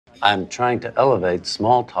I'm trying to elevate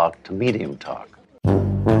small talk to medium talk.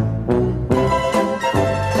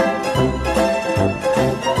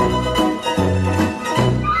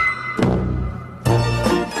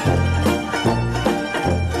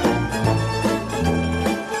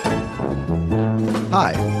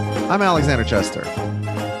 Hi, I'm Alexander Chester.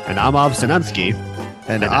 And I'm Av Sinensky.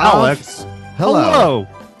 And Alex, hello.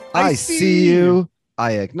 I see you.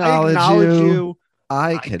 I acknowledge you.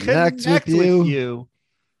 I connect with you.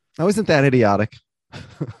 Now, isn't that idiotic?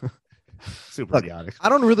 Super Look, idiotic. I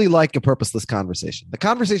don't really like a purposeless conversation. The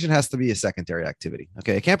conversation has to be a secondary activity.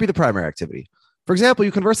 Okay. It can't be the primary activity. For example,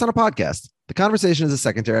 you converse on a podcast. The conversation is a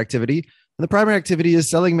secondary activity, and the primary activity is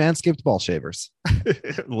selling Manscaped ball shavers.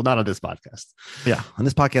 Well, not on this podcast. Yeah. On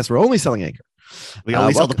this podcast, we're only selling Anchor. We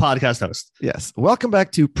only sell the podcast host. Yes. Welcome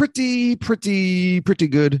back to Pretty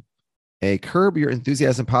Good, a Curb Your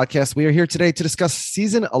Enthusiasm podcast. We are here today to discuss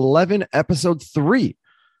season 11, episode 3,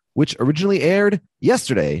 which originally aired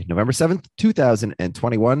yesterday, November 7th,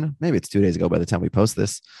 2021. Maybe it's 2 days ago by the time we post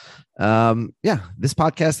this. This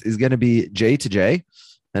podcast is going to be J to J.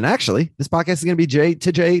 And actually, this podcast is going to be J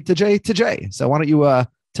to J to J to J. So why don't you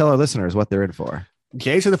tell our listeners what they're in for?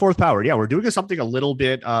 J to the fourth power. Yeah, we're doing something a little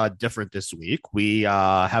bit different this week. We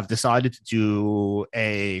have decided to do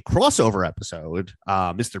a crossover episode,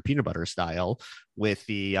 Mr. Peanut Butter style, with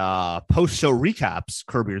the post-show recaps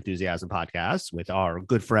Curb Your Enthusiasm podcast with our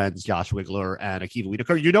good friends Josh Wigler and Akiva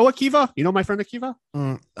Whitaker. You know Akiva? You know my friend Akiva?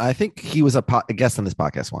 I think he was a guest on this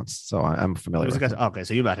podcast once, so I'm familiar with him. Okay,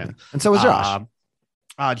 so you met him. And so was Josh.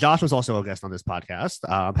 Josh was also a guest on this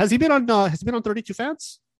podcast. Has he been on 32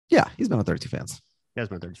 Fans? Yeah, he's been on 32 Fans. He has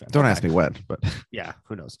been on 32 Fans. Don't ask me when, but yeah,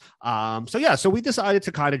 who knows? So we decided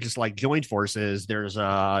to kind of just like join forces. There's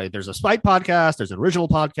a Spite podcast, there's an original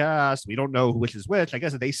podcast. We don't know which is which. I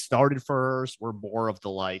guess they started first. We're more of the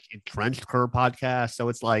like entrenched Curb podcast. So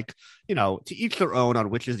it's like, to each their own on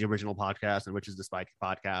which is the original podcast and which is the Spite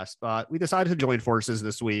podcast. But we decided to join forces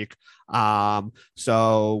this week.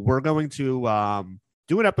 So we're going to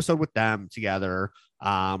do an episode with them together.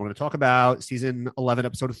 We're going to talk about season 11,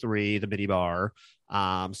 episode 3, the mini bar.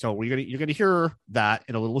 So you're gonna hear that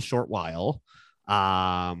in a little short while.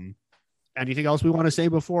 Anything else we want to say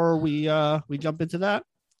before we jump into that?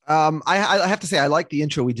 I have to say I like the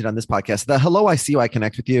intro we did on this podcast. The hello, I see you, I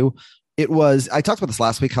connect with you. I talked about this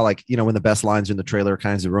last week, how when the best lines are in the trailer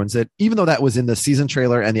kind of ruins it. Even though that was in the season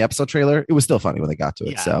trailer and the episode trailer, it was still funny when they got to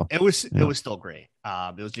it. Yeah, so it was still great.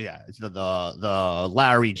 It's the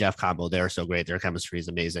Larry Jeff combo. They're so great. Their chemistry is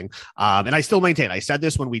amazing. And I still maintain, I said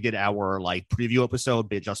this when we did our like preview episode,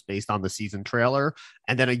 just based on the season trailer.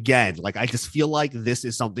 And then again, like, I just feel like this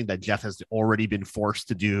is something that Jeff has already been forced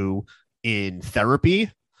to do in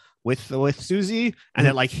therapy with Susie, and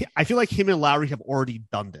then like I feel like him and Larry have already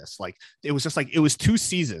done this. Like it was 2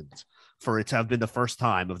 seasons for it to have been the first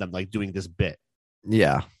time of them like doing this bit.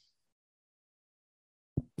 Yeah,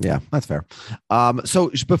 that's fair.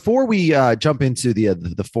 So before we jump into the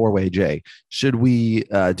 4-way J, should we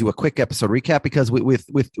do a quick episode recap, because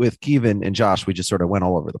with Kevin and Josh we just sort of went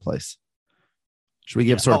all over the place. Should we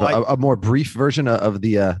give a more brief version of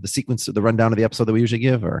the sequence, the rundown of the episode that we usually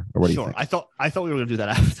give, or what do you think? I thought we were going to do that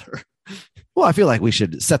after. Well, I feel like we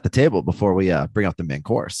should set the table before we bring out the main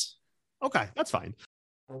course. Okay, that's fine.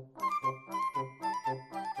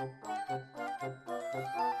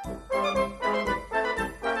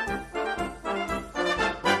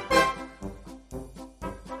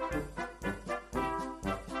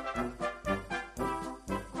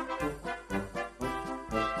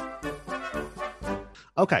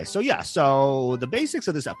 Okay, so the basics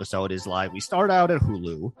of this episode is like we start out at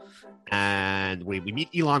Hulu and we meet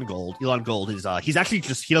Elon Gold. Elon Gold is he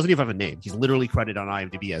doesn't even have a name. He's literally credited on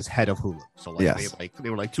IMDb as head of Hulu. So they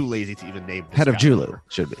were like too lazy to even name head of Julu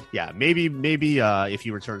should be. Yeah, maybe if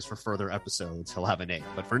he returns for further episodes, he'll have a name.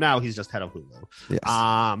 But for now, he's just head of Hulu.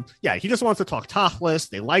 Yes. He just wants to talk topless.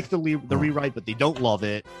 They like the rewrite, but they don't love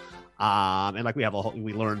it. And like we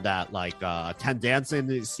learned that like Ted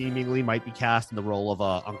Danson seemingly might be cast in the role of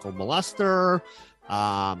Uncle Molester.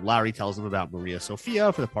 Larry tells them about Maria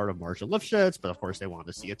Sophia for the part of Marsha Lifshitz, but of course they want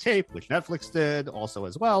to see a tape, which Netflix did also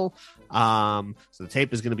as well. So the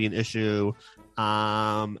tape is going to be an issue.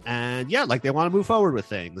 And yeah, like they want to move forward with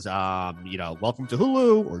things. Welcome to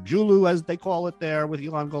Hulu, or Julu as they call it there, with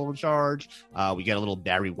Elon Gold in charge. We get a little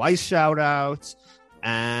Barry Weiss shout out.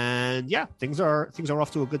 And yeah, things are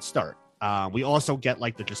off to a good start. We also get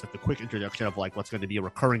like the quick introduction of like what's going to be a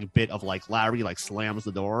recurring bit of like Larry like slams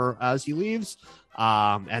the door as he leaves.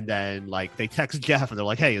 And then like they text Jeff and they're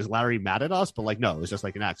like, hey, is Larry mad at us? But like, no, it's just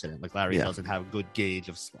like an accident. Like Larry doesn't have a good gauge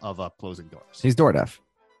of closing doors. He's door deaf.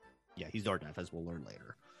 Yeah, he's door deaf, as we'll learn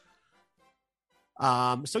later.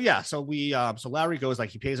 So Larry goes, like,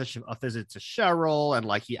 he pays a visit to Cheryl, and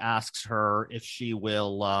like he asks her if she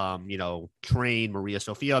will train Maria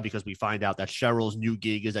Sophia, because we find out that Cheryl's new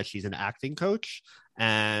gig is that she's an acting coach,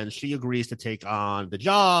 and she agrees to take on the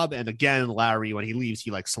job. And again, Larry, when he leaves,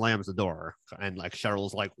 he like slams the door, and like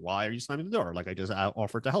Cheryl's like, why are you slamming the door? Like, I just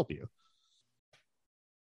offered to help you.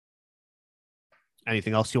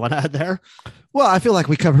 Anything else you want to add there? Well, I feel like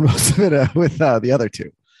we covered most of it with the other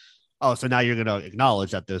two. Oh, so now you're going to acknowledge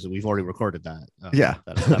that we've already recorded that. That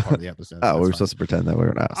part of the episode. We're supposed to pretend that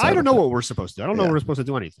we're not. I don't know what we're supposed to do. I don't know we're supposed to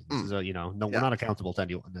do anything. This is we're not accountable to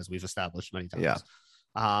anyone, as we've established many times. Yeah.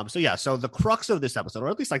 So the crux of this episode, or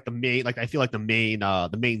at least like I feel like the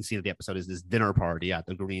main scene of the episode is this dinner party at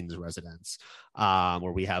the Greens residence,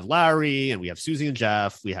 where we have Larry and we have Susie and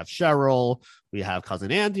Jeff, we have Cheryl, we have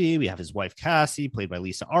cousin Andy, we have his wife Cassie, played by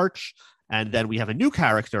Lisa Arch. And then we have a new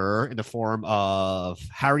character in the form of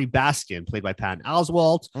Harry Baskin, played by Patton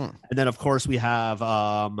Oswalt. And then, of course, we have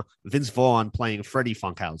Vince Vaughn playing Freddie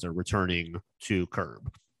Funkhauser, returning to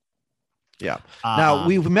Curb. Yeah. Now,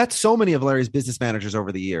 we've met so many of Larry's business managers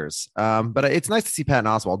over the years, but it's nice to see Patton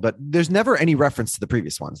Oswalt, but there's never any reference to the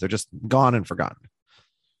previous ones. They're just gone and forgotten.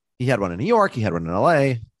 He had one in New York. He had one in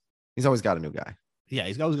LA. He's always got a new guy. Yeah,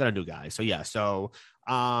 he's always got a new guy. So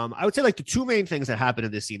I would say like the two main things that happen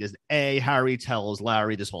in this scene is Harry tells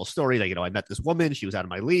Larry this whole story that, I met this woman, she was out of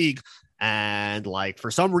my league, and like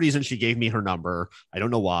for some reason she gave me her number. I don't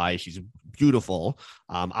know why. She's beautiful.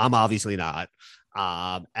 I'm obviously not.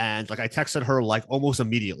 And like I texted her like almost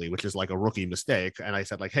immediately, which is like a rookie mistake. And I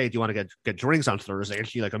said like, hey, do you want to get drinks on Thursday? And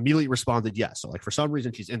she like immediately responded yes. So like for some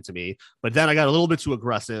reason she's into me. But then I got a little bit too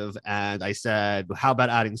aggressive and I said, how about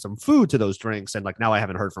adding some food to those drinks? And like now I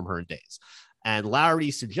haven't heard from her in days. And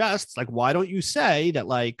Larry suggests, like, why don't you say that,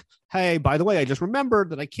 like, hey, by the way, I just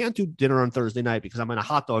remembered that I can't do dinner on Thursday night because I'm in a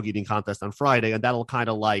hot dog eating contest on Friday, and that'll kind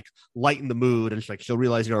of like lighten the mood, and she'll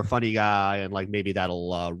realize you're a funny guy, and like maybe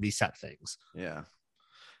that'll reset things. Yeah.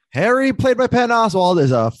 Harry, played by Patton Oswalt,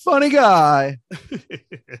 is a funny guy.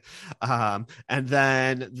 And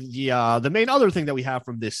then the main other thing that we have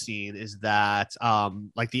from this scene is that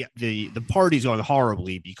like the party's going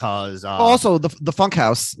horribly because also the funk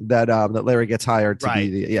house that Larry gets hired to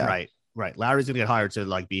be Right. Larry's gonna get hired to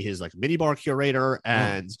like be his like mini bar curator,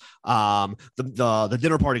 and the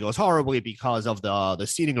dinner party goes horribly because of the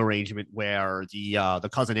seating arrangement where the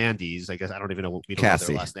cousin Andy's, I guess I don't even know their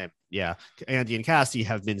last name. Yeah, Andy and Cassie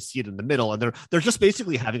have been seated in the middle, and they're just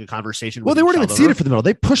basically having a conversation. Well, they weren't even seated for the middle.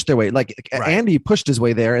 They pushed their way. Like Andy pushed his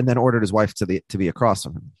way there, and then ordered his wife to be across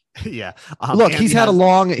from him. Yeah. Look, Andy he's had a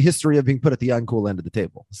long history of being put at the uncool end of the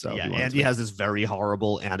table. So yeah, Andy has this very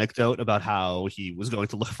horrible anecdote about how he was going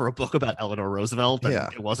to look for a book about Eleanor Roosevelt, and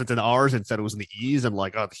it wasn't in ours, and said it was in the E's, and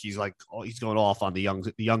like he's going off on the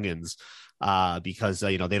youngins because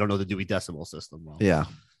they don't know the Dewey Decimal System well. Yeah.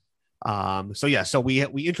 So we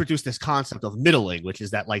introduced this concept of middling, which is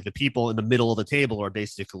that like the people in the middle of the table are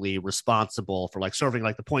basically responsible for like serving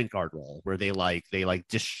like the point guard role, where they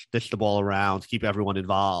dish the ball around, keep everyone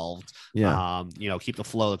involved, keep the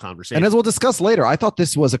flow of the conversation. And as we'll discuss later, I thought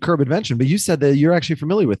this was a Curb invention, but you said that you're actually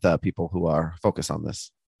familiar with people who are focused on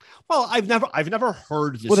this. Well, I've never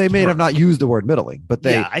heard this. Well, they may have not used the word middling, but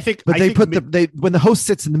they when the host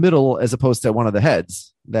sits in the middle as opposed to one of the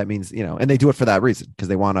heads, that means, and they do it for that reason, because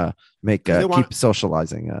they want to keep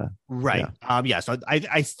socializing. Right. Yeah. So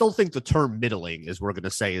I still think the term middling is, we're going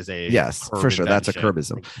to say, is a yes, for sure. Invention. That's a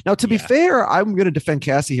Curbism. Now, to be fair, I'm going to defend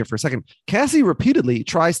Cassie here for a second. Cassie repeatedly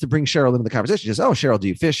tries to bring Cheryl into the conversation. She says, "Oh, Cheryl, do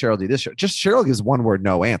you fish? Cheryl, do this?" Just Cheryl gives one word,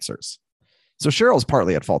 no answers. So Cheryl's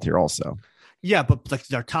partly at fault here also. Yeah, but like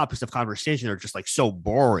their topics of conversation are just like so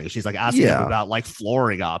boring. She's like asking them about like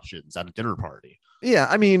flooring options at a dinner party. Yeah,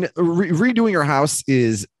 I mean, redoing your house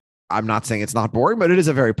is, I'm not saying it's not boring, but it is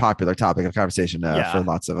a very popular topic of conversation for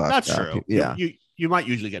lots of that's true. Yeah, you might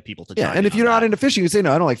usually get people to and if you're not into fishing, you say,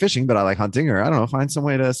 no, I don't like fishing, but I like hunting, or I don't know, find some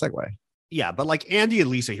way to segue. Yeah, but like Andy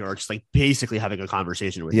and Lisa here are just like basically having a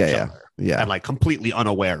conversation with each other, and like completely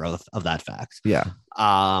unaware of that fact. Yeah.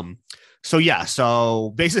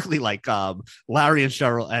 So basically, like Larry and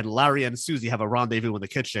Susie have a rendezvous in the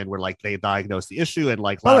kitchen where like they diagnose the issue, and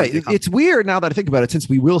like it's weird now that I think about it, since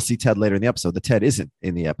we will see Ted later in the episode. The Ted isn't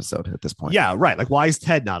in the episode at this point. Yeah, right. Like, why is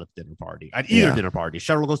Ted not at the dinner party? At either dinner party.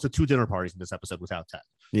 Cheryl goes to 2 dinner parties in this episode without Ted.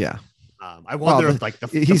 Yeah. I wonder if like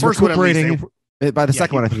he's first recuperating. By the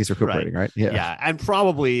second one, I think he's recuperating, right? Yeah, and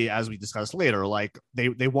probably, as we discussed later, like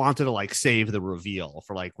they wanted to like save the reveal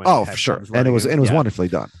for like when. For sure, and it was wonderfully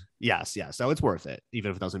done. Yes, so it's worth it,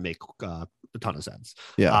 even if it doesn't make a ton of sense.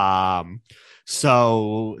 Yeah.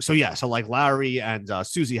 So like Larry and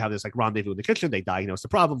Susie have this like rendezvous in the kitchen. They diagnose the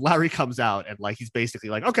problem. Larry comes out and like he's basically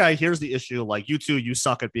like, okay, here's the issue. Like you two, you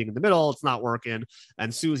suck at being in the middle. It's not working.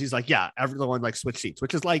 And Susie's like, yeah, everyone like switch seats,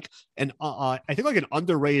 which is like I think like an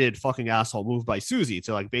underrated fucking asshole move by Susie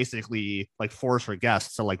to like basically like force her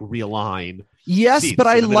guests to like realign. Yes, but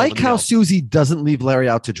I like how Susie doesn't leave Larry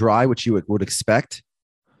out to dry, which you would expect.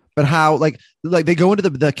 But how like they go into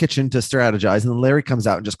the kitchen to strategize, and then Larry comes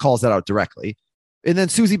out and just calls that out directly. And then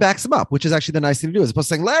Susie backs him up, which is actually the nice thing to do, as opposed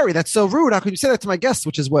to saying, Larry, that's so rude. How could you say that to my guests?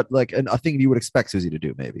 Which is what like a thing you would expect Susie to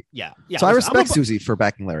do, maybe. Yeah. So I respect Susie for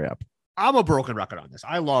backing Larry up. I'm a broken record on this.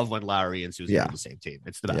 I love when Larry and Susie are on the same team.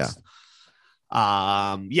 It's the best.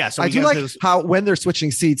 Yeah. So I do like how when they're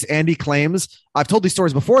switching seats, Andy claims, I've told these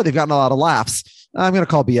stories before, they've gotten a lot of laughs. I'm going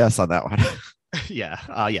to call BS on that one.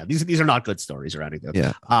 Yeah. These are not good stories or anything.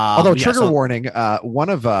 Yeah. Although trigger warning, one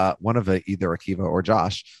of either Akiva or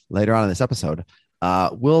Josh later on in this episode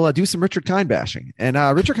will do some Richard Kind bashing, and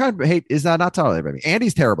Richard Kind hate is not tolerated by me.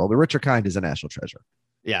 Andy's terrible, but Richard Kind is a national treasure.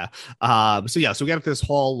 Yeah. So we get this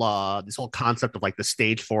whole concept of like the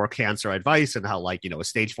stage 4 cancer advice and how like, you know, a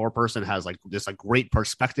stage 4 person has like this like great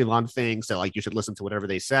perspective on things that like you should listen to whatever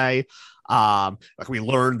they say. Like we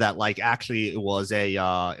learned that like actually it was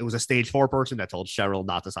a stage 4 person that told Cheryl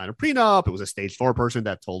not to sign a prenup. It was a stage 4 person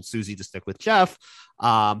that told Susie to stick with Jeff.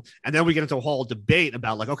 And then we get into a whole debate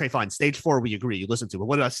about like, okay, fine, stage 4 we agree, you listen to, but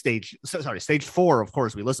what about stage 4? Of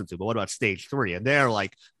course we listen to, but what about stage 3? And they're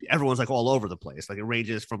like, everyone's like all over the place. Like it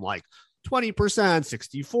ranges from like 20%,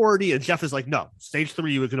 60-40, and Jeff is like, no, stage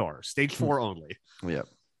 3 you ignore, stage 4 only. Yep.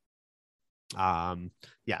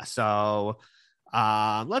 So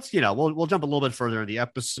let's we'll jump a little bit further in the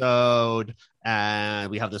episode,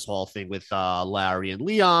 and we have this whole thing with Larry and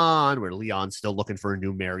Leon, where Leon's still looking for a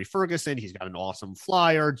new Mary Ferguson. He's got an awesome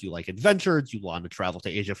flyer. Do you like adventure? Do you want to travel to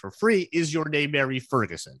Asia for free? Is your name Mary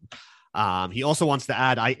Ferguson? He also wants to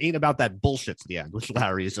add, I ain't about that bullshit to the end, which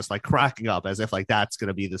Larry is just like cracking up as if like that's going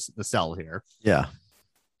to be the sell here. Yeah.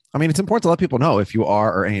 I mean, it's important to let people know if you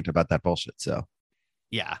are or ain't about that bullshit. So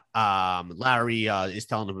yeah. Larry is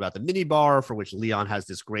telling him about the mini bar, for which Leon has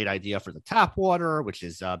this great idea for the tap water, which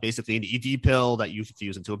is basically an ED pill that you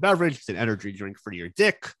infuse into a beverage. It's an energy drink for your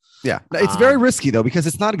dick. Yeah. It's very risky though, because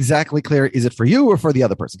it's not exactly clear. Is it for you or for the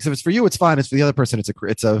other person? Because if it's for you, it's fine. It's for the other person. It's a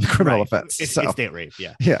criminal offense. It's date rape.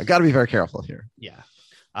 Yeah. Yeah. Got to be very careful here. Yeah.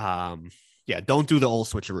 Don't do the old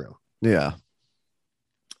switcheroo. Yeah.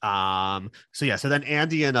 So then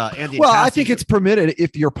Andy and I think it's permitted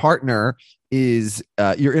if your partner is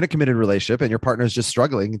you're in a committed relationship and your partner is just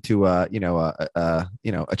struggling to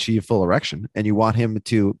achieve full erection, and you want him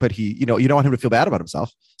to, but he, you don't want him to feel bad about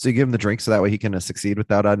himself, so you give him the drink so that way he can succeed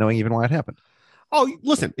without knowing even why it happened. Oh,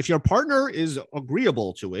 listen, if your partner is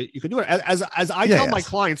agreeable to it, you can do it. As I tell my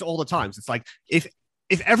clients all the time, it's like if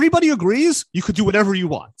everybody agrees, you could do whatever you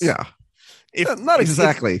want. Yeah. Not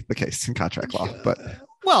exactly the case in contract law, but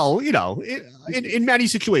well, in many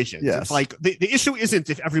situations, yes. It's like the issue isn't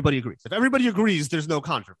if everybody agrees. If everybody agrees, there's no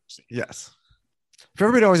controversy. Yes. If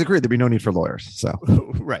everybody always agreed, there'd be no need for lawyers. So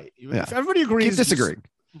right. Yeah. If everybody agrees, keep disagreeing.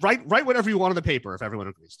 Write whatever you want on the paper if everyone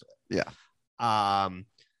agrees to it.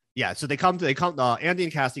 Yeah. So they come Andy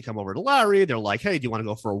and Cassie come over to Larry. They're like, hey, do you want to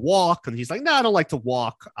go for a walk? And he's like, no, I don't like to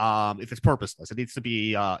walk. If it's purposeless, it needs to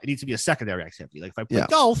be a secondary activity. Like if I play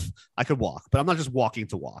golf, I could walk, but I'm not just walking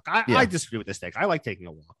to walk. I disagree with this take. I like taking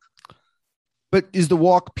a walk. But is the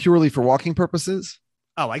walk purely for walking purposes?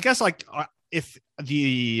 Oh, I guess like I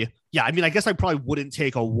guess I probably wouldn't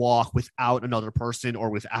take a walk without another person or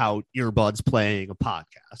without earbuds playing a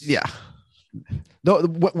podcast. Yeah. No,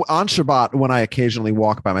 on Shabbat, when I occasionally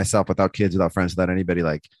walk by myself without kids, without friends, without anybody,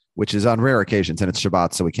 like, which is on rare occasions, and it's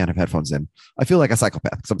Shabbat, so we can't have headphones in, I feel like a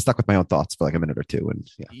psychopath because I'm stuck with my own thoughts for like a minute or two. And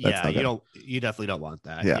you definitely don't want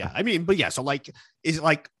that. Yeah. I mean, but yeah, so like, is it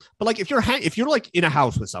like, but like if you're like in a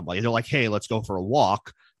house with somebody, they're like, hey, let's go for a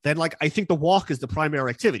walk. Then like, I think the walk is the primary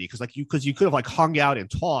activity because you could have like hung out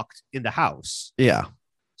and talked in the house. Yeah.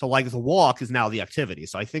 So like the walk is now the activity.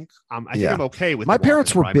 So I think I'm okay with my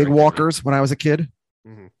parents were big walkers when I was a kid.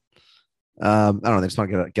 Mm-hmm. I don't know. They just want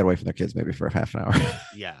to get away from their kids maybe for half an hour.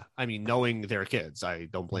 Yeah. I mean, knowing their kids, I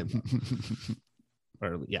don't blame them.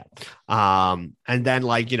 And then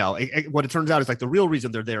like, what it turns out is like the real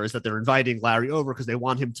reason they're there is that they're inviting Larry over because they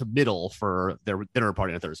want him to middle for their dinner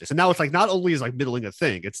party on Thursday. So now it's like, not only is like middling a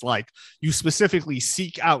thing, it's like you specifically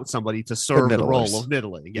seek out somebody to serve the role of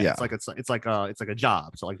middling. Yeah. It's like a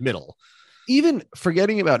job. So like middle. Even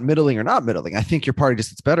forgetting about middling or not middling, I think your party just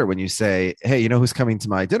gets better when you say, hey, you know who's coming to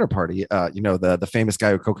my dinner party? The famous guy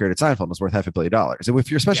who co-created Seinfeld was worth $500 million. And if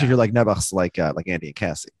you're like Nebuch's, like Andy and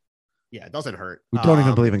Cassie. Yeah, it doesn't hurt. Who don't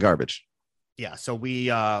even believe in garbage. Yeah, so we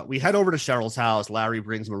head over to Cheryl's house. Larry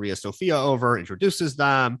brings Maria Sophia over, introduces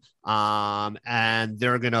them, and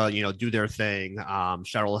they're gonna, do their thing.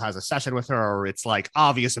 Cheryl has a session with her. It's like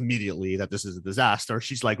obvious immediately that this is a disaster.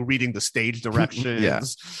 She's like reading the stage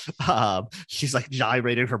directions. She's like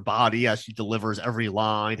gyrating her body as she delivers every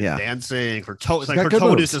line and dancing. Her tone, her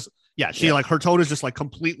tone is just. Yeah, her tone is just like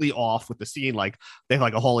completely off with the scene. Like they have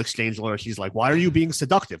like a whole exchange where she's like, "Why are you being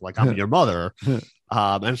seductive? Like I'm your mother,"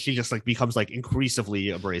 and she just like becomes like increasingly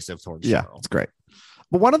abrasive towards Cheryl. It's great.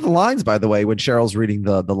 But one of the lines, by the way, when Cheryl's reading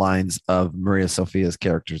the lines of Maria Sophia's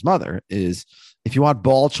character's mother is, "If you want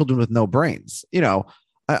bald children with no brains,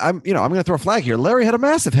 I'm going to throw a flag here. Larry had a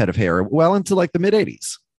massive head of hair well into like the mid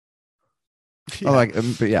 '80s."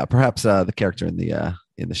 Perhaps the character in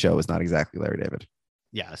the show is not exactly Larry David.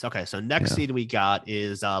 Yes. Okay. So next scene we got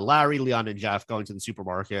is Larry, Leon, and Jeff going to the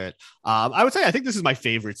supermarket. I would say I think this is my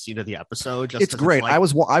favorite scene of the episode. It's great.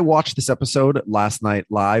 I watched this episode last night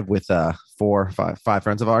live with five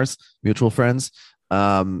friends of ours, mutual friends,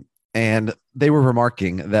 and they were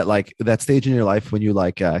remarking that like that stage in your life when you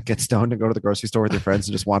like get stoned and go to the grocery store with your friends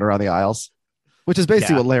and just wander around the aisles. Which is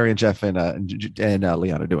basically what Larry and Jeff and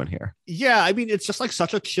Leon are doing here. Yeah, I mean, it's just like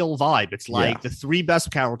such a chill vibe. It's like the three best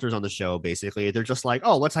characters on the show, basically. They're just like,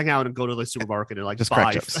 oh, let's hang out and go to the supermarket and like just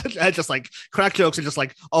crack jokes. And just like crack jokes and just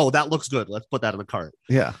like, oh, that looks good. Let's put that in the cart.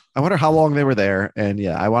 Yeah. I wonder how long they were there. And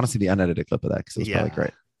I want to see the unedited clip of that because it was probably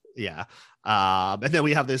great. Yeah. And then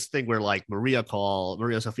we have this thing where like Maria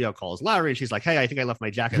Sophia calls Larry and she's like, "Hey, I think I left my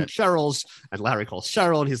jacket at Cheryl's." And Larry calls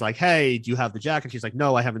Cheryl and he's like, "Hey, do you have the jacket?" She's like,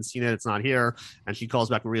 "No, I haven't seen it. It's not here." And she calls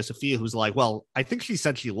back Maria Sophia, who's like, "Well, I think she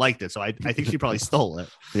said she liked it, so I think she probably stole it."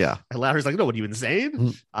 Yeah. And Larry's like, "No, what are you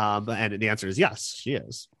insane?" And the answer is yes, she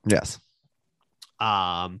is. Yes.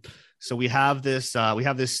 So we have this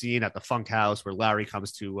scene at the Funk House where Larry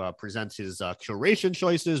comes to present his curation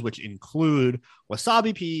choices, which include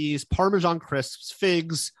wasabi peas, Parmesan crisps,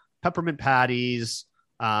 figs, peppermint patties,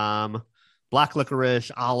 black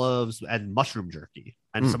licorice, olives, and mushroom jerky,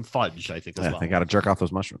 and some fudge, I think, as well. They got to jerk off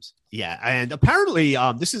those mushrooms. Yeah, and apparently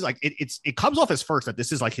this is like it comes off as first that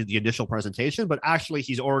this is like the initial presentation, but actually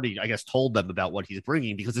he's already, I guess, told them about what he's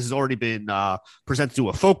bringing because this has already been presented to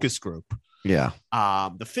a focus group. Yeah.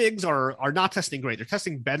 The figs are not testing great. They're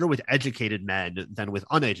testing better with educated men than with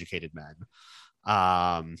uneducated men.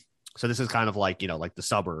 So this is kind of like, like the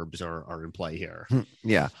suburbs are in play here.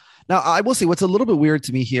 Yeah. Now I will say what's a little bit weird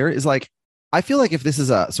to me here is like, I feel like if this is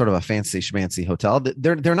a sort of a fancy schmancy hotel,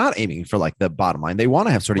 they're not aiming for like the bottom line. They want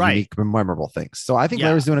to have sort of unique, memorable things. So I think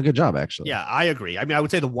Larry's doing a good job, actually. Yeah, I agree. I mean, I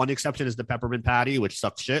would say the one exception is the peppermint patty, which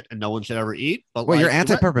sucks shit and no one should ever eat. But wait, you're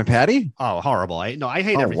anti-peppermint patty? Oh, horrible. I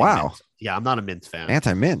hate everything. Wow. Mint. Yeah, I'm not a mint fan.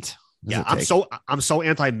 Anti-mint. Yeah, I'm so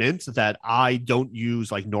anti-mint that I don't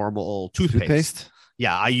use like normal toothpaste.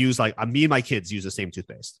 Yeah, I use like me and my kids use the same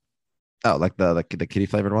toothpaste. Oh, like the kitty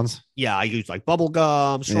flavored ones? Yeah, I use like bubble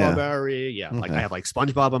gum, strawberry. Yeah, okay. Like I have like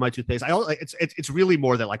SpongeBob on my toothpaste. It's really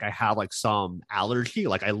more that like I have like some allergy.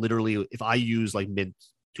 Like I literally, if I use like mint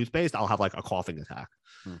toothpaste, I'll have like a coughing attack.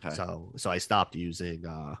 Okay. So I stopped using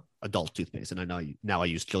adult toothpaste, and now I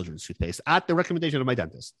use children's toothpaste at the recommendation of my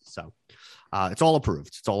dentist. So it's all approved.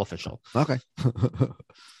 It's all official. Okay.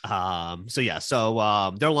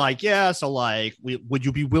 So they're like, yeah. So like, would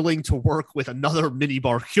you be willing to work with another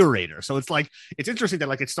minibar curator? So it's like, it's interesting that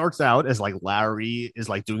like it starts out as like Larry is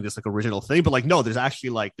like doing this like original thing, but like no, there's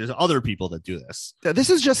actually like there's other people that do this.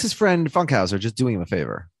 This is just his friend Funkhauser just doing him a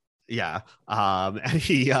favor. Yeah. And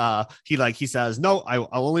he says, no, I'll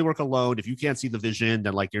only work alone. If you can't see the vision,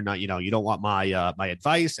 then like, you're not, you don't want my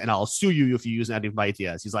advice, and I'll sue you if you use any of my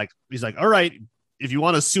ideas. He's like, all right, if you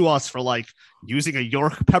want to sue us for like using a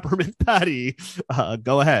York peppermint patty,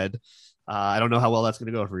 go ahead. I don't know how well that's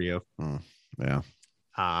going to go for you. Yeah.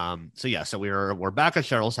 So we're back at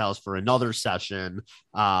Cheryl's house for another session,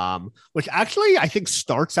 which actually I think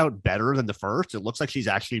starts out better than the first. It looks like she's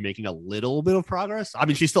actually making a little bit of progress. I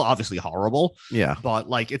mean, she's still obviously horrible. Yeah. But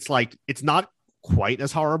it's not quite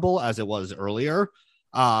as horrible as it was earlier.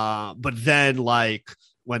 But then like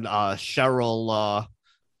when Cheryl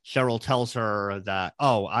tells her that,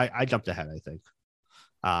 I jumped ahead, I think.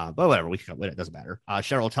 But whatever, it doesn't matter.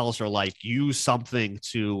 Cheryl tells her like use something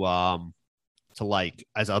to like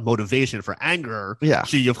as a motivation for anger. Yeah.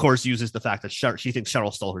 She of course uses the fact that she thinks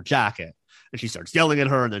Cheryl stole her jacket, and she starts yelling at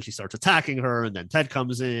her, and then she starts attacking her, and then Ted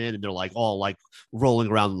comes in, and they're like all like rolling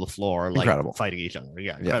around on the floor, like fighting each other.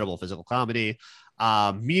 Yeah, incredible physical comedy.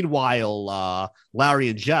 Meanwhile, Larry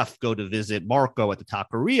and Jeff go to visit Marco at the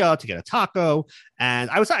taqueria to get a taco. And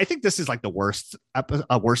I think this is like the worst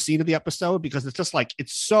worst scene of the episode, because it's just like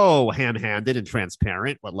it's so ham-handed and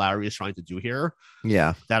transparent what Larry is trying to do here.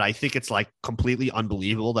 Yeah, that I think it's like completely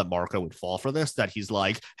unbelievable that Marco would fall for this. That he's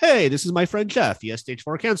like, "Hey, this is my friend Jeff. He has stage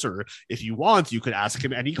 4 cancer. If you want, you could ask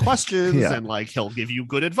him any questions, and like he'll give you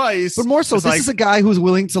good advice." But more so, it's this like, is a guy who's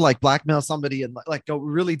willing to like blackmail somebody and like go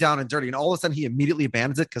really down and dirty, and all of a sudden he immediately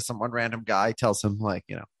abandons it because some one random guy tells him like,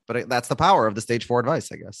 you know. But that's the power of the stage 4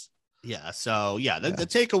 advice, I guess. Yeah. So the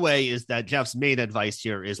takeaway is that Jeff's main advice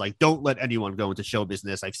here is like, don't let anyone go into show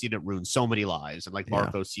business. I've seen it ruin so many lives. And like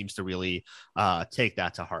Marco seems to really take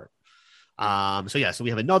that to heart. So we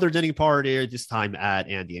have another dinner party, this time at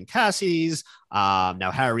Andy and Cassie's.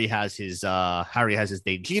 Now Harry has his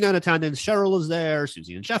date Gina in attendance. Cheryl is there.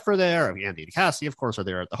 Susie and Jeff are there. Andy and Cassie, of course, are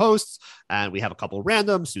there at the hosts. And we have a couple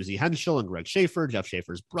random, Susie Henschel and Greg Schaefer, Jeff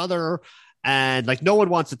Schaefer's brother. And like, no one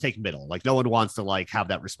wants to take middle. Like, no one wants to like have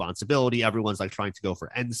that responsibility. Everyone's like trying to go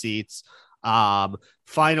for end seats.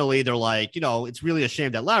 Finally, they're like, you know, it's really a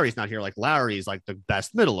shame that Larry's not here. Like, Larry's like the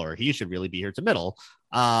best middler. He should really be here to middle.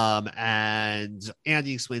 And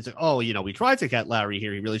Andy explains like, oh, you know, we tried to get Larry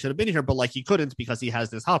here. He really should have been here, but like he couldn't because he has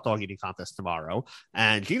this hot dog eating contest tomorrow.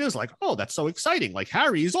 And Gina's like, oh, that's so exciting. Like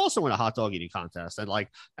Harry is also in a hot dog eating contest. And like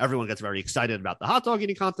everyone gets very excited about the hot dog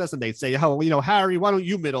eating contest. And they say, oh, you know, Harry, why don't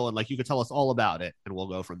you middle? And like, you could tell us all about it and we'll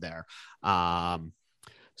go from there.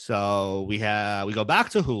 So we go back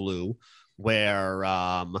to Hulu, where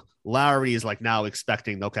Larry is like now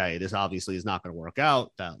expecting, okay, this obviously is not going to work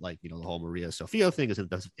out, that like, you know, the whole Maria Sophia thing is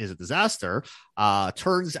a disaster.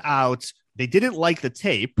 Turns out they didn't like the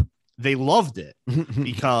tape. They loved it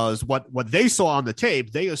because what they saw on the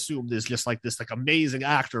tape, they assumed is just like this like amazing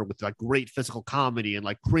actor with like great physical comedy and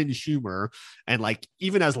like cringe humor. And like,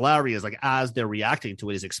 even as Larry is like, as they're reacting to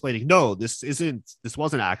it, is explaining, no, this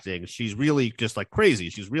wasn't acting. She's really just like crazy.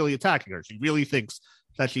 She's really attacking her. She really thinks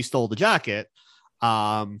that she stole the jacket.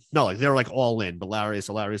 No, like they're like all in, but Larry's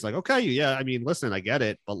like, okay, yeah, I mean, listen, I get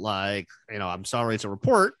it, but like, you know, I'm sorry to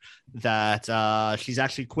report that she's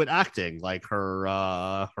actually quit acting. Like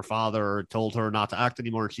her father told her not to act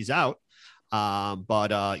anymore and she's out.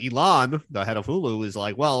 But Elon, the head of Hulu, is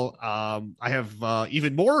like, well, I have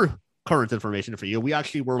even more current information for you. We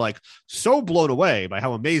actually were like so blown away by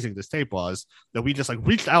how amazing this tape was that we just like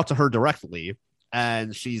reached out to her directly,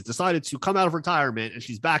 and she's decided to come out of retirement and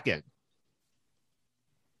she's back in.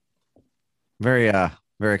 Very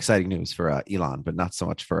exciting news for Elon, but not so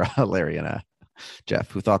much for Larry and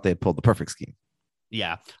Jeff, who thought they had pulled the perfect scheme.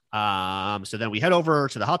 Yeah. So then we head over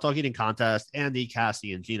to the hot dog eating contest. Andy,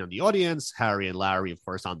 Cassie, and Gina in the audience. Harry and Larry, of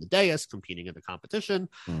course, on the dais competing in the competition.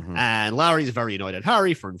 Mm-hmm. And Larry's very annoyed at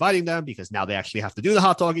Harry for inviting them because now they actually have to do the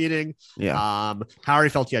hot dog eating. Yeah. Harry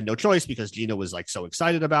felt he had no choice because Gina was like so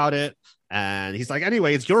excited about it. And he's like,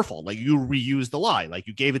 anyway, it's your fault. Like, you reused the lie. Like,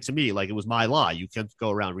 you gave it to me. Like, it was my lie. You can't go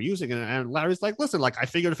around reusing it. And Larry's like, listen, like, I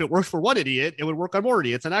figured if it works for one idiot, it would work on more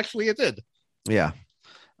idiots. And actually it did. Yeah.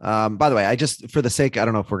 By the way, I just, for the sake, I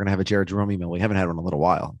don't know if we're going to have a Jared Jerome email. We haven't had one in a little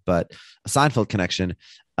while, but a Seinfeld connection.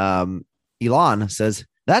 Elon says,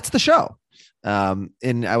 that's the show.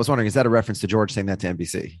 And I was wondering, is that a reference to George saying that to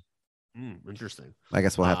NBC? Interesting. I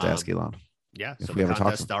guess we'll have to ask Elon. Yeah, so the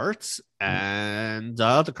contest starts and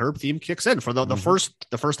the Curb theme kicks in for the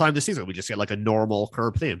first time this season. We just get like a normal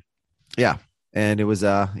Curb theme. Yeah, and it was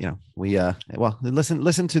we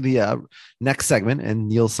listen to the next segment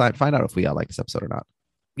and you'll find out if we like this episode or not.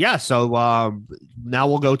 Yeah, so now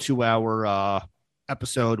we'll go to our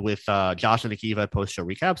episode with Josh and Akiva at post show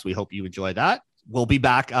recaps. We hope you enjoy that. We'll be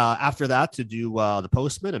back after that to do the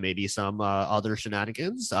Postman and maybe some other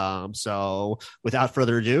shenanigans. So without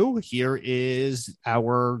further ado, here is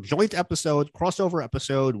our joint episode, crossover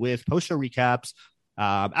episode with post show recaps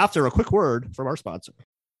after a quick word from our sponsor.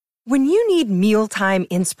 When you need mealtime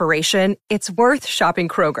inspiration, it's worth shopping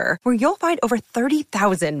Kroger, where you'll find over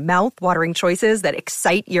 30,000 mouth-watering choices that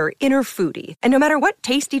excite your inner foodie. And no matter what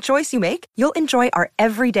tasty choice you make, you'll enjoy our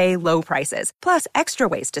everyday low prices, plus extra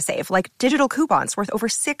ways to save, like digital coupons worth over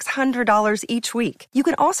 $600 each week. You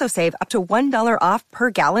can also save up to $1 off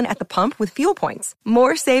per gallon at the pump with fuel points.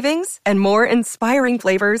 More savings and more inspiring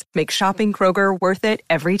flavors make shopping Kroger worth it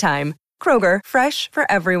every time. Kroger, fresh for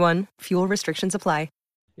everyone. Fuel restrictions apply.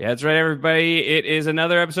 Yeah, that's right, everybody. It is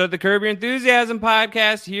another episode of the Curb Your Enthusiasm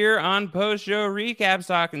podcast here on Post Show Recaps,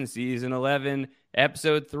 talking season 11,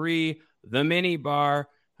 episode 3, The Mini Bar.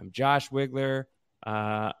 I'm Josh Wigler.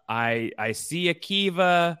 I see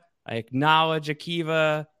Akiva. I acknowledge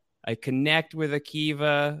Akiva. I connect with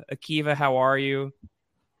Akiva. Akiva, how are you?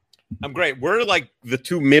 I'm great. We're like the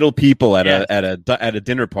two middle people at a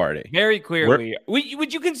dinner party. Very clearly.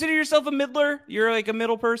 Would you consider yourself a middler? You're like a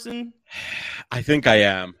middle person? I think I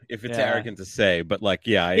am, if it's arrogant to say, but like,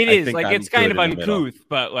 yeah, it I is. think Like, I'm it's kind of good in the middle. uncouth,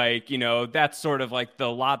 but like, that's sort of like the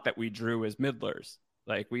lot that we drew as middlers.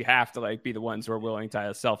 Like, we have to like be the ones who are willing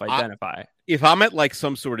to self-identify. If I'm at like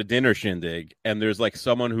some sort of dinner shindig and there's like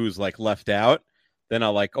someone who's like left out, then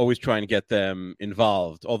I'll like always try and get them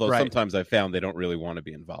involved. Although sometimes I found they don't really want to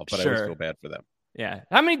be involved, but I always feel bad for them. Yeah.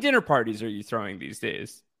 How many dinner parties are you throwing these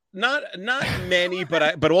days? Not many,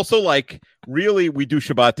 but also like really we do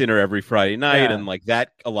Shabbat dinner every Friday night, and like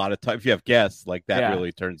that a lot of times if you have guests, like that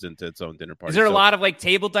really turns into its own dinner party. Is there a lot of like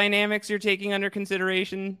table dynamics you're taking under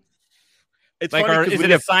consideration? It's like, funny, is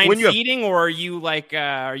it assigned seating, or are you like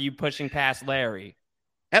are you pushing past Larry?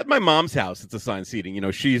 At my mom's house, it's assigned seating.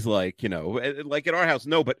 She's like, like at our house,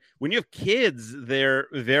 no. But when you have kids, they're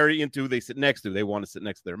very into who they sit next to. They want to sit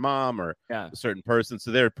next to their mom or a certain person.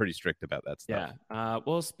 So they're pretty strict about that stuff. Yeah.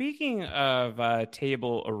 Well, speaking of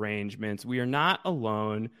table arrangements, we are not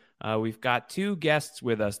alone. We've got two guests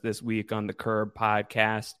with us this week on the Curb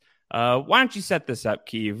podcast. Why don't you set this up,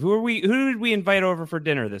 Keeve? Who did we invite over for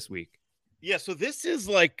dinner this week? Yeah. So this is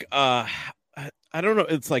like, I don't know.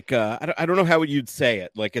 It's like I don't know how you'd say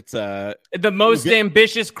it. Like it's the most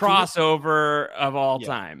ambitious crossover of all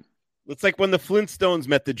time. It's like when the Flintstones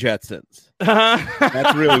met the Jetsons.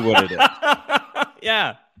 That's really what it is.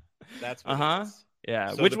 Yeah, that's what it is. Yeah.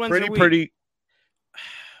 So which ones are we? Pretty.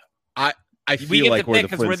 I feel like we're the Flintstones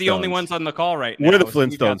because we're the only ones on the call right now. We're the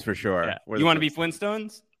Flintstones for sure. Yeah. You want to be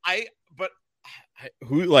Flintstones?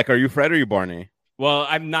 Who like? Are you Fred or are you Barney? Well,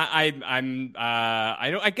 I'm not. I don't.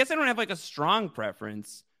 I guess I don't have like a strong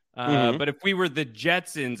preference. But if we were the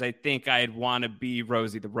Jetsons, I think I'd want to be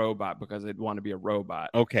Rosie the robot because I'd want to be a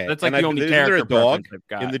robot. Okay, that's like the only character. Is there a dog I've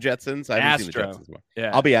got in the Jetsons? I haven't seen the Jetsons.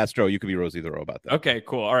 Yeah, I'll be Astro. You could be Rosie the robot. Then. Okay,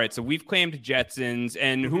 cool. All right, so we've claimed Jetsons,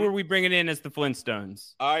 and who are we bringing in as the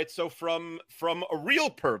Flintstones? All right, so from a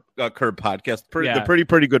real Curb podcast, the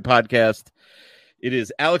pretty good podcast. It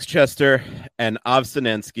is Alex Chester and Av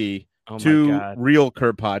Sinensky. Two real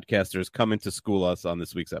Curb podcasters coming to school us on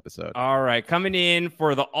this week's episode. All right, coming in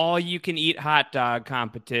for the all-you-can-eat hot dog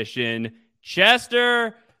competition,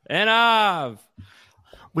 Chester and Av.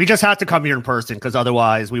 We just had to come here in person because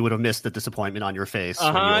otherwise we would have missed the disappointment on your face.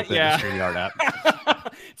 Yeah.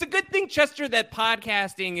 It's a good thing, Chester, that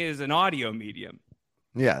podcasting is an audio medium.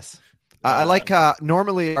 Yes. I like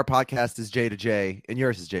normally our podcast is J to J and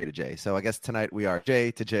yours is J to J. So I guess tonight we are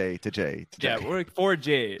J to J to J to J. Yeah, we're like 4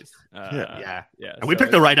 J's. Yeah. And we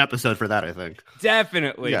picked the right episode for that, I think.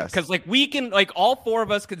 Definitely. Because like we can, like all 4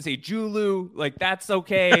 of us can say Julu, like that's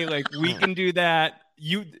okay. Like we can do that.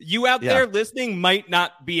 You out there listening might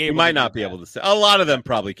not be able. You might not be able to say. A lot of them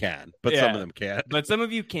probably can, but some of them can't. But some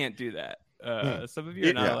of you can't do that. Some of you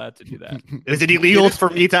are not allowed to do that. Is it illegal for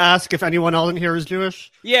me to ask if anyone else in here is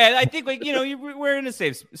Jewish? Yeah, I think we're in a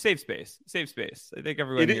safe space. I think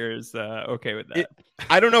everyone here is okay with that.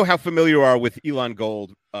 I don't know how familiar you are with Elon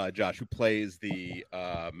Gold, Josh, who plays the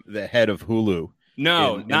head of Hulu.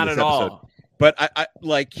 No, not at all. But I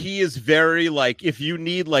like he is very like if you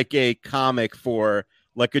need like a comic for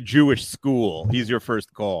like a Jewish school, he's your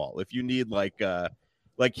first call. If you need like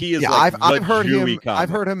he is. Yeah, I've heard him. Comic.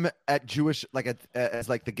 I've heard him at Jewish as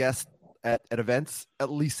like the guest at events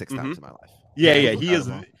at least 6 times in my life. Yeah. He is.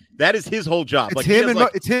 That is his whole job. It's like him and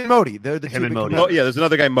it's him and Modi. They're the him and Modi. Yeah, there's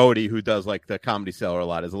another guy Modi who does like the Comedy Cellar a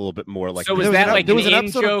lot. Is a little bit more like. So was that like an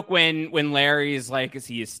in joke when Larry's like, is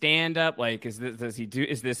he a stand up? Like, is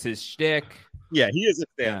this his shtick? Yeah, he is a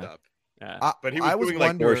stand up. Yeah. But he was doing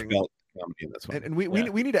like Borscht Belt comedy in this one. And we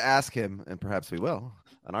need to ask him, and perhaps we will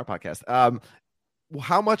on our podcast.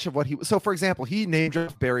 How much of what so for example, he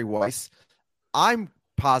named Barry Weiss. I'm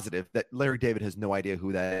positive that Larry David has no idea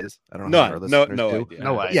who that is. I don't know.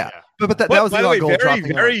 No idea. Yeah, but that was by the way,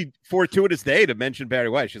 very fortuitous day to mention Barry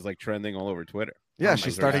Weiss. She's like trending all over Twitter. Yeah,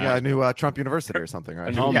 she's starting a new Trump University or something,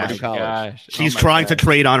 right? Oh my gosh. She's trying to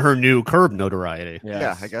trade on her new Curb notoriety. Yes.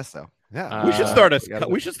 Yeah, I guess so. Yeah, we should start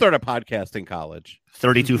a podcasting college.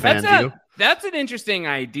 32 fans. That's an interesting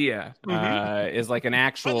idea. Is like an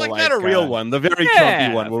actual, but like not a real one, the very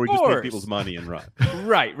chunky one where we just take people's money and run.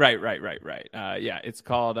 Right. Yeah, it's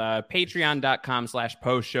called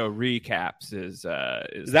patreon.com/post show recaps. Is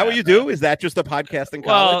that what you do? Is that just a podcasting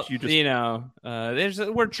college?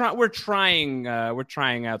 Well, we're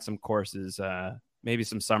trying out some courses. Maybe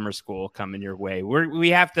some summer school coming your way.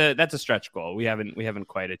 We have to. That's a stretch goal. We haven't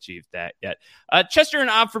quite achieved that yet. Chester and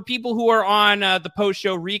Ob, for people who are on the post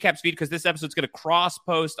show recaps feed, because this episode's going to cross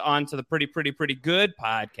post onto the pretty good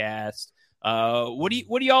podcast. What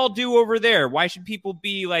do y'all do over there? Why should people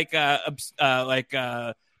be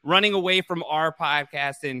running away from our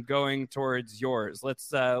podcast and going towards yours? Let's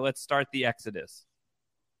start the exodus.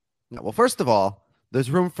 Well, first of all, there's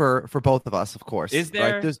room for both of us, of course. Is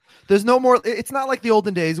there? Right? There's no more. It's not like the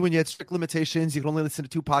olden days when you had strict limitations. You can only listen to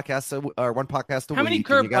 2 podcasts or 1 podcast a week. How many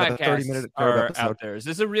Curb podcasts 30-minute are episode. out there? Is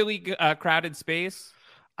this a really crowded space?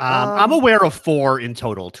 I'm aware of 4 in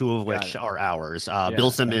total, 2 of which are ours. Bill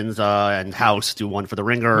Simmons and House do one for The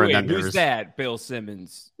Ringer. Wait, and then who's that? Bill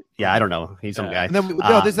Simmons. Yeah, I don't know. He's some guy. And then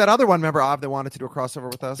there's that other one. Remember, Av, that wanted to do a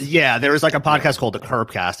crossover with us? Yeah, there's like a podcast called The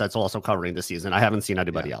Curbcast that's also covering the season. I haven't seen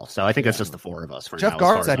anybody else. So I think it's just the 4 of us for Jeff now.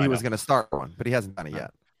 Garth said he was going to start one, but he hasn't done it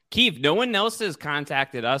yet. Keith, no one else has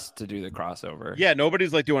contacted us to do the crossover. Yeah,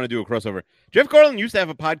 nobody's like, do you want to do a crossover? Jeff Garlin used to have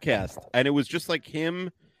a podcast, and it was just like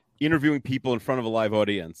him interviewing people in front of a live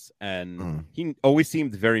audience, and he always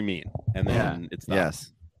seemed very mean. And then it's not.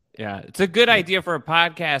 Yes. Yeah, it's a good idea for a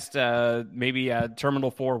podcast. Maybe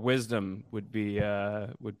Terminal 4 Wisdom would be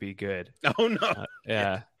good. Oh no.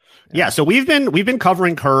 Yeah. So we've been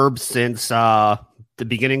covering Curb since the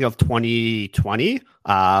beginning of 2020.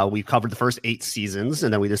 We covered the first 8 seasons,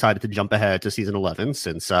 and then we decided to jump ahead to season 11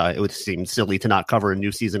 since it would seem silly to not cover a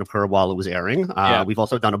new season of Curb while it was airing. We've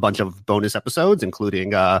also done a bunch of bonus episodes,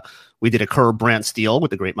 including we did a Curb Brant Steele with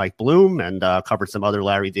the great Mike Bloom, and covered some other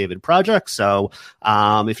Larry David projects. So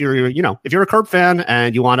if you're a Curb fan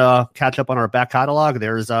and you want to catch up on our back catalog,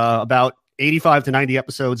 there's about 85 to 90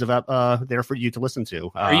 episodes of there for you to listen to.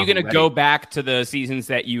 Are you going to go back to the seasons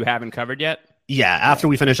that you haven't covered yet? Yeah, after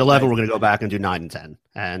we finish 11, we're going to go back and do 9 and 10,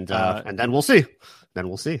 and then we'll see.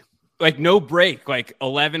 Like no break. Like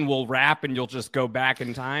 11 will wrap, and you'll just go back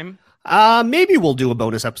in time. Maybe we'll do a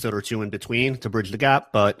bonus episode or 2 in between to bridge the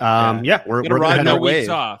gap. But we're gonna ride no that weeks wave.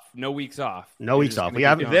 off. No weeks off. We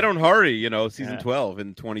have. If they don't hurry, season 12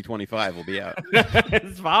 in 2025 will be out.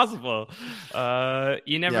 It's possible.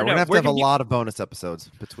 You never know. We're gonna have to have a lot of bonus episodes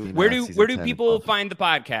between. Where do people find the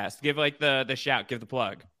podcast? Give the shout. Give the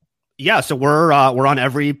plug. Yeah, so we're on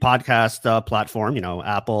every podcast platform,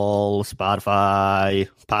 Apple, Spotify,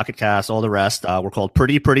 Pocket Cast, all the rest. We're called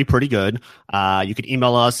Pretty Good. You can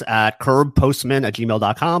email us at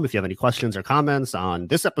curbpostman@gmail.com if you have any questions or comments on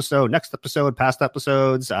this episode, next episode, past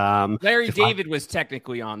episodes. Larry David was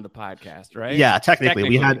technically on the podcast, right? Yeah,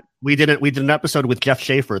 technically. We did an episode with Jeff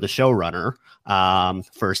Schaefer, the showrunner,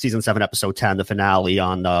 for season 7, episode 10, the finale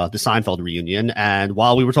on the Seinfeld reunion. And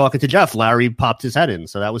while we were talking to Jeff, Larry popped his head in,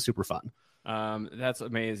 so that was super fun. That's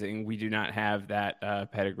amazing. We do not have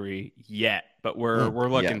that pedigree yet, but we're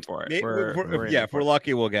looking for it. If we're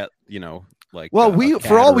lucky, we'll get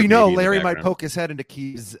for all we know, Larry might poke his head into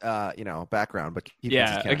Keith's background, but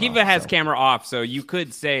Akiva has camera off, so you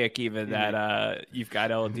could say, Akiva, that you've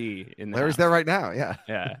got LD in there. Larry's there right now. Yeah.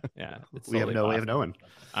 We have no way of knowing.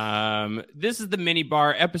 This is the Mini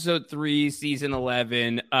Bar, episode 3, season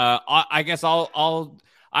 11. I guess I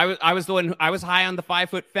was the one. I was high on the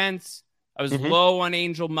 5-foot fence. I was low on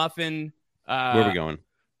Angel Muffin. Where are we going?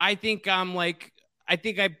 I think I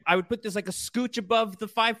would put this like a scooch above the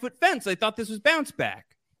 5-foot fence. I thought this was Bounce Back.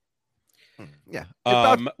 Yeah.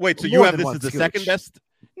 Wait, so you have this as the second best?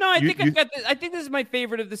 No, I think this is my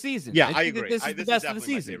favorite of the season. Yeah, I agree. This is the best of the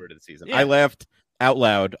season. My favorite of the season. Yeah. I laughed out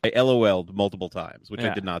loud. I LOL'd multiple times, which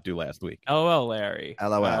I did not do last week. LOL, Larry.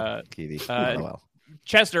 LOL, Kiwi. LOL.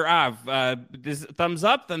 Chester, this thumbs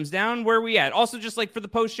up, thumbs down. Where are we at? Also, just like for the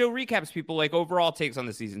post-show recaps, people like overall takes on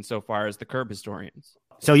the season so far as the Curb historians.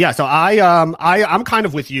 So I'm kind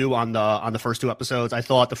of with you on the first 2 episodes. I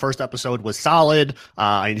thought the first episode was solid.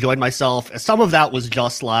 I enjoyed myself. Some of that was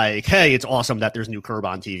just like, hey, it's awesome that there's new Curb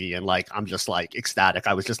on TV, and like I'm just like ecstatic.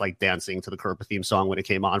 I was just like dancing to the Curb theme song when it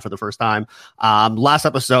came on for the first time. Last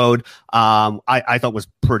episode, I thought was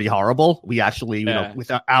pretty horrible. We actually, with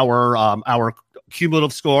our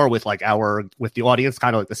cumulative score with the audience,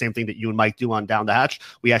 kind of like the same thing that you and Mike do on Down the Hatch,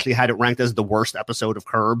 we actually had it ranked as the worst episode of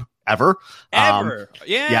Curb ever.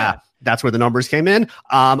 Yeah, that's where the numbers came in.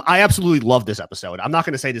 I absolutely love this episode. I'm not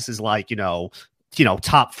going to say this is like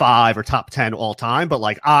top 5 or top 10 all time, but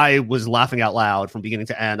like I was laughing out loud from beginning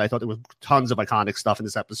to end. I thought there was tons of iconic stuff in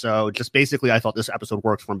this episode. Just basically, I thought this episode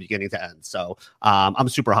worked from beginning to end. So I'm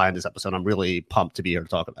super high on this episode. I'm really pumped to be here to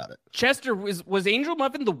talk about it. Chester, was Angel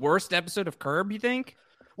Muffin the worst episode of Curb, you think?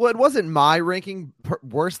 Well, it wasn't my ranking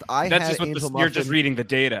worst. You're just reading the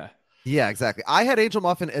data. Yeah, exactly. I had Angel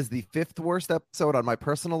Muffin as the 5th worst episode on my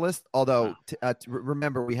personal list. Although,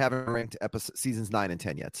 remember, we haven't ranked seasons 9 and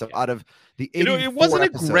 10 yet. So out of the 84 it wasn't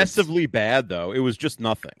episodes, aggressively bad though. It was just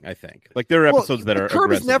nothing. I think like there are episodes that are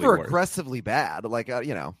Curb is never worse. aggressively bad. Like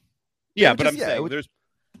Yeah, but I'm saying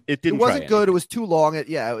It wasn't good. It was too long. It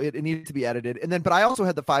needed to be edited. And then, but I also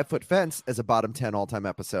had the 5 Foot Fence as a bottom 10 all-time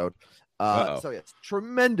episode. So it's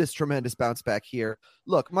tremendous bounce back here.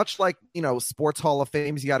 Look, much like, sports Hall of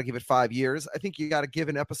Fames, you got to give it 5 years. I think you got to give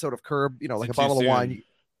an episode of Curb, like a bottle of wine.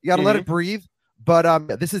 You got to let it breathe.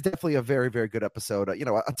 But this is definitely a very, very good episode.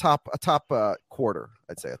 A top quarter,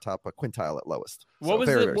 I'd say, a top quintile at lowest. What was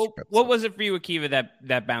it for you, Akiva,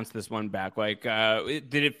 that bounced this one back? Like,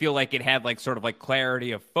 did it feel like it had like sort of like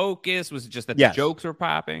clarity of focus? Was it just that the jokes were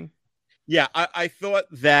popping? Yeah, I thought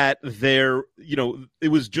that it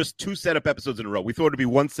was just 2 setup episodes in a row. We thought it'd be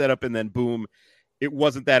 1 setup and then boom. It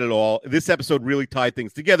wasn't that at all. This episode really tied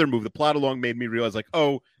things together, moved the plot along, made me realize like,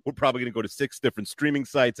 oh, we're probably going to go to 6 different streaming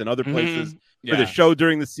sites and other places for the show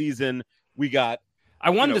during the season. We got.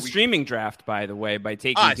 I won the streaming draft, by the way, by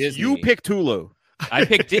taking Disney. You picked Hulu. I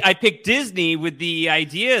picked Disney with the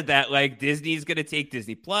idea that like Disney's going to take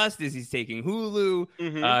Disney Plus, Disney's taking Hulu.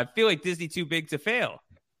 I feel like Disney too big to fail.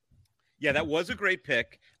 Yeah, that was a great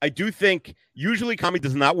pick. I do think usually comedy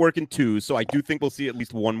does not work in 2, so I do think we'll see at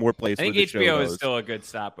least one more place. I think HBO is still a good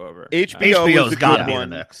stopover. HBO's got to be the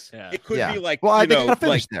next. Yeah. It could be like I think gotta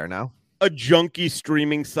finish there now. A junky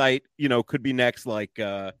streaming site, could be next, like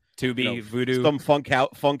Tubi, Vudu, some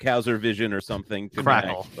Funkhauser Vision or something.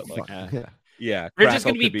 Crackle, yeah. They're just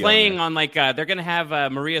going to be playing on like they're going to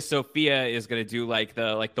have Maria Sophia is going to do like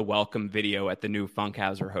the welcome video at the new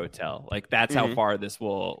Funkhauser Hotel. Like that's how far this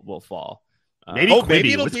will fall.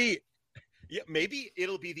 Maybe it'll be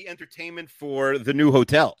the entertainment for the new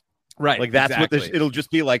hotel. Right. Like that's what it'll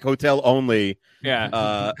just be like hotel only. Yeah.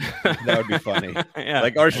 That would be funny. Yeah.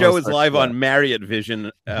 Like our show is live on Marriott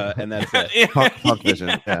Vision and that's it. Punk Vision.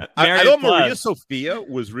 Yeah. I thought Maria Sophia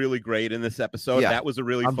was really great in this episode. Yeah. That was a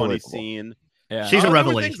really funny scene. Yeah. She's a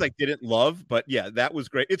revelation. Things I didn't love, but yeah, that was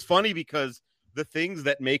great. It's funny because the things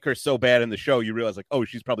that make her so bad in the show, you realize like, oh,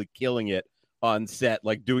 she's probably killing it on set,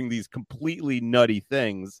 like doing these completely nutty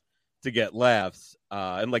things to get laughs,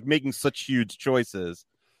 and like making such huge choices.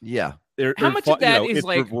 Yeah. How much of that is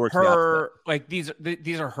like her, like these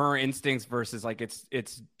are her instincts versus like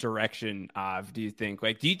its direction of, do you think?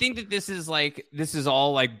 Like, do you think that this is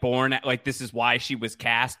all like born at, like, this is why she was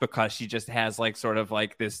cast, because she just has like sort of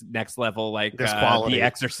like this next level, like this quality, The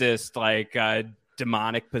Exorcist, like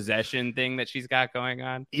demonic possession thing that she's got going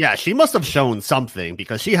on? Yeah, she must have shown something,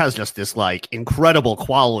 because she has just this like incredible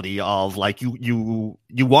quality of like you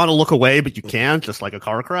want to look away but you can't, just like a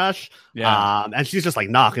car crash. Yeah. And she's just like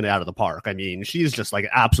knocking it out of the park. I mean, she's just like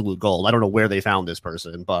absolute gold. I don't know where they found this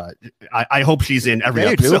person, but I hope she's in every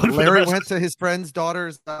episode. Larry went to his friend's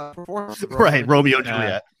daughter's performance. Right, Romeo and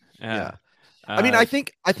Juliet. Yeah. I mean, I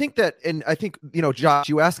think that, and I think, Josh,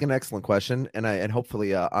 you ask an excellent question, and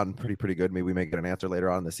hopefully on pretty good. Maybe we may get an answer later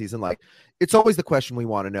on in the season. Like, it's always the question we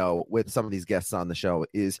want to know with some of these guests on the show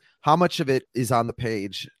is how much of it is on the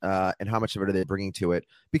page, and how much of it are they bringing to it?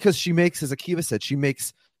 Because she makes, as Akiva said,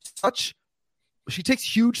 she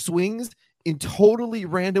takes huge swings in totally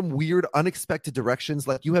random, weird, unexpected directions.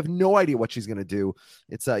 Like, you have no idea what she's going to do.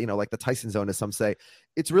 It's like the Tyson zone, as some say.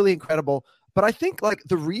 It's really incredible. But I think like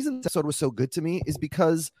the reason this episode was so good to me is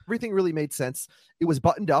because everything really made sense. It was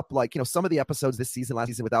buttoned up. Like, some of the episodes this season, last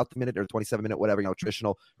season, without the minute or 27-minute, whatever,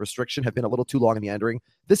 traditional restriction, have been a little too long and meandering.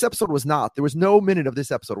 This episode was not. There was no minute of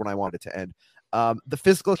this episode when I wanted it to end. The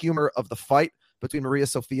physical humor of the fight between Maria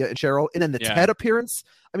Sophia and Cheryl, and then the Ted appearance.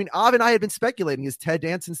 I mean, Av and I had been speculating, is Ted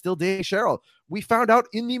Danson still dating Cheryl? We found out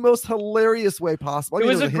in the most hilarious way possible. It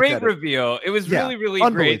was a great reveal. It was really, really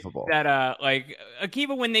great that like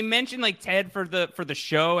Akiva, when they mentioned like Ted for the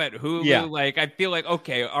show at Hulu, like I feel like,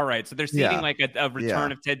 okay, all right, so they're seeing like a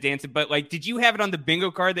return of Ted Danson. But like, did you have it on the bingo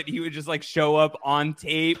card that he would just like show up on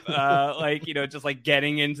tape, like just like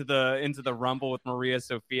getting into the rumble with Maria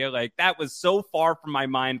Sophia? Like, that was so far from my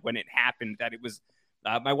mind when it happened that it was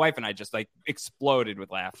my wife and I just like exploded with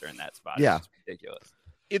laughter in that spot. Yeah, it's ridiculous.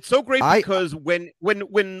 It's so great because when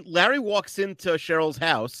Larry walks into Cheryl's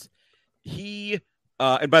house, he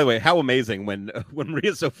and by the way, how amazing when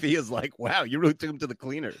Maria Sophia's like, "Wow, you really took him to the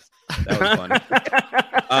cleaners." That was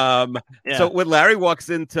funny. So when Larry walks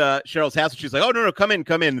into Cheryl's house, she's like, "Oh no, come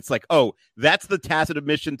in." It's like, oh, that's the tacit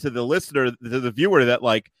admission to the listener, to the viewer, that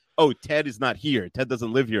like, oh, Ted is not here. Ted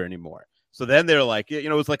doesn't live here anymore. So then they're like, it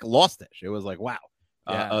was like a Lost-ish. It was like, wow.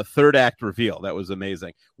 A third act reveal. That was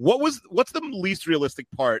amazing. What's the least realistic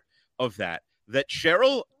part of that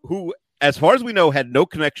Cheryl, who, as far as we know, had no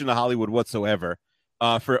connection to Hollywood whatsoever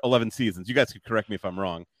for 11 seasons, you guys could correct me if I'm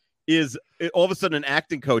wrong, is all of a sudden an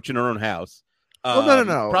acting coach in her own house?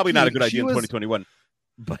 No. Probably not a good idea in 2021.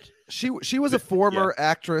 But she was a former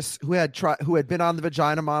actress who had been on the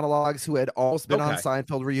Vagina Monologues, who had almost been on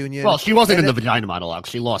Seinfeld Reunion. Well, she wasn't in the Vagina Monologues.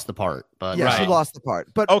 She lost the part. But she lost the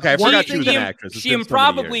part. But I forgot she was an actress. She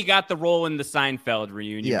probably got the role in the Seinfeld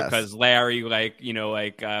Reunion because Larry,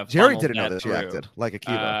 Jerry didn't know that she acted like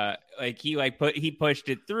Akiva. He pushed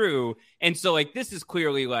it through, and so this is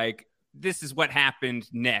clearly this is what happened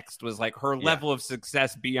next. Was her level of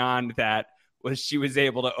success beyond that. Was she was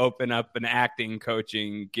able to open up an acting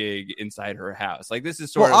coaching gig inside her house. This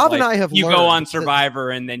is sort of Av and I have you go on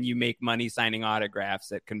Survivor and then you make money signing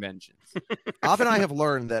autographs at conventions. Av and I have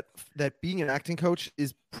learned that being an acting coach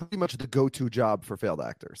is pretty much the go-to job for failed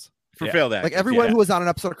actors. Failed actors. Everyone who was on an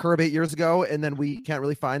episode of Curb 8 years ago, and then we can't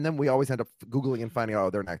really find them. We always end up Googling and finding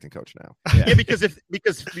out they're an acting coach now. Yeah,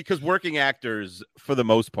 because working actors, for the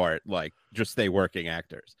most part, just stay working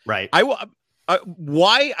actors. Right.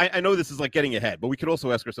 Why? I know this is getting ahead, but we could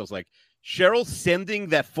also ask ourselves, Cheryl sending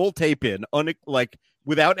that full tape in,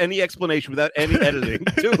 without any explanation, without any editing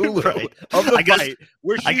to Hulu of the fight,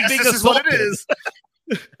 where she's being assaulted. This is what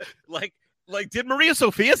it is. Did Maria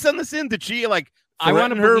Sophia send this in? Did she I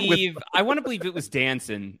want to believe it was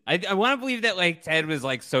Danson. I want to believe that Ted was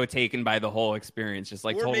so taken by the whole experience, just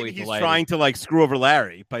or totally maybe he's delighted. trying to screw over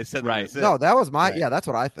Larry by sending this in. No, that was that's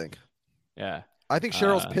what I think. Yeah. I think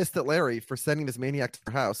Cheryl's pissed at Larry for sending this maniac to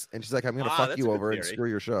her house, and she's like, "I'm going to fuck you over and screw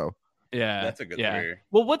your show." Yeah, that's a good theory.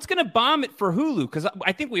 Well, what's going to bomb it for Hulu? Because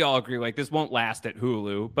I think we all agree this won't last at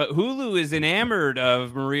Hulu, but Hulu is enamored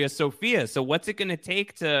of Maria Sophia. So what's it going to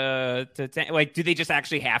take to do they just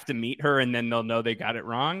actually have to meet her and then they'll know they got it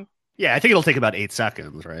wrong? Yeah, I think it'll take about 8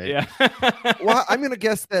 seconds, right? Yeah. Well, I'm going to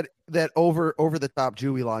guess that over the top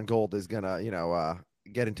Jew Elon Gold is going to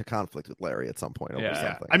get into conflict with Larry at some point over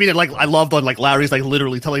something. I mean, I loved when Larry's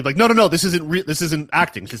literally telling no, this isn't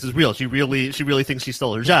acting. This is real. She really thinks she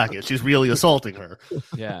stole her jacket. She's really assaulting her.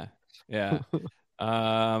 Yeah.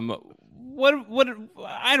 What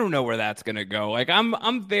I don't know where that's gonna go.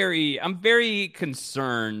 I'm very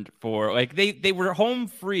concerned for they were home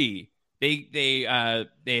free. They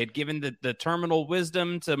had given the terminal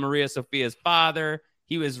wisdom to Maria Sophia's father.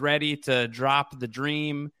 He was ready to drop the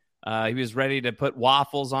dream. He was ready to put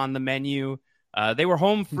waffles on the menu. They were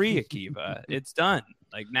home free, Akiva. It's done.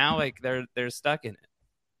 Now, they're stuck in it.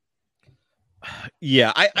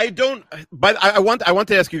 Yeah, I don't. But I want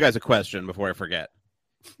to ask you guys a question before I forget.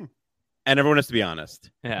 And everyone has to be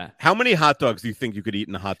honest. Yeah. How many hot dogs do you think you could eat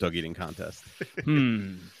in a hot dog eating contest?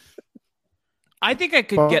 I think I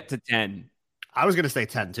could get to 10. I was going to say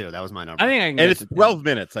 10 too. That was my number. I think I can. And it's 12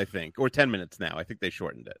 minutes, I think, or 10 minutes now. I think they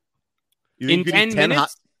shortened it. You think in 10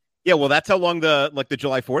 minutes? Yeah, well, that's how long the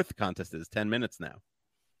July 4th contest is. 10 minutes now.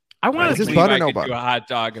 I want to believe I could do a hot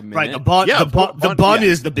dog a minute. Right, the bun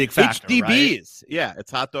is the big factor. HDBs. Right? Yeah,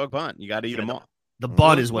 it's hot dog bun. You got to eat them all. The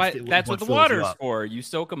bun is that's what the water's for. You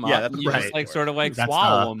soak them up. Yeah, that's you just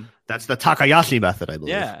swallow them. That's the Takayashi method, I believe.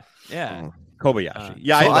 Yeah.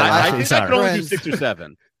 Kobayashi. I think I could only do 6 or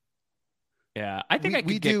 7. Yeah, I think I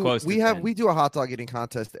could get close. We do a hot dog eating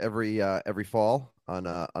contest every fall on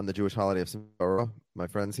the Jewish holiday of Simcha. My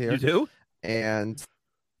friends here. You do? And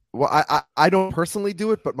I don't personally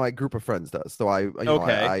do it, but my group of friends does. So I'm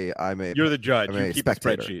You're the judge. I'm you a keep the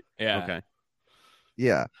spectator. spreadsheet. Yeah. Okay.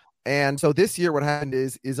 Yeah. And so this year, what happened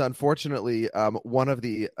is unfortunately one of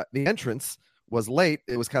the entrants was late.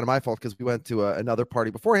 It was kind of my fault because we went to another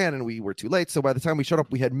party beforehand and we were too late. So by the time we showed up,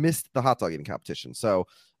 we had missed the hot dog eating competition. So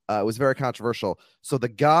it was very controversial. So the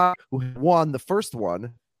guy who won the first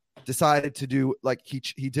one decided to do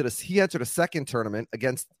he entered a second tournament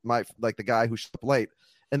against the guy who showed up late.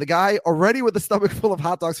 And the guy already with the stomach full of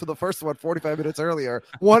hot dogs for the first one 45 minutes earlier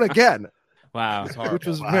won again. Wow. Which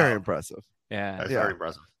was very impressive. Yeah. That's very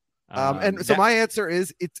impressive. So my answer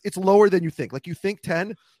is it's lower than you think. You think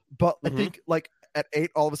 10, but I think at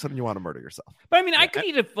 8, all of a sudden you want to murder yourself. But I mean, I could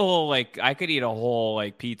eat a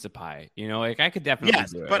whole pizza pie. I could definitely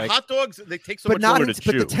do it. But hot dogs, they take so much longer to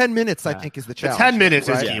chew. But the 10 minutes I think is the challenge. The 10 minutes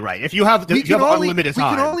is key, right? If you have unlimited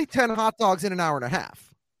time, we can only 10 hot dogs in an hour and a half.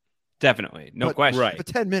 Definitely. No question. Right. But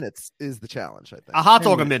 10 minutes is the challenge, I think. A hot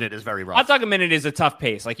dog a minute is very rough. Hot dog a minute is a tough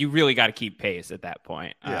pace. You really got to keep pace at that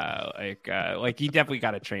point. Yeah. You definitely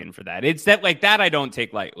got to train for that. It's that that I don't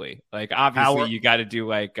take lightly. Obviously you got to do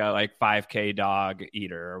 5K dog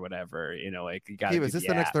eater or whatever. You got to. Is this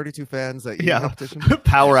the next 32 fans that competition?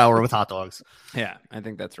 Power hour with hot dogs. Yeah, I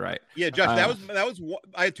think that's right. Yeah, Josh, that was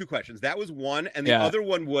I had 2 questions. That was one, and the other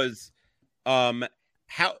one was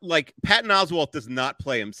how Patton Oswalt does not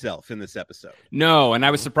play himself in this episode. No, and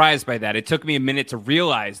I was surprised by that. It took me a minute to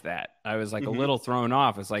realize that. I was a little thrown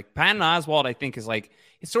off. It's Patton Oswalt, I think, is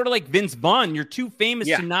it's sort of like Vince Vaughn. You're too famous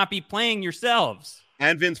to not be playing yourselves.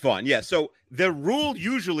 And Vince Vaughn. Yeah. So the rule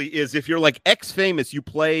usually is if you're like ex-famous, you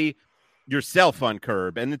play yourself on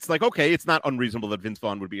Curb. And it's like, okay, it's not unreasonable that Vince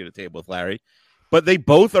Vaughn would be at a table with Larry. But they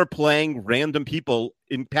both are playing random people.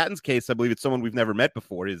 In Patton's case, I believe it's someone we've never met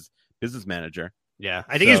before, his business manager. Yeah.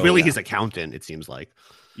 I think he's really his accountant, it seems like.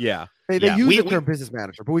 Yeah. They use the term business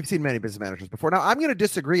manager, but we've seen many business managers before. Now, I'm going to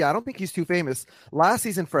disagree. I don't think he's too famous. Last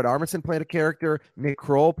season, Fred Armisen played a character. Nick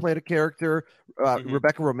Kroll played a character.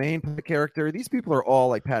 Rebecca Romaine played a character. These people are all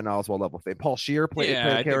like Patton Oswalt level fame. Paul Scheer played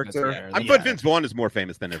a character. I thought Vince Vaughn is more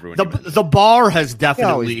famous than everyone. The bar has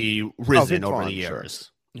definitely risen over the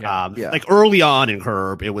years. Sure. Like early on in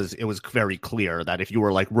Curb, it was very clear that if you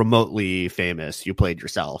were like remotely famous, you played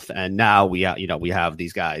yourself. And now we have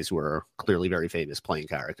these guys who are clearly very famous playing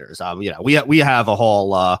characters. We have a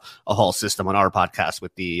whole system on our podcast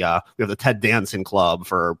with we have the Ted Danson Club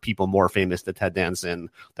for people more famous than Ted Danson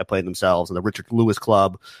that play themselves, and the Richard Lewis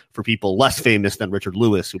Club for people less famous than Richard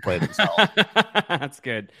Lewis who play themselves. That's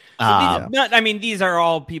good. So these are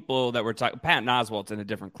all people that we're talking. Patton Oswalt's in a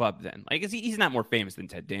different club. Then, like, he's not more famous than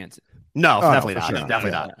Ted Danson. No, definitely not. Sure.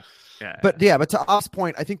 Definitely not. Yeah. But to Off's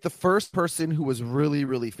point, I think the first person who was really,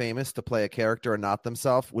 really famous to play a character and not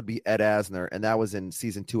themselves would be Ed Asner, and that was in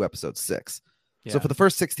season 2, episode 6. Yeah. So for the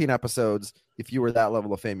first 16 episodes, if you were that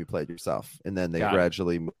level of fame, you played yourself, and then they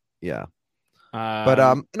gradually, But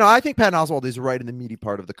I think Patton Oswalt is right in the meaty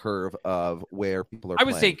part of the curve of where people are. I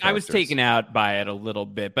was taken out by it a little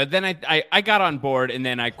bit, but then I got on board, and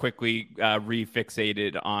then I quickly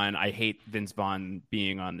refixated on I hate Vince Vaughn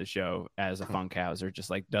being on the show as a Funkhauser. Just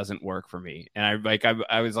like doesn't work for me, and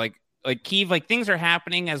I was like Keeve, like things are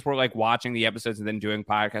happening as we're like watching the episodes and then doing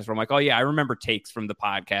podcasts where I'm like, oh yeah, I remember takes from the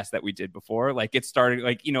podcast that we did before. Like it started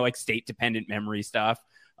like state dependent memory stuff.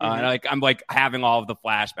 And I'm like having all of the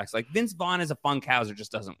flashbacks. Like Vince Vaughn as a Funkhauser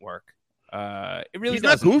just doesn't work. It really he's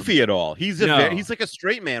not goofy at all. He's like a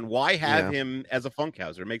straight man. Why have him as a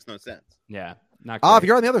Funkhauser? It makes no sense. Yeah, not great.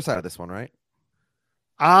 You're on the other side of this one, right?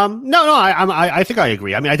 No. I think I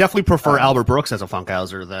agree. I mean, I definitely prefer Albert Brooks as a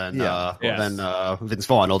Funkhauser than Vince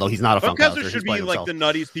Vaughn. Although he's not a Funkhauser. Should be like the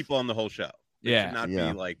nuttiest people on the whole show. It should not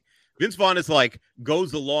be like Vince Vaughn is like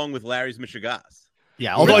goes along with Larry's Michigas.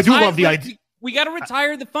 Yeah, although I do love the idea. We got to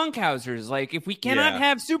retire the Funkhausers. Like, if we cannot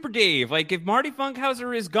have Super Dave, like, if Marty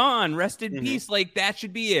Funkhauser is gone, rest in peace, like, that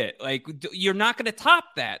should be it. Like, you're not going to top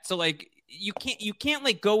that. So, like, you can't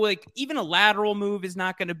like go like even a lateral move is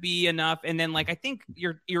not going to be enough. And then like I think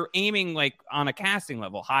you're aiming like on a casting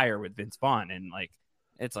level higher with Vince Vaughn, and like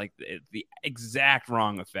it's like the exact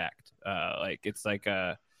wrong effect. Like it's like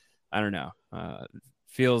I don't know.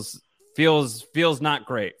 Feels not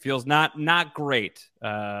great. Feels not great.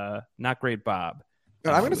 Not great, Bob.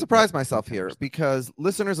 But I'm going to surprise myself here because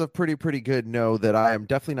listeners of Pretty Good know that I am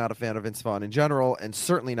definitely not a fan of Vince Vaughn in general, and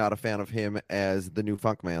certainly not a fan of him as the new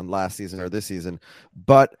Funk Man last season or this season.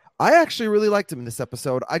 But I actually really liked him in this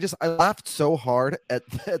episode. I laughed so hard at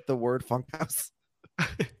the word Funkhouse.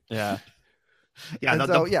 Yeah.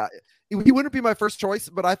 Yeah. He wouldn't be my first choice,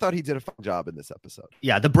 but I thought he did a fun job in this episode.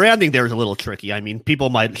 Yeah, the branding there is a little tricky. I mean, people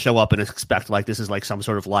might show up and expect like this is like some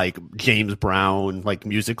sort of like James Brown like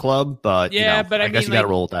music club, but yeah, but I guess you got to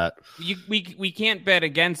roll with that. We can't bet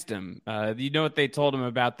against him. You know what they told him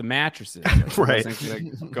about the mattresses, right?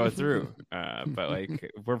 Go through, but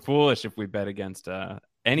like we're foolish if we bet against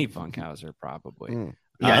any Funkhauser, probably.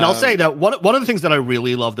 Yeah, and I'll say that one of the things that I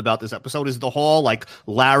really loved about this episode is the whole like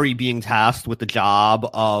Larry being tasked with the job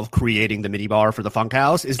of creating the mini bar for the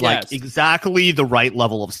Funkhouse is like exactly the right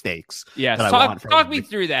level of stakes. Yeah, talk me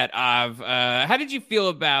through that. How did you feel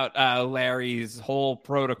about Larry's whole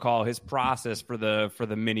protocol, his process for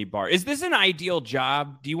the mini bar? Is this an ideal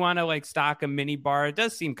job? Do you want to like stock a mini bar? It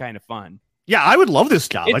does seem kind of fun. Yeah, I would love this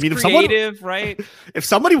job. It's creative, right? If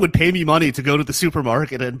somebody would pay me money to go to the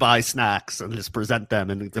supermarket and buy snacks and just present them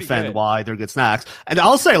and defend why they're good snacks, and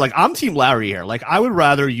I'll say, like, I'm Team Larry here. Like, I would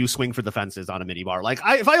rather you swing for the fences on a mini bar. Like,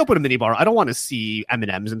 if I open a mini bar, I don't want to see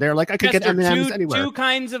M&Ms in there. Like, I could get M&Ms anywhere. Two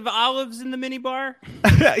kinds of olives in the mini bar.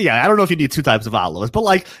 Yeah, I don't know if you need two types of olives, but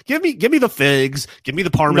like, give me the figs, give me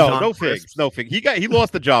the Parmesan. No figs. He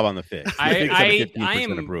lost the job on the figs. I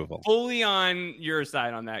am approval. Fully on your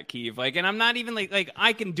side on that, Keeve. Like, and I'm not even like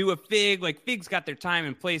I can do a fig. Like figs got their time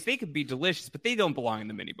and place. They could be delicious, but they don't belong in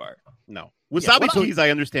the mini bar. No, wasabi cheese. I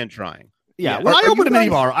understand trying. Yeah, when I open a mini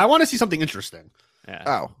bar, I want to see something interesting. Yeah.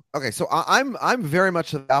 Oh, okay. So I'm very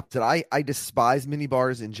much the opposite. I despise mini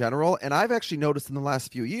bars in general, and I've actually noticed in the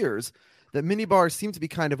last few years that mini bars seem to be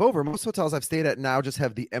kind of over. Most hotels I've stayed at now just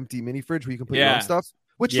have the empty mini fridge where you can put your own stuff,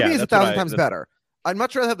 which to me is 1,000 times better. I'd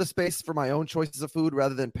much rather have the space for my own choices of food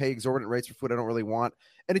rather than pay exorbitant rates for food I don't really want.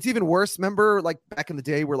 And it's even worse. Remember, like back in the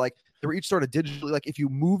day, where like they were each sort of digitally, like if you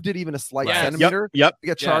moved it even a slight centimeter, you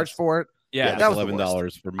get charged for it. Yeah, that was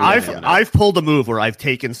 $11 for me. I've pulled a move where I've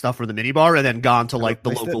taken stuff from the minibar and then gone to like the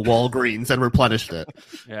local Walgreens and replenished it.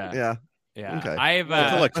 Yeah. Okay.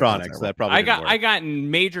 It's electronics. That probably I got in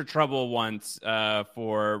major trouble once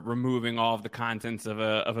for removing all of the contents of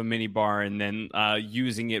a mini bar and then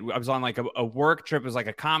using it. I was on like a work trip. It was like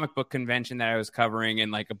a comic book convention that I was covering, and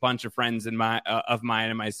like a bunch of friends of mine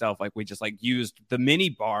and myself, like we just like used the mini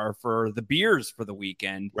bar for the beers for the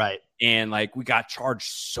weekend. Right. And like we got charged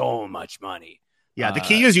so much money. Yeah, the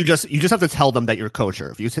key is you just have to tell them that you're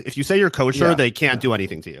kosher. If you say you're kosher, they can't do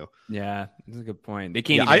anything to you. Yeah, that's a good point. They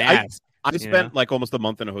can't even ask. I spent like almost a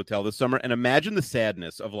month in a hotel this summer, and imagine the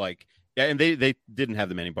sadness of like, and they didn't have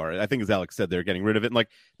the mini bar. I think as Alex said, they're getting rid of it. And like,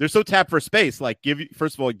 they're so tapped for space. Like,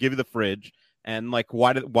 first of all, give you the fridge, and like,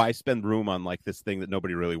 why spend room on like this thing that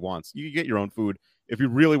nobody really wants? You can get your own food if you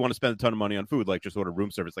really want to spend a ton of money on food. Like, just order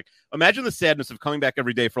room service. Like, imagine the sadness of coming back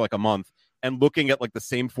every day for like a month and looking at like the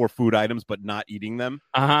same 4 food items but not eating them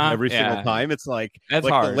every single time. It's like that's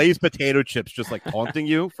like hard. The Lay's potato chips just like taunting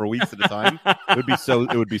you for weeks at a time. It would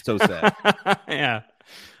be so sad. Yeah.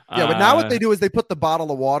 But now what they do is they put the bottle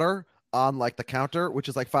of water on like the counter, which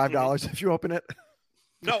is like $5 if you open it.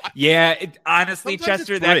 No. Honestly,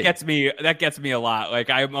 Chester, that gets me a lot. Like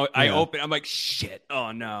I open, I'm like, shit.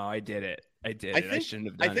 Oh no, I did it. I shouldn't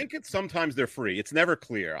have done it. I think it's sometimes they're free. It's never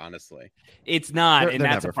clear, honestly. It's not, they're and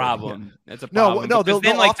that's a problem. Free, yeah. That's a problem. No, they'll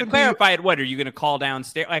then like to often clarify it. What are you going to call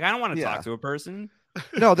downstairs? Like I don't want to talk to a person.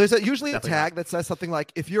 No, there's usually a tag that says something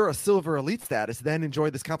like, if you're a silver elite status, then enjoy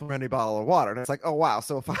this complimentary bottle of water. And it's like, oh wow,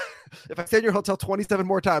 so if I stay in your hotel 27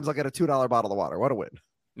 more times, I'll get a $2 bottle of water. What a win.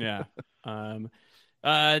 Yeah.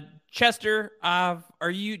 Chester,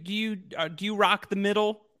 do you rock the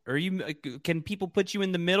middle? Can people put you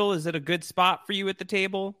in the middle? Is it a good spot for you at the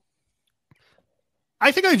table?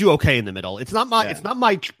 I think I do okay in the middle. It's not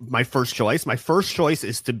my first choice. My first choice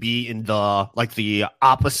is to be in the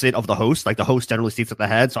opposite of the host. Like the host generally sits at the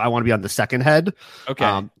head, so I want to be on the second head.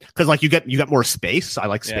 Okay. Because like you get more space. I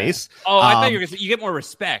like space. Oh, I thought you were gonna say you get more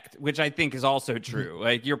respect, which I think is also true.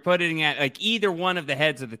 Like you're putting at like either one of the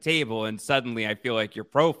heads of the table, and suddenly I feel like your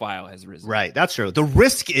profile has risen. Right, that's true. The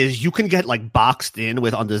risk is you can get like boxed in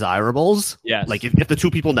with undesirables. Yes. Like if the 2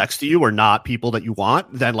 people next to you are not people that you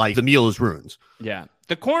want, then like the meal is ruined. Yeah.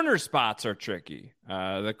 The corner spots are tricky.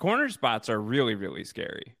 The corner spots are really, really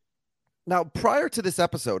scary. Now, prior to this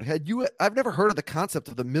episode, I've never heard of the concept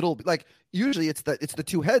of the middle. Like usually it's the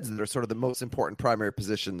 2 heads that are sort of the most important primary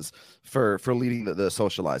positions for leading the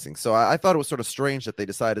socializing. So I thought it was sort of strange that they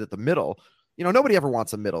decided that the middle, nobody ever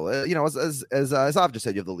wants a middle. As I've just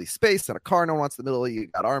said, you have the least space, and a car, no one wants the middle. You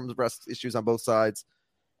got arms rest issues on both sides.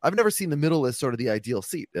 I've never seen the middle as sort of the ideal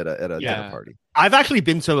seat at a dinner party. I've actually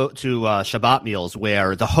been to Shabbat meals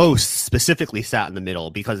where the hosts specifically sat in the middle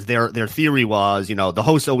because their theory was, the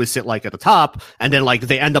hosts always sit like at the top, and then like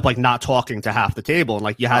they end up like not talking to half the table, and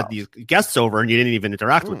like you had these guests over and you didn't even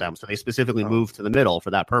interact with them, so they specifically moved to the middle for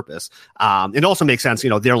that purpose. It also makes sense,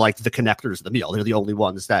 they're like the connectors of the meal. They're the only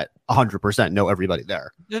ones that 100% know everybody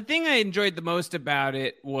there. The thing I enjoyed the most about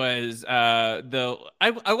it was I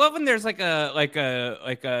love when there's like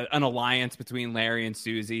an alliance between Larry and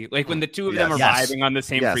Susie, like when the 2 of them are vibing on the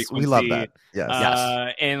same frequency. We love that.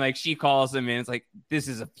 Yes. And like she calls him and it's like, this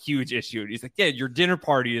is a huge issue. And he's like, yeah, your dinner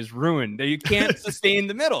party is ruined. You can't sustain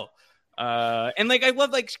the middle. And like I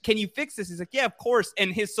love like, can you fix this? He's like, yeah, of course.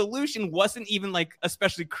 And his solution wasn't even like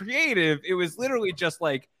especially creative. It was literally just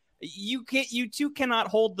like, you 2 cannot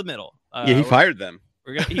hold the middle. He fired them.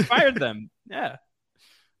 He fired them. Yeah.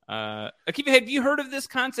 Akiva, have you heard of this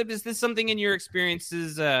concept? Is this something in your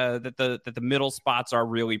experiences that the middle spots are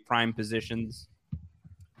really prime positions?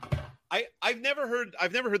 I've never heard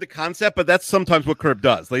the concept, but that's sometimes what Curb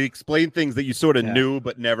does. They explain things that you sort of knew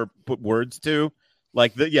but never put words to.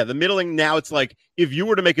 Like the middling. Now it's like if you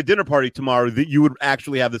were to make a dinner party tomorrow, that you would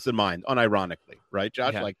actually have this in mind, unironically, right,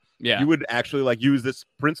 Josh? You would actually like use this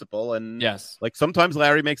principle, and like sometimes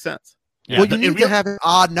Larry makes sense. Yeah, well, you need to have an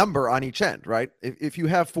odd number on each end, right? If you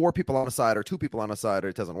have 4 people on a side or 2 people on a side,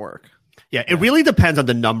 it doesn't work. Yeah, it really depends on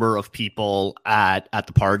the number of people at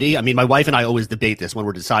the party. I mean, my wife and I always debate this when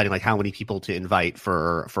we're deciding like how many people to invite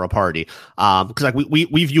for a party. Because like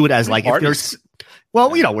we view it as like if there's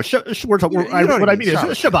what I mean is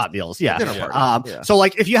Shabbat meals. Yeah. So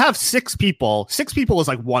like if you have 6 people is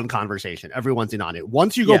like one conversation. Everyone's in on it.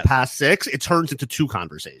 Once you go past 6, it turns into 2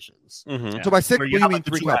 conversations. Mm-hmm. So by 6, you mean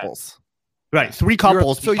 3 couples. Right, 3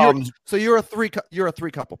 couples. So you're a three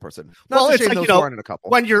couple person. Well, it's like, aren't in a couple.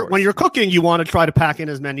 When you're cooking, you want to try to pack in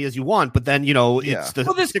as many as you want, but then it's the.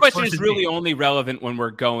 Well, this question is really only relevant when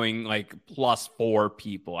we're going like plus 4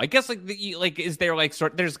 people. I guess is there like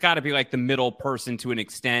there's got to be like the middle person to an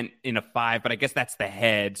extent in a 5, but I guess that's the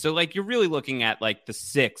head. So like you're really looking at like the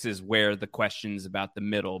 6 is where the questions about the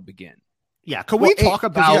middle begin. Yeah, can we talk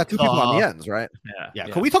about 2 people on the ends, right? Yeah.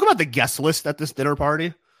 Can we talk about the guest list at this dinner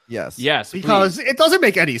party? Yes, because it doesn't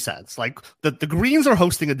make any sense. Like the Greens are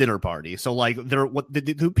hosting a dinner party, so like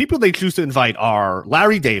the people they choose to invite are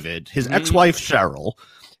Larry David, his ex-wife Cheryl,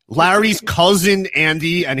 Larry's cousin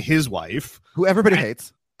Andy, and his wife, who everybody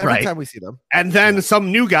hates every time we see them, and then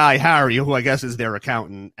some new guy Harry, who I guess is their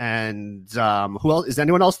accountant, and who else is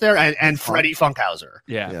anyone else there? And Freddie Funkhauser.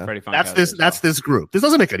 Yeah. Freddie Funkhauser. That's this group. This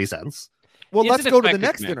doesn't make any sense. Well, let's go to the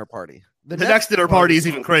next dinner party. The next dinner party is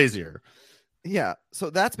even crazier. Yeah,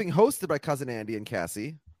 so that's being hosted by cousin Andy and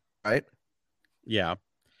Cassie, right? Yeah,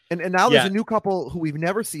 and now there's a new couple who we've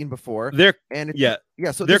never seen before. So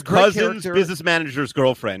their cousin's business manager's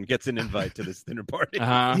girlfriend gets an invite to this dinner party.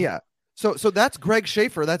 Yeah, so that's Greg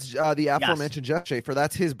Schaefer. That's the aforementioned Jeff Schaefer.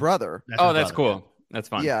 That's his brother. That's cool. That's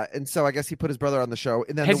fun. Yeah, and so I guess he put his brother on the show.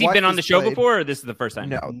 And then has he been on the show before, or this is the first time?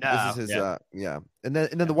 No. This is his. And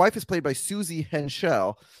then the wife is played by Susie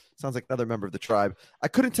Henschel. Sounds like another member of the tribe. I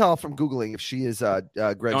couldn't tell from Googling if she is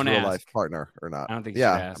Greg's real life partner or not. I don't think.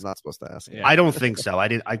 I'm not supposed to ask. Yeah. I don't think so.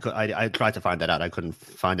 I tried to find that out. I couldn't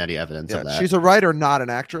find any evidence of that. She's a writer, not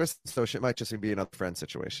an actress, so she might just be another friend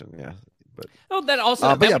situation. Yeah. But that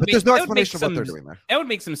also. But there's no explanation of what they're doing there. That would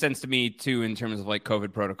make some sense to me too, in terms of like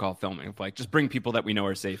COVID protocol filming. Of like just bring people that we know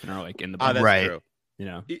are safe and are like in the that's right. True.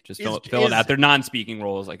 Just fill it out. They're non-speaking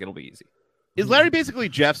roles. Like it'll be easy. Is Larry basically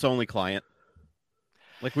Jeff's only client?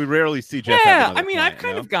 Like we rarely see Jeff. Yeah, I mean, I've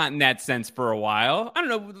kind of gotten that sense for a while. I don't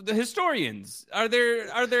know. The historians are there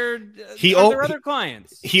other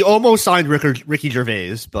clients? He almost signed Ricky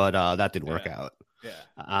Gervais, but that didn't work out.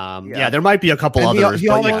 Yeah. There might be a couple others. He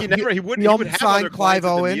would sign Clive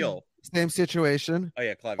Owen. Same situation. Oh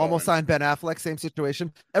yeah, Clive almost Owen. signed Ben Affleck. Same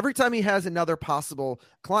situation. Every time he has another possible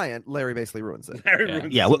client, Larry basically ruins it.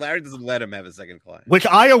 Larry doesn't let him have a second client. Which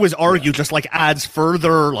I always argue just like adds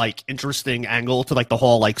further like interesting angle to like the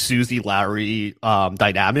whole like Susie Larry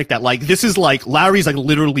dynamic. That like this is like Larry's like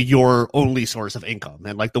literally your only source of income,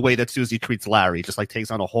 and like the way that Susie treats Larry just like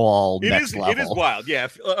takes on a whole next level. It is wild. Yeah.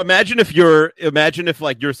 Imagine if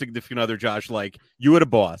like your significant other, Josh, like you had a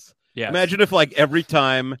boss. Yeah. Imagine if like every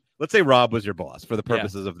time, let's say Rob was your boss for the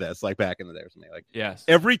purposes of this, like back in the day or something. Like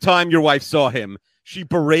every time your wife saw him, she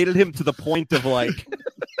berated him to the point of like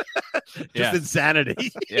just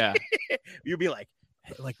insanity. Yeah. You'd be like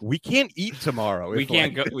we can't eat tomorrow. We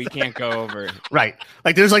can't go over. Right.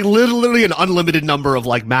 Like there's like literally an unlimited number of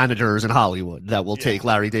like managers in Hollywood that will take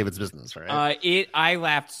Larry David's business, right? I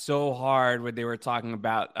laughed so hard when they were talking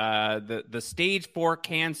about the stage 4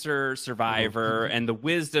 cancer survivor and the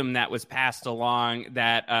wisdom that was passed along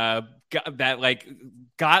that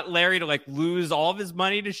got Larry to like lose all of his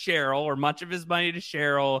money to Cheryl or much of his money to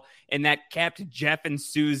Cheryl, and that kept Jeff and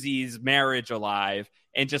Susie's marriage alive,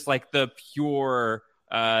 and just like the pure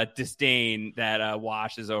disdain that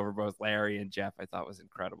washes over both Larry and Jeff, I thought was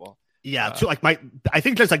incredible. Yeah, I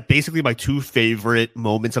think that's like basically my 2 favorite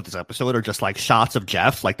moments of this episode are just like shots of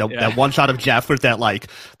Jeff, like that one shot of Jeff with that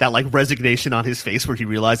resignation on his face where he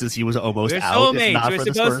realizes he was almost out. We're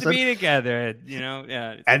supposed to be together,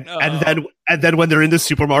 And then when they're in the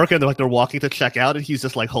supermarket and they're walking to check out, and he's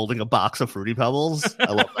just like holding a box of Fruity Pebbles.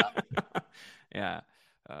 I love that. Yeah,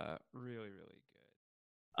 really, really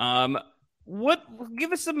good.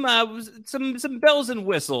 Give us some bells and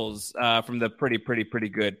whistles from the pretty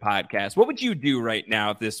good podcast. What would you do right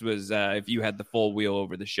now if this was if you had the full wheel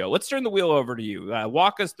over the show? Let's turn the wheel over to you.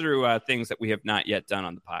 Walk us through things that we have not yet done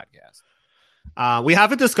on the podcast. We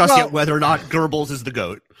haven't discussed yet whether or not Goebbels is the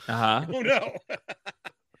GOAT. Oh no.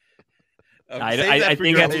 I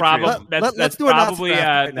think that's probably that's probably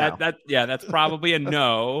that's probably a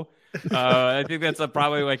no. I think that's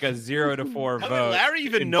probably like a 0 to 4 vote. Larry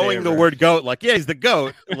even knowing the word goat, like he's the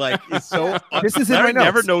goat, like is so. This is Larry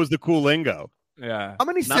never knows the cool lingo. Yeah. How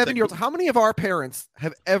many 7-year-olds? How many of our parents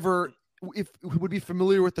have ever, would be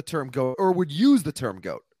familiar with the term goat or would use the term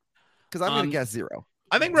goat? Because I'm going to guess 0.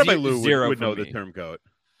 I think Rabbi Lou would know the term goat.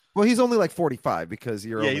 Well, he's only like 45 because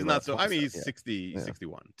you're. Yeah, he's not so. I mean, he's 60,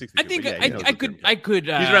 61, 62. I think I could.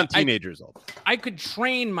 He's around teenagers old. I could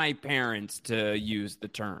train my parents to use the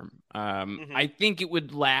term. I think it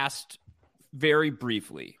would last very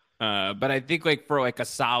briefly, but I think like for like a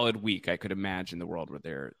solid week, I could imagine the world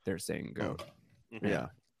where they're saying "goat." Yeah.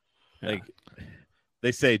 Like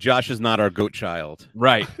They say Josh is not our goat child.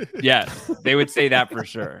 Right. Yes. They would say that for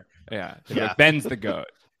sure. Yeah. Like, Ben's the goat.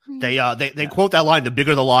 They quote that line, the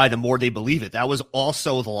bigger the lie, the more they believe it. That was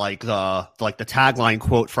also the tagline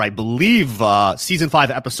quote for, I believe, season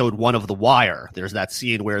 5, episode 1 of The Wire. There's that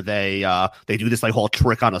scene where they do this like whole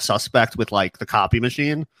trick on a suspect with like the copy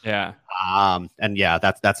machine. Yeah. And yeah,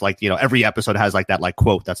 that's like, every episode has like that like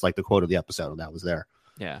quote. That's like the quote of the episode, and that was there.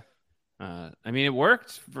 Yeah. I mean, it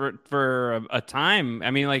worked for a time.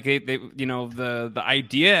 I mean, like they the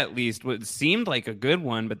idea at least seemed like a good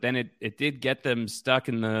one, but then it did get them stuck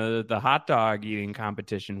in the hot dog eating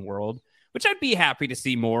competition world, which I'd be happy to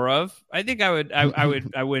see more of. I think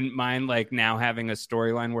I wouldn't mind like now having a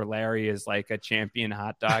storyline where Larry is like a champion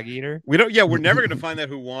hot dog eater. We're never going to find out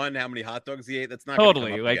who won, how many hot dogs he ate. That's not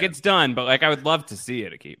totally like again. It's done, but like I would love to see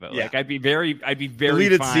it, Akiva. Yeah. Like I'd be very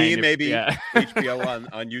deleted fine scene if, maybe yeah. HBO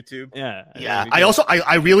on YouTube. Yeah.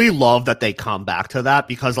 I really love that they come back to that,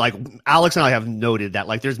 because like Alex and I have noted that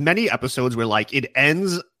like there's many episodes where like it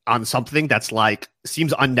ends on something that's like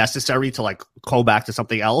seems unnecessary to like go back to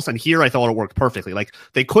something else, and here I thought it worked perfectly. Like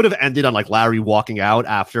they could have ended on like Larry walking out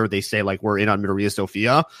after they say like we're in on Maria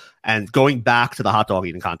Sophia, and going back to the hot dog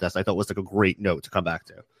eating contest I thought was like a great note to come back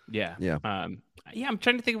to. Yeah. I'm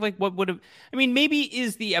trying to think of like what would have. I mean, maybe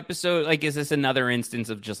is the episode like, is this another instance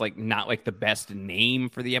of just like not like the best name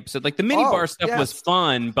for the episode? Like the mini bar stuff was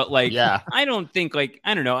fun, but like I don't think like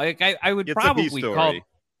I don't know. Like I would probably call.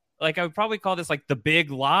 Like I would probably call this like the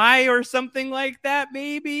big lie or something like that,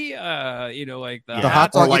 maybe. Like the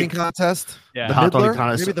hot dog eating contest. Yeah, the hot dog eating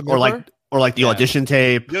contest, or like the audition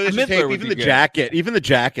tape. The audition tape, even the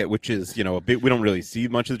jacket, which is a big. We don't really see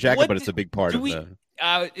much of the jacket, but it's a big part of the.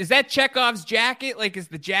 Is that Chekhov's jacket? Like, is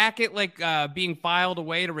the jacket like being filed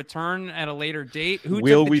away to return at a later date?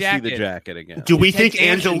 Will we see the jacket again? Do we think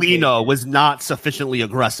Angelina was not sufficiently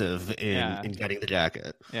aggressive in getting the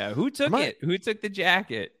jacket? Yeah, who took it? Who took the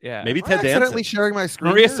jacket? Yeah, maybe Ted Danson. Accidentally sharing my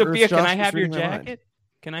screen. Maria Sophia, can I have your jacket?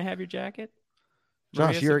 Can I have your jacket?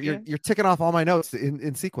 Josh, you're ticking off all my notes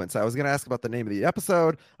in sequence. I was going to ask about the name of the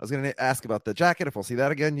episode. I was going to ask about the jacket. If we'll see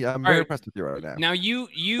that again, I'm very impressed with you right now. Now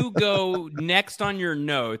you go next on your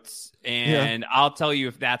notes, and I'll tell you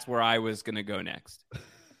if that's where I was going to go next.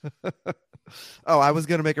 I was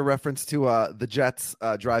going to make a reference to the Jets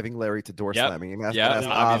driving Larry to door slamming, and ask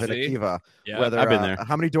Av and Akiva whether I've been there.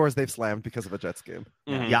 How many doors they've slammed because of a Jets game.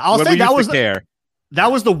 Mm-hmm. Yeah, I'll say that was care. That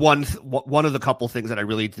was the one of the couple things that I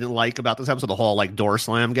really didn't like about this episode. The whole like door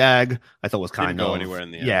slam gag I thought was kind of go anywhere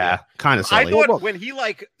in the end. Kind of silly. I thought when he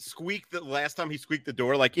like squeaked the last time he squeaked the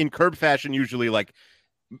door, like in Curb fashion, usually like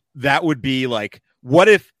that would be like, what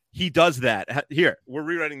if he does that? Here, we're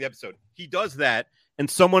rewriting the episode. He does that, and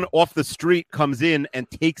someone off the street comes in and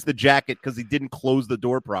takes the jacket because he didn't close the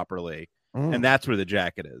door properly. And that's where the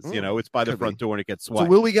jacket is. It's by the front door and it gets swiped. So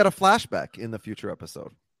will we get a flashback in the future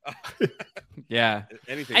episode? Yeah,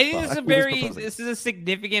 I think this is a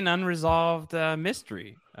significant unresolved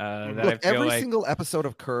mystery. Look, every single episode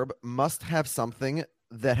of Curb must have something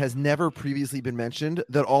that has never previously been mentioned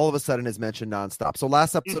that all of a sudden is mentioned nonstop. So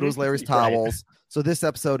last episode was Larry's towels. Right. So this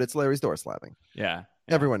episode it's Larry's door slamming. Yeah,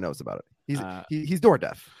 everyone knows about it. He's door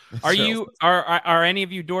deaf. Are you are any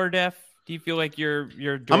of you door deaf? Do you feel like your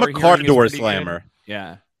door? I'm a car door slammer. Good?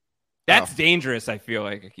 Yeah, that's dangerous. I feel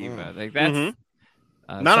like Akiva. Like that's.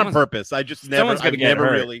 Not on purpose. I just I've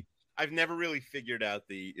never really figured out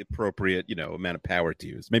the appropriate, amount of power to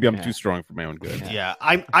use. Maybe I'm too strong for my own good. Yeah,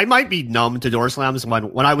 I might be numb to door slams.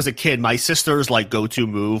 When I was a kid, my sister's like go-to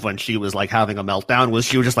move when she was like having a meltdown was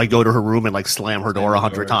she would just like go to her room and like slam her door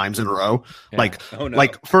 100 times in a row. Yeah.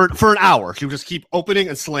 Like for an hour, she would just keep opening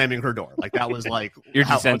and slamming her door. Like that was like you're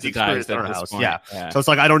desensitized at her house. Yeah. So it's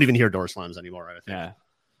like I don't even hear door slams anymore. I think. Yeah.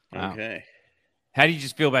 Wow. Okay. How do you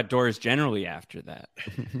just feel about doors generally after that?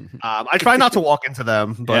 I try not to walk into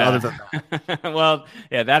them, but other than that. Well,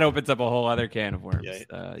 yeah, that opens up a whole other can of worms.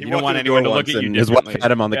 Yeah. You don't want anyone to look at you. His wife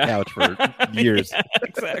had him on the couch for years. Yeah,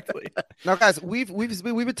 exactly. Now, guys, we've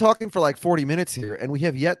been talking for like 40 minutes here, and we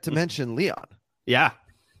have yet to mention Leon. Yeah.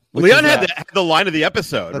 Leon had the line of the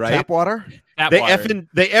episode, right? Tap water. They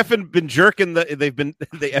effing been jerking they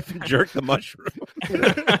effing jerked the mushroom.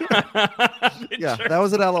 Yeah, that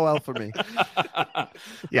was an LOL for me.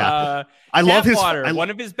 Yeah, I love his water. One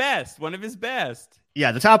of his best.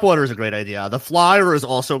 Yeah, the tap water is a great idea. The flyer is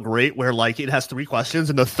also great, where like it has 3 questions,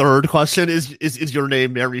 and the third question is your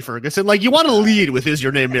name Mary Ferguson? Like you want to lead with is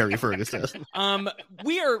your name Mary Ferguson?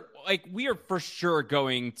 We are for sure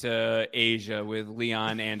going to Asia with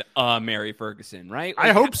Leon and Mary Ferguson, right? Like,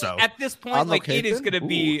 I hope so. At this point, like it is going to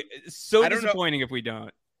be so disappointing if we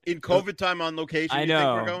don't. In COVID time on location, I know. you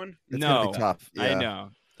think we're going? It's gonna be tough. Yeah. I know.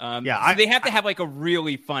 So they have to have like a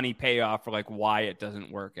really funny payoff for like why it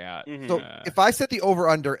doesn't work out. Mm-hmm. So if I set the over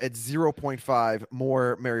under at 0.5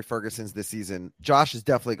 more Mary Fergusons this season, Josh is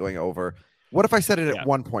definitely going over. What if I set it at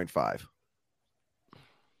 1.5?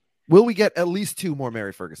 Will we get at least 2 more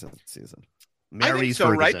Mary Fergusons this season? I think so,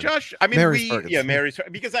 right, Josh? I mean, Mary's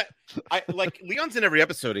because I like Leon's in every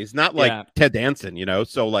episode. He's not like Ted Danson, you know.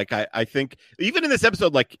 So like, I think even in this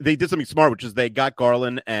episode, like they did something smart, which is they got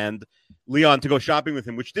Garland and Leon to go shopping with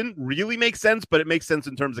him, which didn't really make sense, but it makes sense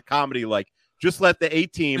in terms of comedy. Like, just let the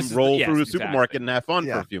A-team roll through a supermarket and have fun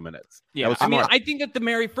for a few minutes. Yeah, I mean, I think that the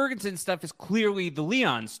Mary Ferguson stuff is clearly the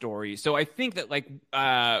Leon story. So I think that like.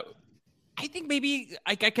 I think maybe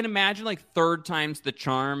I can imagine like third time's the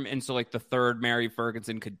charm. And so like the third Mary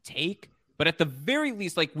Ferguson could take. But at the very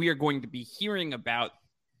least, like we are going to be hearing about,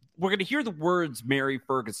 we're going to hear the words Mary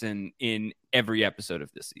Ferguson in every episode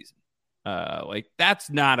of this season. Like that's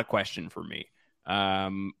not a question for me.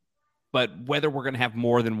 But whether we're going to have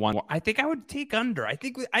more than one, I think I would take under. I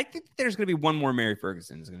think there's going to be one more Mary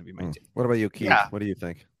Ferguson is going to be my take. What about you, Keith? Yeah. What do you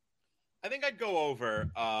think? I think I'd go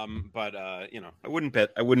over, but you know, I wouldn't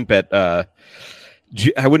bet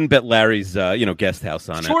Larry's guest house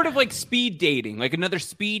on it. Sort of like speed dating, like another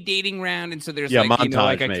speed dating round, and so there's like montage,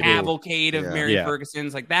 like a cavalcade of Mary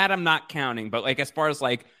Fergusons, like that. I'm not counting, but like as far as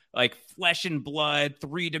like flesh and blood,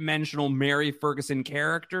 3-dimensional Mary Ferguson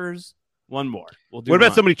characters. One more. We'll do. What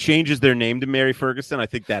about somebody changes their name to Mary Ferguson? I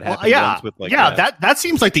think that happened once with like that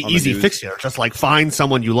seems like the easy fix here. Just like find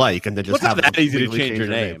someone you like and then just have that easy to change your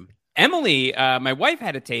name. Emily, my wife,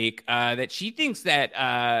 had a take that she thinks that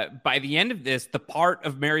by the end of this, the part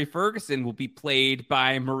of Mary Ferguson will be played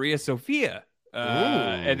by Maria Sophia,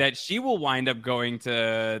 and that she will wind up going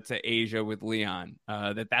to Asia with Leon.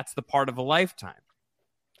 That's the part of a lifetime.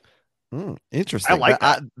 Interesting. I like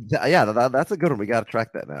that. That's a good one. We got to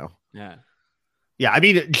track that now. Yeah. Yeah, I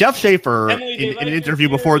mean, Jeff Schaffer in an interview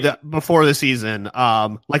before the season,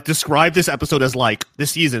 like described this episode as like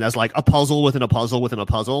this season as like a puzzle within a puzzle within a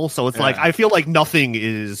puzzle. So it's like I feel like nothing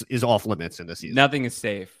is off limits in this season. Nothing is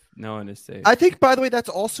safe. No one is safe. I think, by the way, that's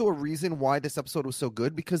also a reason why this episode was so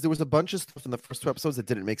good, because there was a bunch of stuff in the first 2 episodes that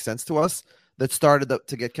didn't make sense to us that started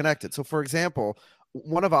to get connected. So, for example,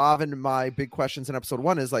 one of Av and my big questions in episode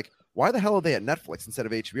 1 is like, why the hell are they at Netflix instead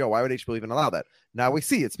of HBO? Why would HBO even allow that? Now we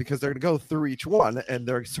see it's because they're going to go through each one and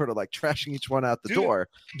they're sort of like trashing each one out the door.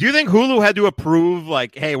 Do you think Hulu had to approve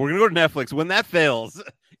like, hey, we're going to go to Netflix. When that fails,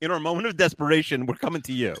 in our moment of desperation, we're coming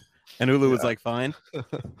to you. And Hulu was like, fine.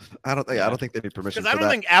 I don't think they need permission. Because I don't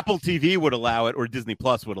think Apple TV would allow it or Disney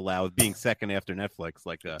Plus would allow it being second after Netflix.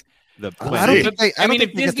 Like the I mean,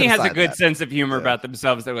 if Disney has a good sense of humor about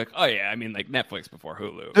themselves, they're like, oh yeah, I mean, like Netflix before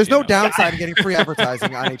Hulu. There's no downside to getting free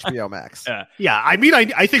advertising on HBO Max. Yeah, I mean,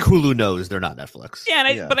 I think Hulu knows they're not Netflix.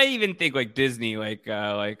 Yeah, but I even think like Disney,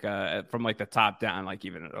 from like the top down, like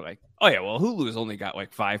even like, oh yeah, well, Hulu's only got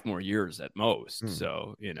like 5 more years at most,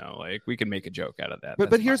 so like we can make a joke out of that.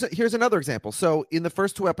 But here's another example. So in the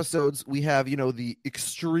first 2 episodes, we have the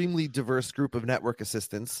extremely diverse group of network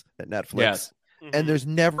assistants at Netflix. Yes. And there's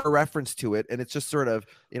never a reference to it, and it's just sort of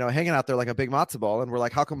hanging out there like a big matzo ball. And we're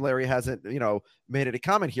like, how come Larry hasn't made it a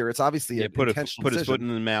comment here? It's obviously put his foot in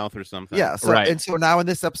the mouth or something. Yeah, so, right. And so now in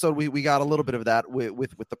this episode, we got a little bit of that with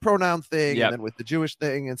the pronoun thing, and then with the Jewish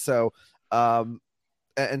thing, and so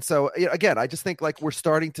again, I just think like we're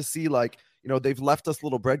starting to see like. They've left us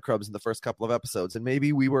little breadcrumbs in the first couple of episodes, and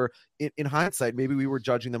maybe we were, in hindsight, maybe we were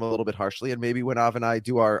judging them a little bit harshly, and maybe when Av and I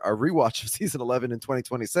do our rewatch of season 11 in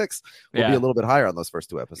 2026, we'll be a little bit higher on those first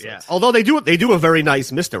 2 episodes. Yeah. Although they do a very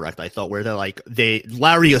nice misdirect, I thought, where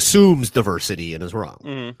Larry assumes diversity and is wrong.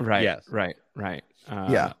 Mm-hmm. Right. Yes. Right.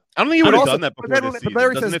 Yeah. I don't think he would have done that before. But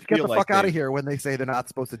Larry says, "Get the fuck out of here!" When they say they're not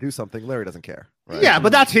supposed to do something, Larry doesn't care. Right? Yeah,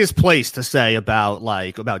 but that's his place to say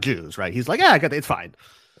about Jews, right? He's like, yeah, it's fine.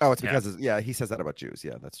 Oh, it's because he says that about Jews.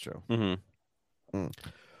 Yeah, that's true. Mm-hmm.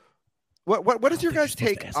 What is your guys'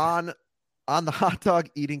 take on the hot dog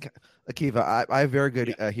eating? Akiva, I have very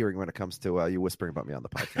good hearing when it comes to you whispering about me on the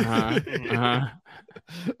podcast.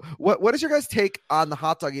 What is your guys' take on the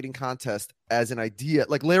hot dog eating contest as an idea?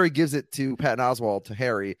 Like Larry gives it to Patton Oswalt, to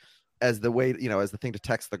Harry, as the way as the thing to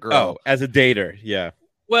text the girl. Oh, as a dater, yeah.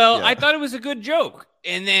 Well, I thought it was a good joke,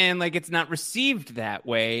 and then like it's not received that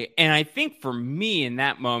way. And I think for me in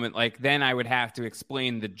that moment, like then I would have to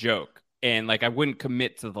explain the joke, and like I wouldn't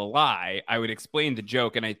commit to the lie. I would explain the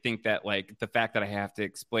joke, and I think that like the fact that I have to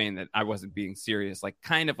explain that I wasn't being serious, like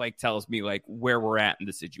kind of like tells me like where we're at in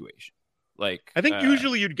the situation. Like I think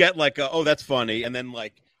usually you'd get like, oh, that's funny, and then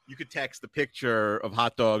like you could text a picture of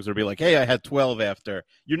hot dogs or be like, hey, I had 12 after.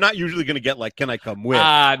 You're not usually going to get like, can I come with?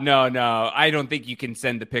 No. I don't think you can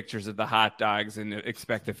send the pictures of the hot dogs and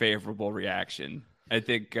expect a favorable reaction. I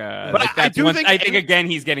think, I think again,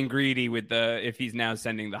 he's getting greedy with if he's now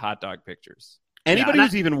sending the hot dog pictures. Anybody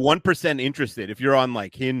who's even 1% interested, if you're on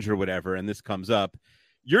like Hinge or whatever, and this comes up,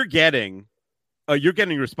 you're getting a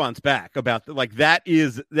response back about like that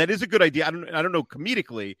is a good idea. I don't know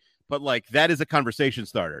comedically, but like that is a conversation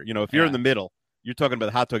starter. You know, if you're in the middle, you're talking about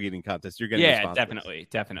the hot dog eating contest. You're getting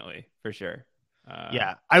definitely for sure.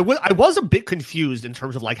 I was a bit confused in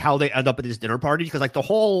terms of like how they end up at this dinner party, because like the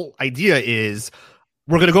whole idea is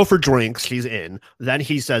we're going to go for drinks. She's in. Then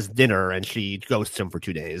he says dinner and she ghosts him for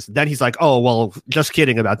 2 days. Then he's like, oh, well, just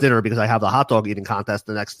kidding about dinner because I have the hot dog eating contest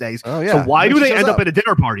the next day. Oh, yeah. So why do they end up at a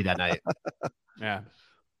dinner party that night? Yeah.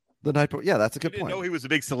 The night. Yeah, that's a good point. I didn't know he was a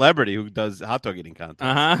big celebrity who does hot dog eating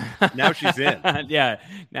contest. Now she's in. Yeah.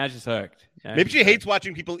 Now she's hooked. Maybe she hates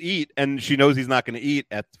watching people eat, and she knows he's not going to eat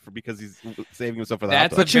because he's saving himself for the hot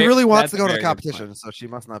dog. But she really wants to go to the competition, so she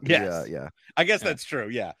must not be. Yes. I guess that's true.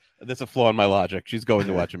 Yeah, that's a flaw in my logic. She's going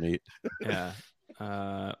to watch him eat. Yeah.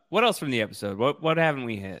 What else from the episode? What haven't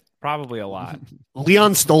we hit? Probably a lot.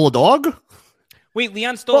 Leon stole a dog. Wait,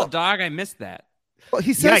 Leon stole a dog? I missed that. Well,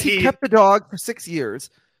 he says he kept the dog for 6 years.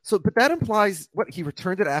 So, but that implies he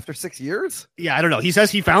returned it after 6 years? Yeah, I don't know. He says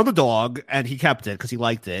he found the dog and he kept it because he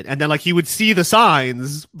liked it. And then like he would see the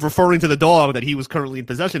signs referring to the dog that he was currently in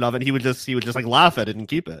possession of, and he would just like laugh at it and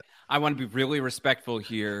keep it. I want to be really respectful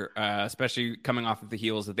here, especially coming off of the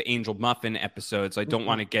heels of the Angel Muffin episode. So I don't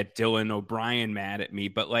want to get Dylan O'Brien mad at me,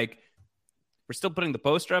 but like we're still putting the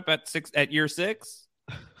poster up at year 6.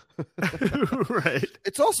 Right.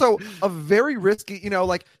 It's also a very risky,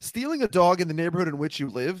 like stealing a dog in the neighborhood in which you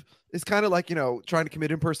live is kind of like, trying to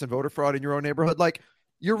commit in-person voter fraud in your own neighborhood. Like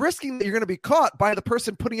you're risking that you're going to be caught by the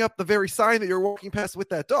person putting up the very sign that you're walking past with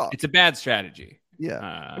that dog. It's a bad strategy.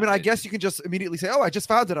 Yeah. I guess you can just immediately say, oh, I just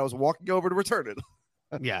found it. I was walking over to return it.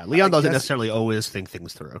 Yeah. Leon doesn't necessarily always think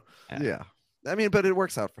things through. Yeah. But it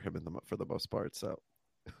works out for him for the most part. So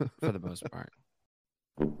for the most part.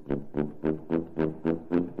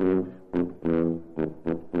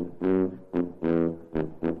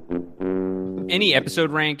 Any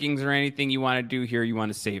episode rankings or anything you want to do here? You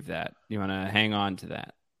want to save that? You want to hang on to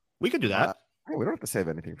that? We could do that. We don't have to save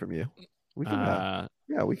anything from you. We can.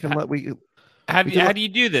 We can How do you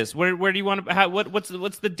do this? Where do you want to? What's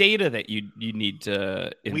the data that you need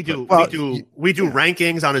to input? We do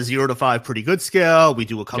rankings on a 0 to 5 pretty good scale. We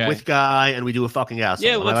do a come with guy, and we do a fucking asshole.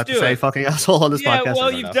 Yeah, let's do it. Say fucking asshole on this podcast. Yeah,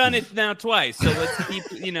 well, you've done it now twice, so let's keep.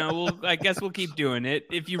 I guess we'll keep doing it.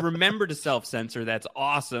 If you remember to self-censor, that's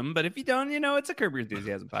awesome. But if you don't, it's a Curb Your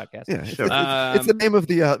Enthusiasm podcast. Yeah, sure. It's the name of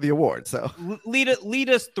the award. So lead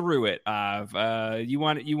us through it. You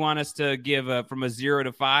want us to give from a 0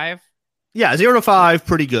 to 5? Yeah, 0 to 5,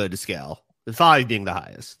 pretty good scale. The 5 being the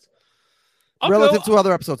highest. Relative to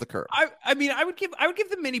other episodes of Curb. I would give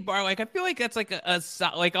the mini bar, like, I feel like that's like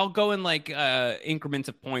like I'll go in like increments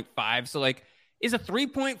of 0.5. So like, is a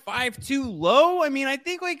 3.5 too low? I mean, I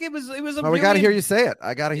think like it was a we got to hear you say it.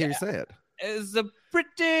 I got to hear you say it. It's a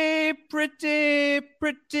pretty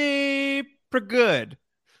good.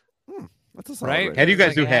 That's a solid right. How do you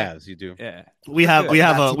guys do halves? You do. Yeah. We have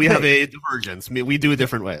a divergence. We do a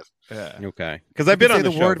different way. Yeah. Okay. Because I've been on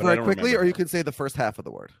the show, word very quickly, or you can say the first half of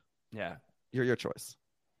the word. Yeah. Your choice.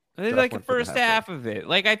 I like the first half of it.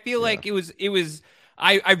 Like I feel like it was.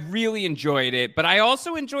 I really enjoyed it, but I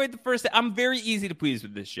also enjoyed the first. I'm very easy to please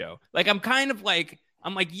with this show. Like I'm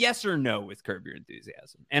like yes or no with Curb Your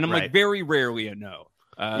Enthusiasm, and I'm like very rarely a no.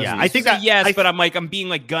 I think that yes, but I'm being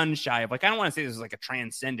like gun shy of like I don't want to say this is like a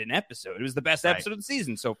transcendent episode. It was the best episode of the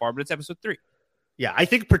season so far, but it's episode 3. Yeah, I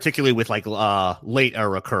think particularly with like late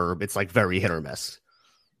era Curb, it's like very hit or miss.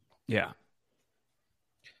 Yeah.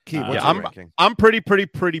 I'm pretty.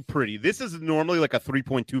 This is normally like a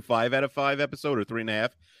 3.25 out of 5 episode or 3.5.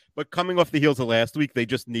 But coming off the heels of last week, they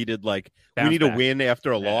just needed we need a win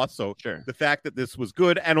after a loss. So the fact that this was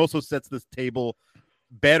good and also sets this table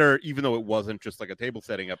better, even though it wasn't just like a table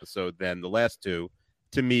setting episode than the last 2,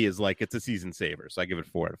 to me is like it's a season saver. So I give it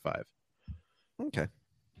 4 out of 5. Okay.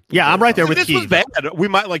 Yeah, I'm right there with this was bad. We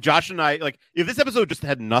might Josh and I if this episode just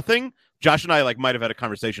had nothing, Josh and I might have had a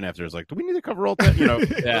conversation after. It's like, do we need to cover all that?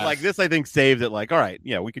 But, this I think saved it. Like, all right,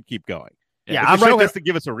 yeah, we could keep going. Yeah, I'm right. Has to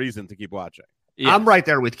give us a reason to keep watching. Yeah. I'm right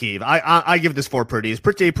there with Keeve. I give this 4 pretties.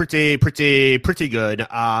 Pretty good.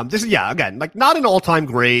 This is, again, like not an all-time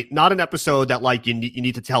great, not an episode that like you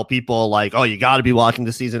need to tell people like, oh, you got to be watching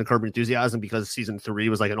the season of Curb Your Enthusiasm because season 3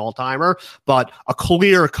 was like an all-timer, but a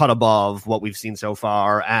clear cut above what we've seen so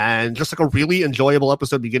far, and just like a really enjoyable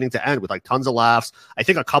episode beginning to end with like tons of laughs. I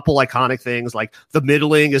think a couple iconic things, like the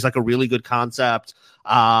middling is like a really good concept.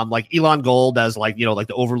 Like Elon Gold as like, like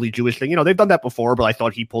the overly Jewish thing, they've done that before, but I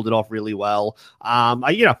thought he pulled it off really well.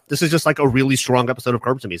 This is just like a really strong episode of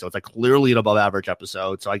Curb to me. So it's like clearly an above average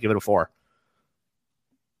episode. So I give it a 4.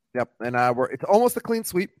 Yep. And it's almost a clean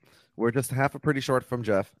sweep. We're just half a pretty short from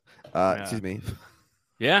Jeff. Excuse me.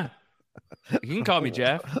 Yeah. You can call me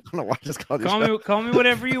Jeff. I don't know why I just called you Jeff. Call me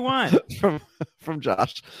whatever you want. from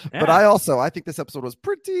Josh. Yeah. But I think this episode was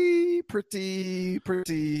pretty good.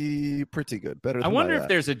 Better than I wonder if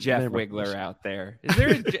there's a Jeff Wiggler out there. Is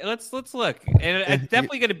there let's look. And it's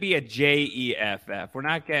definitely going to be a JEFF. We're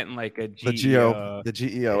not getting like a GEO. The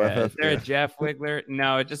GEO. Yeah. Is there a Jeff Wiggler?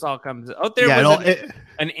 No, it just all comes. Oh, there was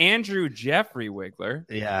an Andrew Jeffrey Wiggler.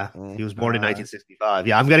 Yeah. He was born in 1965.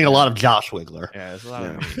 Yeah, I'm getting a lot of Josh Wiggler. Yeah, there's a lot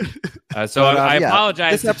of so I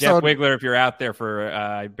apologize to Jeff Wiggler if you're out there for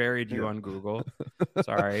I buried you on Google.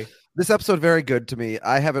 Sorry. This episode very good to me.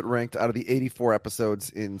 I have it ranked out of the 84 episodes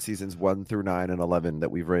in seasons 1 through 9 and 11 that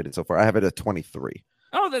we've rated so far. I have it at 23.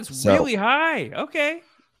 Oh, that's really high. Okay.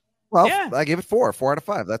 Well, yeah. I gave it 4 out of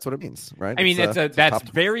 5. That's what it means, right? I mean, that's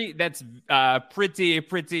pretty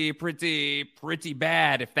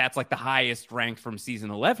bad if that's like the highest ranked from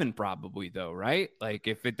season 11, probably though, right? Like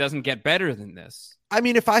if it doesn't get better than this. I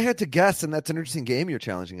mean, if I had to guess, and that's an interesting game you're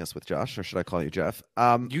challenging us with, Josh, or should I call you Jeff?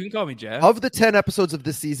 You can call me Jeff. Of the 10 episodes of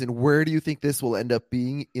this season, where do you think this will end up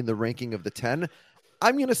being in the ranking of the 10?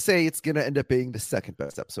 I'm going to say it's going to end up being the second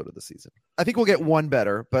best episode of the season. I think we'll get 1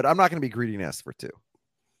 better, but I'm not going to be greedy and ask for 2.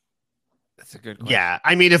 That's a good question. Yeah,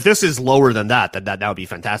 I mean, if this is lower than that would be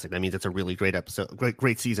fantastic. That means it's a really great episode,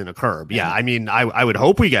 great season of Curb. Yeah, I mean, I would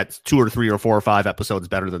hope we get 2 or 3 or 4 or 5 episodes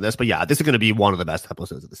better than this. But yeah, this is going to be one of the best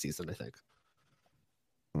episodes of the season, I think.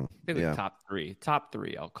 I think top three.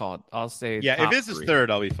 I'll call it. I'll say. Yeah, if this is 3rd,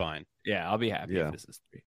 I'll be fine. Yeah, I'll be happy if this is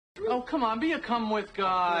 3. Oh, come on, be a come with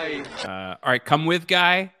guy. All right, come with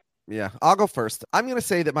guy. Yeah, I'll go first. I'm going to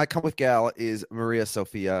say that my come with gal is Maria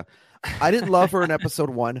Sofia. I didn't love her in episode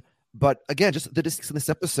 1, but again, just the discs in this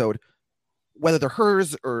episode, whether they're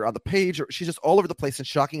hers or on the page, or she's just all over the place in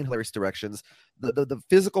shocking and hilarious directions. The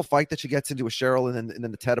physical fight that she gets into with Cheryl and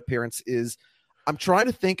then the Ted appearance is. I'm trying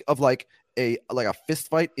to think of like a fist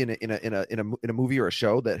fight in a movie or a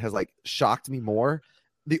show that has like shocked me more.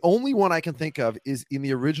 The only one I can think of is in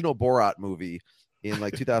the original Borat movie in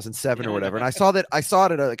like 2007 or whatever. And I saw it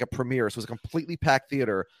at a premiere. So it was a completely packed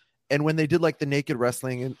theater. And when they did like the naked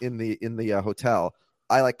wrestling in the hotel,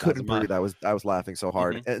 I like couldn't breathe. I was laughing so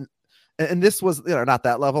hard. Mm-hmm. And this was, not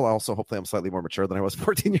that level. Also, hopefully I'm slightly more mature than I was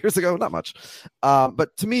 14 years ago. Not much.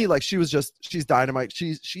 But to me, like she's dynamite.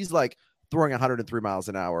 She's like throwing 103 miles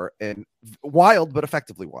an hour and wild, but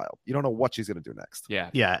effectively wild. You don't know what she's going to do next. Yeah.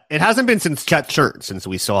 Yeah. It hasn't been since Chet Shirt since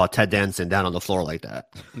we saw Ted Danson down on the floor like that.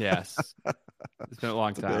 Yes. It's been a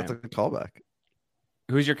long time. That's a good callback.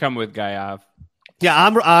 Who's your come with guy, Av? Yeah,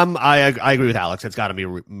 I agree with Alex. It's got to be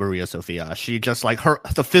Maria Sofia. She just like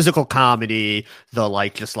the physical comedy,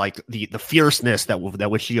 the fierceness that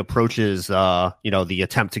which she approaches, the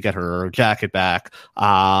attempt to get her jacket back.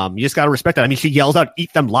 You just got to respect that. I mean, she yells out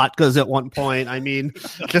 "Eat them latkes" at one point. I mean,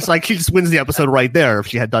 just like she just wins the episode right there if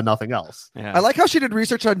she had done nothing else. Yeah. I like how she did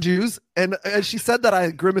research on Jews, and she said that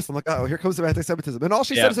I grimaced. I'm like, oh, here comes some anti-Semitism, and all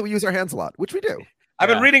she said is that we use our hands a lot, which we do. I've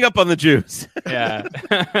been reading up on the Jews. Yeah.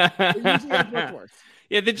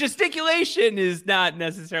 Yeah, the gesticulation is not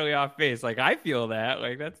necessarily off base. Like, I feel that.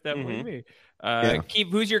 Like, that's definitely me. Keith,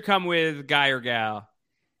 who's your come with, guy or gal?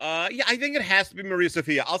 Yeah, I think it has to be Maria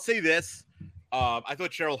Sofia. I'll say this. I thought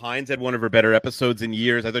Cheryl Hines had one of her better episodes in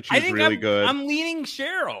years. I thought she was really good. I'm leaning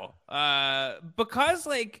Cheryl because,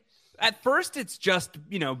 like, at first it's just,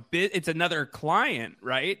 it's another client,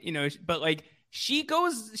 right? But, like, she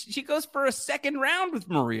goes for a second round with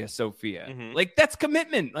Maria Sofia. Mm-hmm. Like, that's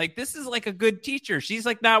commitment. Like, this is like a good teacher. She's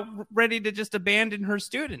like not ready to just abandon her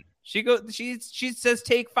student. She says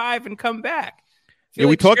take 5 and come back.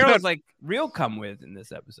 We talked about like real come with in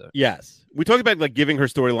this episode. Yes, we talked about like giving her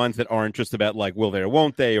storylines that aren't just about like will they or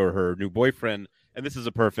won't they or her new boyfriend. And this is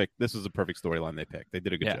a perfect storyline they picked. They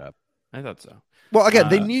did a good job. I thought so. Well, again,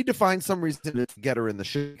 they need to find some reason to get her in the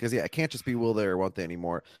show because, it can't just be will they or won't they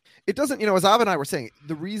anymore. It doesn't, as Av and I were saying,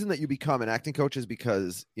 the reason that you become an acting coach is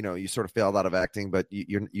because, you sort of failed out of acting, but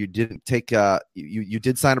you didn't take, you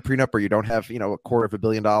did sign a prenup or you don't have, $250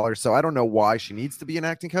 million. So I don't know why she needs to be an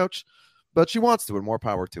acting coach, but she wants to, and more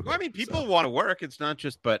power to her. Well, I mean, people want to work. It's not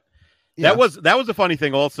just, but that was a funny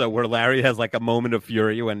thing also, where Larry has like a moment of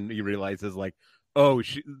fury when he realizes like, oh,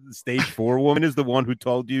 stage 4 woman is the one who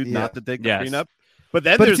told you not to take the prenup. But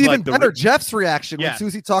then there's it's even like better. Jeff's reaction when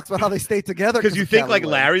Susie talks about how they stayed together. Because you think like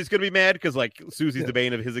Larry's gonna be mad because like Susie's the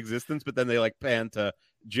bane of his existence, but then they like pan to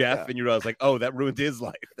Jeff, and you realize like, oh, that ruined his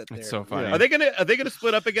life. That's so funny. Are they gonna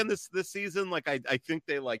split up again this season? Like I think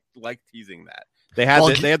they like teasing that. They had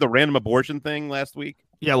the random abortion thing last week.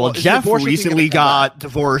 Yeah, well Jeff recently got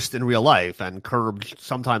divorced in real life, and Curb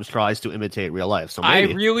sometimes tries to imitate real life. So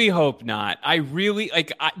maybe. I really hope not. I really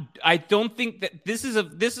like. I don't think that this is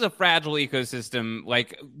a fragile ecosystem.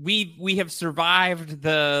 Like we have survived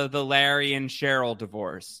the Larry and Cheryl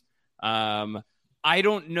divorce. I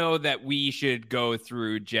don't know that we should go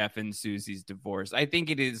through Jeff and Susie's divorce. I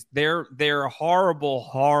think it is their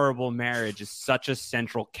horrible marriage is such a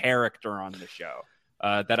central character on the show.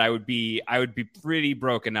 That I would be pretty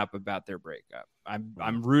broken up about their breakup.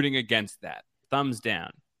 I'm rooting against that. Thumbs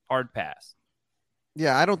down. Hard pass.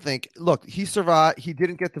 Yeah, I don't think. Look, he survived. He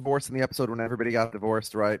didn't get divorced in the episode when everybody got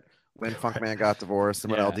divorced, right? When Funkman got divorced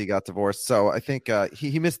and when LD got divorced. So I think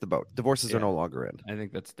he missed the boat. Divorces are no longer in. I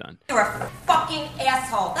think that's done. You're a fucking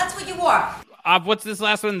asshole. That's what you are. What's this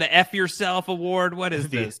last one? The F Yourself Award? What is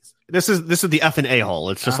this? This is the F and A-hole.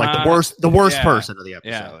 It's just like the worst person of the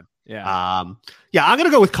episode. I'm gonna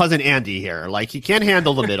go with Cousin Andy here. Like he can't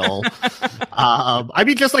handle the middle. I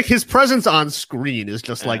mean, just like his presence on screen is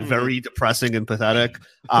just like very depressing and pathetic.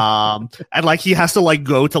 And like he has to like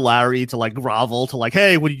go to Larry to like grovel to like,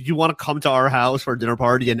 hey, would you want to come to our house for a dinner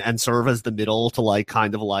party and serve as the middle to like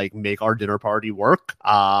kind of like make our dinner party work?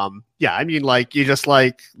 I mean, like you just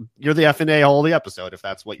like you're the F and A hole of the episode if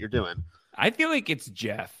that's what you're doing. I feel like it's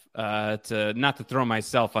Jeff. To not to throw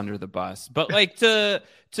myself under the bus, but like to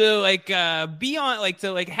like be on like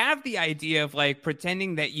to like have the idea of like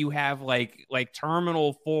pretending that you have like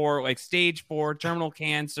stage 4 terminal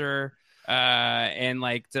cancer, and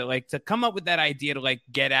like to come up with that idea to like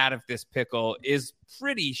get out of this pickle is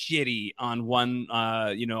pretty shitty on one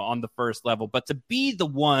on the first level, but to be the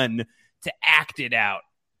one to act it out,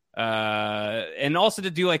 and also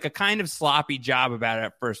to do like a kind of sloppy job about it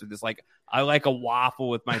at first with this like, I like a waffle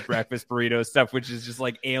with my breakfast burrito stuff, which is just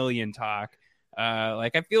like alien talk.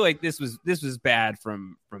 Like I feel like this was bad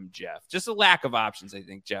from Jeff. Just a lack of options. I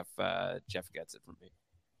think Jeff gets it from me.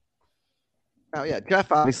 Oh yeah, Jeff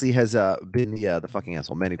obviously has been the fucking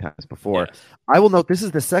asshole many times before. Yes. I will note this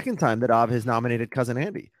is the second time that Av has nominated Cousin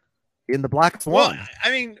Andy in the Black Swan. Well,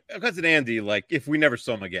 I mean, Cousin Andy, like if we never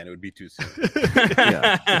saw him again, it would be too soon.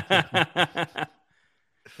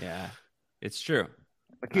 Yeah, it's true.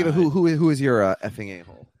 Akiva, who is your effing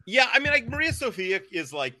a-hole? Yeah, I mean, like Maria Sophia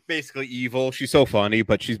is like basically evil. She's so funny,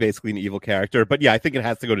 but she's basically an evil character. But yeah, I think it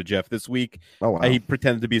has to go to Jeff this week. Oh, wow. He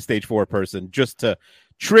pretended to be a stage 4 person just to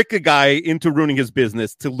trick a guy into ruining his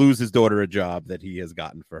business to lose his daughter a job that he has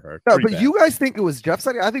gotten for her. No, but you guys think it was Jeff's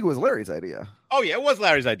idea? I think it was Larry's idea. Oh yeah, it was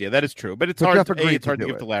Larry's idea. That is true. But it's hard to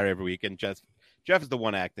give to Larry every week, and Jeff is the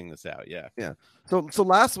one acting this out. Yeah. So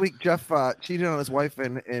last week Jeff cheated on his wife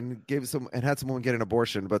and had someone get an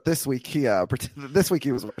abortion, but this week he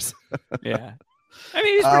was worse. Yeah. I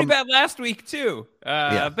mean, he's pretty bad last week too.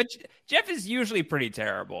 But Jeff is usually pretty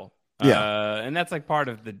terrible. And that's like part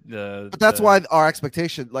of the. But that's why our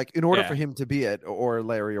expectation, like, in order for him to be it, or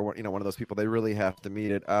Larry, or one of those people, they really have to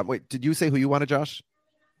meet it. Wait, did you say who you wanted, Josh?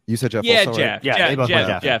 You said Jeff. Yeah, also, Jeff.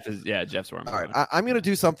 Right? Jeff's where I'm All right, I'm going to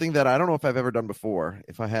do something that I don't know if I've ever done before.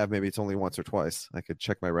 If I have, maybe it's only once or twice. I could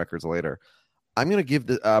check my records later. I'm going to give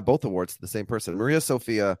both awards to the same person, Maria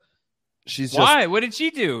Sophia. Why? What did she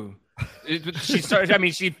do? She started. I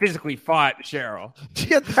mean, she physically fought Cheryl.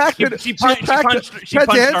 She attacked. She punched our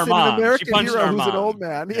mom. An American hero who's an old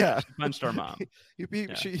man. Yeah, she punched our mom.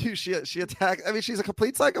 She attacked. I mean, she's a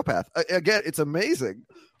complete psychopath. Again, it's amazing.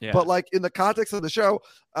 Yeah. But like in the context of the show,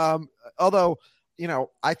 although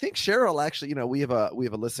I think Cheryl actually, we have a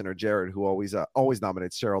listener, Jared, who always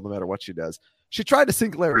nominates Cheryl no matter what she does. She tried to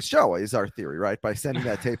sink Larry's show, is our theory, right? By sending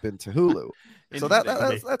that tape into Hulu. So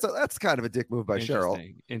that's kind of a dick move by Cheryl.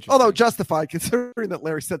 Although justified considering that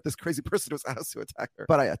Larry sent this crazy person to his house to attack her.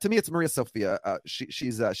 But to me, it's Maria Sophia.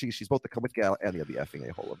 She's both the comic gal and the effing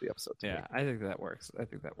a-hole of the episode. Yeah, I think that works.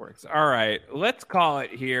 All right, let's call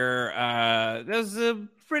it here. That was a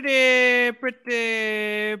pretty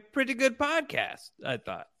good podcast, I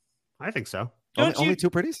thought. I think so. Only two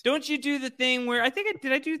pretties? Don't you do the thing where I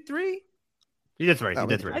do 3? You did 3. You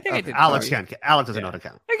did 3. I think I did. Alex can't. Alex doesn't know to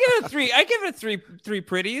count. I give it a 3. I give it three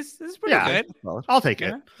pretties. This is pretty good. I'll take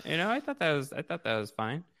it. I thought that was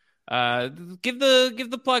fine. Give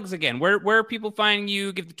the plugs again. Where are people finding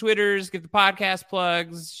you? Give the Twitters, give the podcast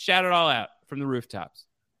plugs, shout it all out from the rooftops.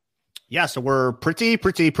 Yeah, so we're pretty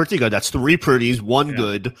good. That's 3 pretties, 1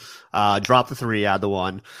 good. Drop the 3, add the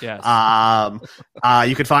 1. Yes.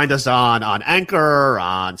 You can find us on Anchor,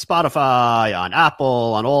 on Spotify, on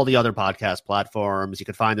Apple, on all the other podcast platforms. You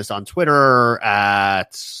can find us on Twitter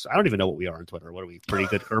at, I don't even know what we are on Twitter. What are we? Pretty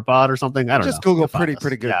Good Curb Pod or something? I don't know. Just Google pretty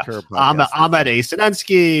good Curb Pod. I'm at A.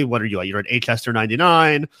 Sinensky. What are you at? You're at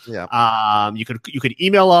Hester99. Yeah. You could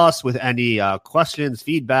email us with any questions,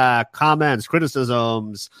 feedback, comments,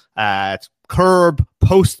 criticisms at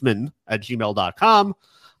curbpostman@gmail.com.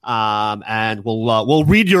 And we'll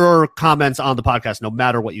read your comments on the podcast no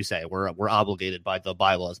matter what you say. We're obligated by the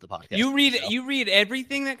bylaws of the podcast. You read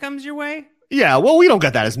everything that comes your way? Yeah, well, we don't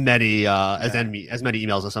get that as many as many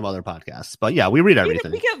emails as some other podcasts, but yeah, we read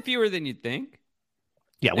everything. We get fewer than you'd think.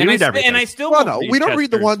 Yeah, we read everything. And I still we don't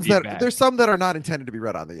read the ones feedback. that there's some that are not intended to be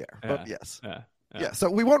read on the air. But yes. Yeah,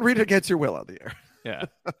 so we won't read it against your will on the air. Yeah.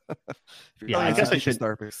 Yeah, I guess I should.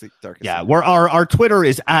 Darkest Yeah, our Twitter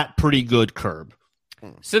is at Pretty Good Curb.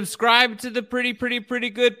 Subscribe to the Pretty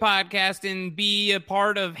Good podcast and be a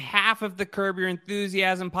part of half of the Curb Your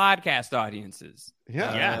Enthusiasm podcast audiences.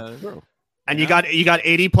 Yeah. True. And you got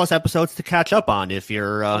 80 plus episodes to catch up on if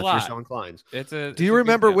you're so inclined. Do you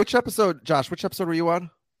remember which episode, Josh? Which episode were you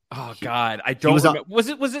on? Oh God, I don't remember. Was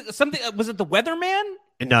it something? Was it the Weatherman?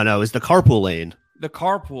 No, it was the Carpool Lane. The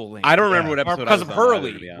Carpool Lane. I don't remember what episode because of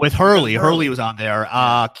Hurley. With Hurley was on there.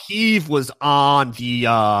 Keeve was on the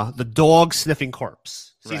dog sniffing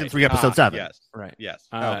corpse. Season 3, episode 7. Yes. Right. Yes.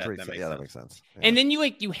 That makes sense. Yeah. And then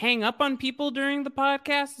you hang up on people during the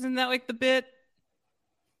podcast. Isn't that like the bit?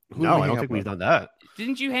 No, I don't think we've done that.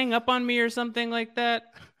 Didn't you hang up on me or something like that?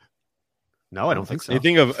 No, I don't think so. You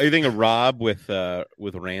think of Rob with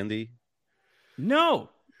Randy? No.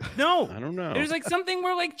 I don't know. There's like something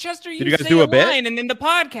where like Chester, you guys do a bit? line and then the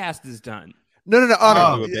podcast is done. No.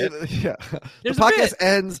 No. Yeah. There's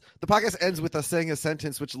The podcast ends with us saying a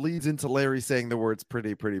sentence which leads into Larry saying the words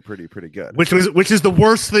pretty good. Which is the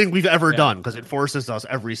worst thing we've ever done because it forces us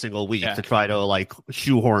every single week to try to like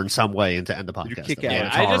shoehorn some way into end the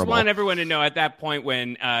podcast. I just want everyone to know at that point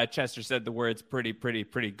when Chester said the words pretty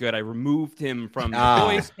good, I removed him from the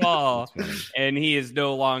voice call and he is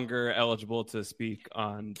no longer eligible to speak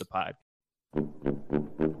on the pod.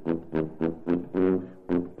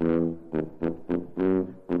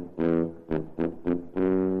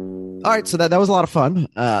 All right, so that was a lot of fun.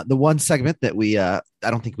 The one segment that we I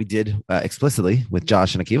don't think we did explicitly with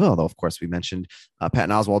Josh and Akiva, although of course we mentioned Patton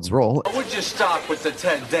Oswalt's role. Would you stop with the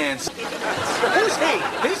Ted dance? Who's he?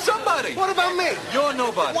 He's somebody. What about me? You're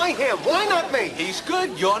nobody. Why him? Why not me? He's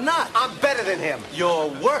good. You're not. I'm better than him. You're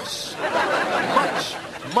worse.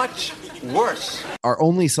 Much worse. Our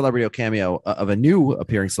only celebrity cameo of a new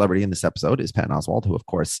appearing celebrity in this episode is Patton Oswalt, who of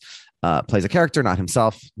course plays a character, not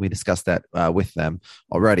himself. We discussed that with them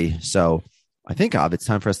already. So I think it's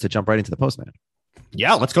time for us to jump right into the Postman.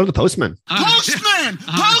 Yeah, let's go to the Postman. Postman!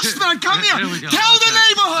 Postman, come here! Tell the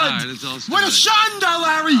neighborhood! What a shanda,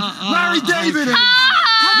 Larry! Larry David!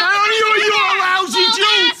 Not only are you a lousy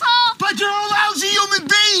Jew, but you're a lousy human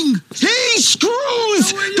being! He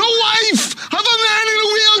screws the wife of a man in a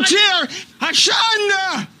wheelchair! A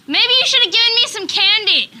shanda! Maybe you should have given me some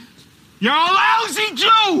candy. You're a lousy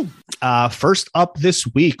Jew! First up this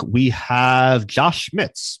week, we have Josh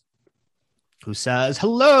Schmitz, who says,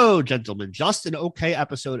 "Hello, gentlemen. Just an okay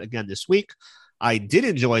episode again this week. I did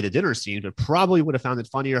enjoy the dinner scene, but probably would have found it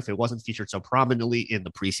funnier if it wasn't featured so prominently in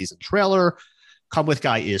the preseason trailer. Come with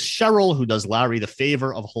guy is Cheryl, who does Larry the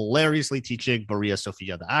favor of hilariously teaching Maria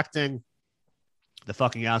Sophia the acting. The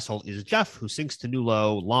fucking asshole is Jeff, who sinks to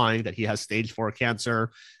Nulo, lying that he has stage 4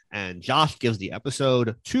 cancer. And Josh gives the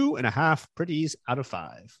episode 2.5 pretties out of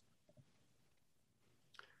 5.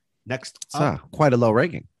 Next up, quite a low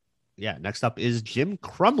ranking. Yeah, next up is Jim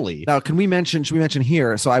Crumley. Now, should we mention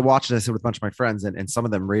here? So I watched this with a bunch of my friends, and some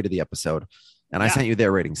of them rated the episode, and I sent you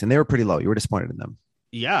their ratings, and they were pretty low. You were disappointed in them.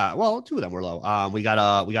 Yeah, well, 2 of them were low. We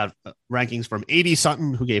got rankings from 80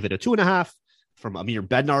 Sutton, who gave it a 2.5, from Amir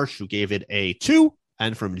Bednarsh, who gave it a 2,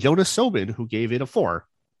 and from Jonas Sobin, who gave it a 4.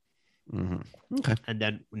 Mm-hmm. Okay. And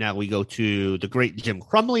then now we go to the great Jim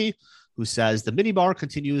Crumley, who says the minibar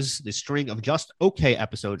continues the string of just okay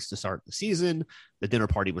episodes to start the season. The dinner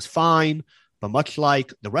party was fine, but much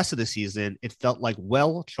like the rest of the season, it felt like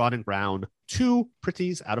well-trodden ground. 2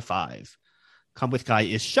 pretties out of 5. Come with guy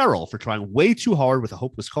is Cheryl for trying way too hard with a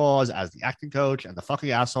hopeless cause as the acting coach, and the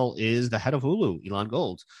fucking asshole is the head of Hulu, Elon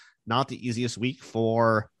Gold. Not the easiest week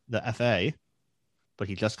for the FA, but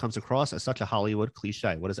he just comes across as such a Hollywood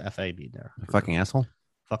cliche. What does FA mean there? Fucking asshole.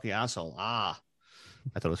 Fucking asshole. I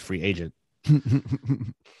thought it was free agent.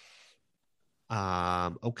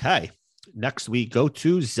 Okay. Next, we go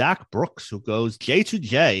to Zach Brooks, who goes,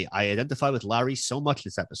 J2J. I identify with Larry so much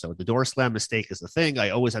this episode. The door slam mistake is the thing.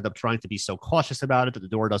 I always end up trying to be so cautious about it that the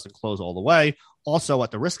door doesn't close all the way. Also,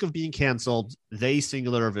 at the risk of being canceled, they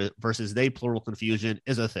singular versus they plural confusion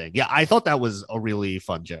is a thing. Yeah, I thought that was a really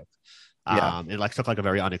fun joke. It like took like a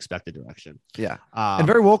very unexpected direction. Yeah. And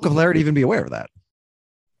very woke of Larry to even be aware of that.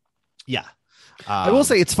 Yeah. I will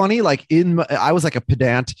say it's funny. Like I was like a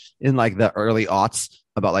pedant in like the early aughts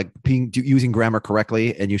about like using grammar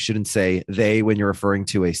correctly, and you shouldn't say they when you're referring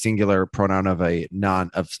to a singular pronoun of a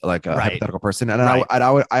hypothetical person. And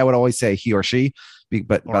I would always say he or she,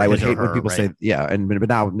 but I would hate when people say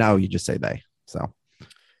but now you just say they. So,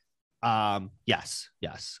 yes.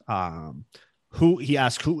 Who he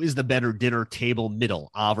asked, who is the better dinner table middle,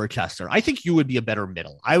 Oliver Chester? I think you would be a better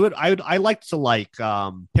middle. I like to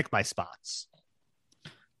pick my spots.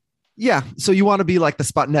 Yeah. So you want to be like the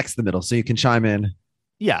spot next to the middle so you can chime in.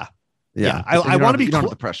 Yeah. I want to be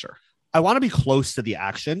the pressure. I want to be close to the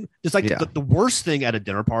action. Just like the worst thing at a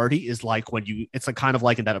dinner party is like when it's like kind of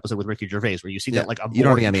like in that episode with Ricky Gervais, where you see that like a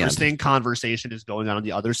more interesting conversation is going on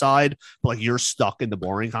the other side, but like you're stuck in the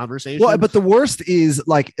boring conversation. Well, but the worst is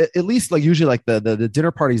like, at least like usually like the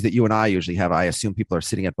dinner parties that you and I usually have, I assume people are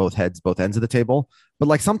sitting at both ends of the table. But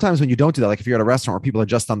like sometimes when you don't do that, like if you're at a restaurant where people are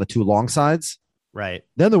just on the two long sides, right?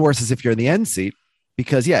 Then the worst is if you're in the end seat.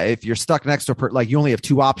 Because if you're stuck next to like you only have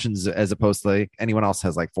two options as opposed to like anyone else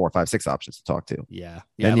has like 4, 5, 6 options to talk to.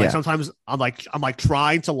 Sometimes I'm like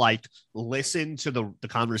trying to like listen to the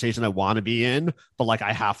conversation I want to be in, but like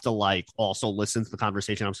I have to like also listen to the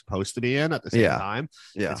conversation I'm supposed to be in at the same time.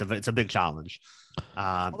 Yeah, it's a big challenge.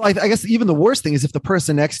 I guess even the worst thing is if the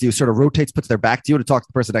person next to you sort of rotates, puts their back to you to talk to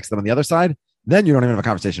the person next to them on the other side, then you don't even have a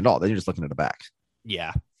conversation at all. Then you're just looking at the back.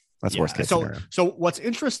 Yeah. That's worst case scenario. So what's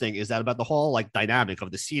interesting is that about the whole like dynamic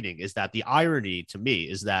of the seating is that the irony to me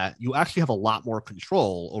is that you actually have a lot more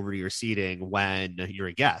control over your seating when you're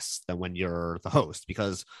a guest than when you're the host,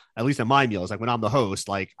 because at least in my meals, like when I'm the host,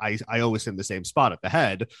 like I always sit in the same spot at the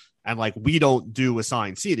head, and like we don't do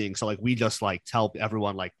assigned seating. So like we just like tell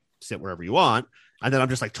everyone like sit wherever you want. And then I'm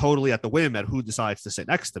just like totally at the whim at who decides to sit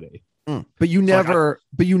next to me. But you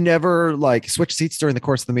never like switch seats during the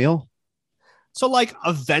course of the meal. So, like,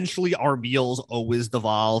 eventually our meals always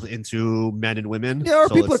devolve into men and women. Yeah, or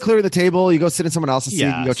so people are clearing the table. You go sit in someone else's seat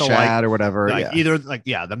and go chat or whatever. Either,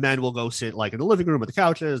 the men will go sit, like, in the living room with the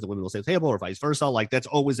couches. The women will sit at the table or vice versa. Like, that's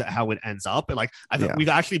always how it ends up. And, like, I've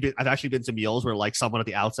actually been to meals where, like, someone at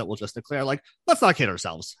the outset will just declare, like, let's not kid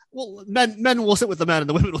ourselves. Well, men will sit with the men and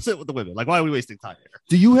the women will sit with the women. Like, why are we wasting time here?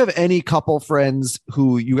 Do you have any couple friends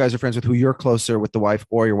who you guys are friends with who you're closer with the wife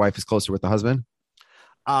or your wife is closer with the husband?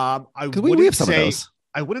 We have some of those.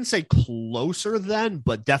 I wouldn't say closer then,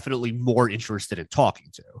 but definitely more interested in talking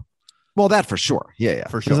to. Well, that for sure. Yeah.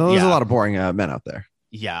 For sure. There's a lot of boring men out there.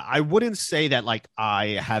 Yeah. I wouldn't say that like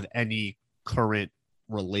I have any current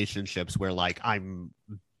relationships where like I'm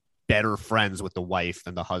better friends with the wife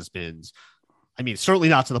than the husband. I mean, certainly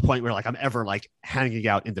not to the point where like I'm ever like hanging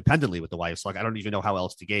out independently with the wife. So like I don't even know how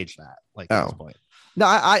else to gauge that. Like at this point. No,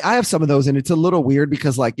 I have some of those, and it's a little weird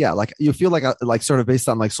because, like, like you feel like sort of based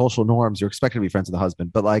on like social norms, you're expected to be friends with the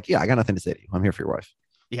husband, but like, I got nothing to say to you. I'm here for your wife.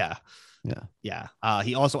 Yeah.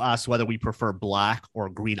 He also asked whether we prefer black or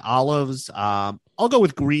green olives. I'll go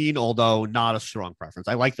with green, although not a strong preference.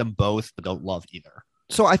 I like them both, but don't love either.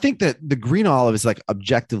 So I think that the green olive is like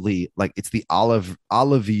objectively like it's the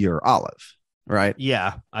olivier olive, right?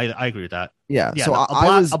 Yeah, I agree with that. Yeah. So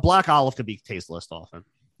a black olive could be tasteless often.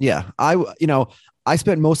 Yeah, I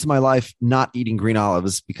spent most of my life not eating green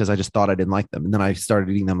olives because I just thought I didn't like them. And then I started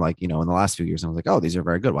eating them like, in the last few years. And I was like, oh, these are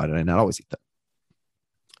very good. Why did I not always eat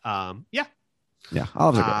them? Yeah,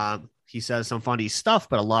 olives are good. He says some funny stuff,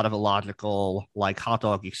 but a lot of illogical, like hot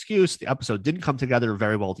dog excuse. The episode didn't come together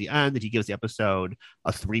very well at the end. And he gives the episode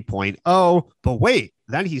a 3.0. But wait,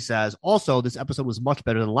 then he says, also, this episode was much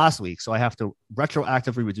better than last week. So I have to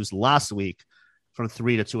retroactively reduce last week from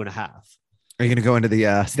 3 to 2.5. Are you going to go into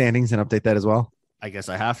the standings and update that as well? I guess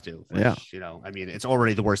I have to. Which, yeah. I mean, it's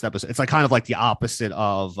already the worst episode. It's like kind of like the opposite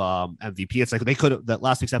of MVP. It's like that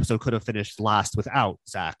last week's episode could have finished last without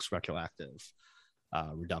Zach's retroactive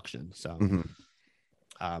reduction. So,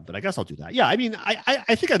 but I guess I'll do that. Yeah. I mean,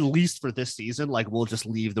 I think at least for this season, like we'll just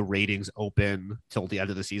leave the ratings open till the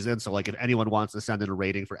end of the season. So like if anyone wants to send in a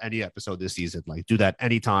rating for any episode this season, like do that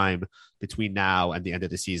anytime between now and the end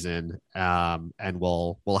of the season. And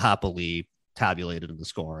we'll happily tabulated in the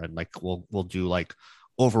score, and like we'll do like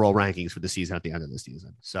overall rankings for the season at the end of the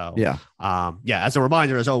season. So yeah. As a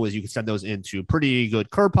reminder, as always, you can send those into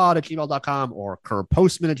prettygoodcurbpod@gmail.com or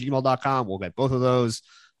curbpostman@gmail.com. We'll get both of those.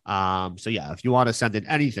 If you want to send in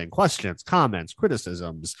anything, questions, comments,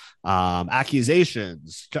 criticisms,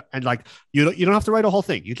 accusations, and like you don't have to write a whole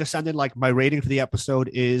thing. You just send in like, my rating for the episode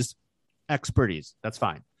is expertise. That's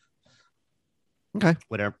fine. Okay.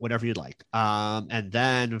 Whatever you'd like. And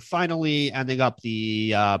then finally ending up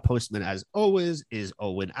the postman as always is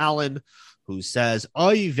Owen Allen, who says,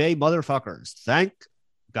 "Oy vey, motherfuckers. Thank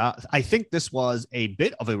God. I think this was a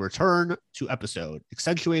bit of a return to episode,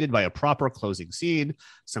 accentuated by a proper closing scene,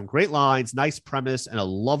 some great lines, nice premise, and a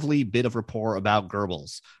lovely bit of rapport about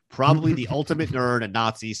Goebbels. Probably the ultimate nerd and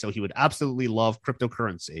Nazi, so he would absolutely love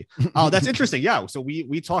cryptocurrency." Oh, that's interesting. Yeah. So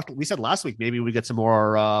we said last week, maybe we get some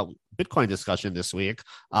more Bitcoin discussion this week.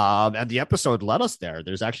 And the episode led us there.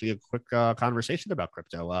 There's actually a quick conversation about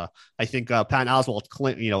crypto. I think Patton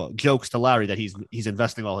Oswalt, jokes to Larry that he's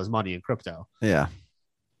investing all his money in crypto. Yeah.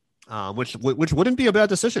 Which wouldn't be a bad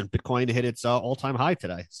decision. Bitcoin hit its all-time high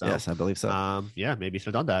today. So yes, I believe so. Maybe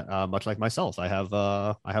should have done that. Much like myself, I have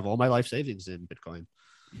all my life savings in Bitcoin.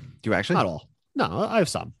 Do you actually? Not all. No, I have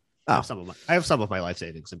some. Oh. I have some of my life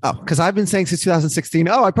savings. Because I've been saying since 2016.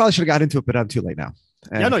 Oh, I probably should have got into it, but I'm too late now.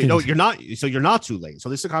 And you're not. So you're not too late. So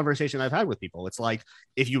this is a conversation I've had with people. It's like,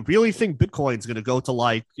 if you really think Bitcoin's going to go to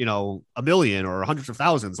like, a million or hundreds of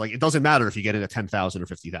thousands, like, it doesn't matter if you get it at 10,000 or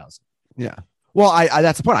 50,000. Yeah. Well, I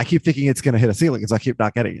that's the point. I keep thinking it's going to hit a ceiling because I keep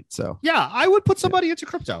not getting it. So yeah, I would put somebody into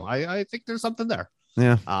crypto. I think there's something there.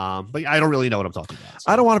 Yeah. But I don't really know what I'm talking about. So.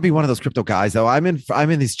 I don't want to be one of those crypto guys though. I'm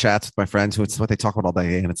in these chats with my friends who it's what they talk about all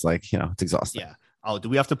day, and it's like, it's exhausting. Yeah. Oh, do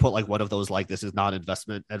we have to put like one of those, like, this is not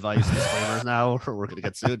investment advice disclaimers now, or we're going to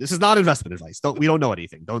get sued? This is not investment advice. We don't know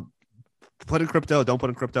anything. Don't put in crypto. Don't put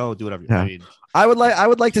in crypto. Do whatever. Yeah. I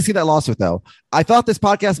would like to see that lawsuit though. I thought this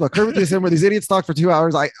podcast about Curb Enthusiasm, where these idiots talk for 2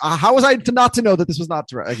 hours. How was I not to know that this was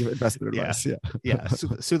not investment advice? Yeah.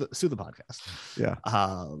 Sue the podcast. Yeah.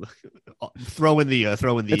 Throw in the. It's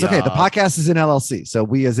okay. The podcast is in LLC, so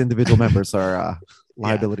we as individual members are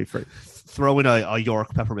liability free. Throw in a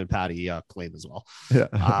York peppermint patty claim as well.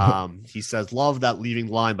 Yeah. He says, "Love that leaving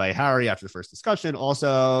line by Harry after the first discussion.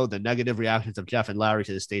 Also, the negative reactions of Jeff and Larry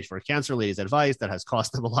to the stage for a cancer lady's advice that has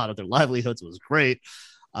cost them a lot of their livelihoods was great.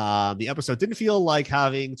 The episode didn't feel like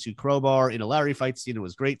having to crowbar in a Larry fight scene. It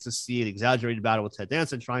was great to see an exaggerated battle with Ted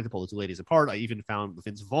Danson trying to pull the two ladies apart. I even found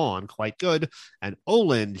Vince Vaughn quite good. And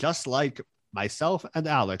Olin, just like myself and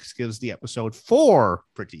Alex, gives the episode 4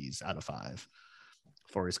 pretties out of 5.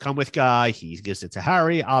 For his come with guy, he gives it to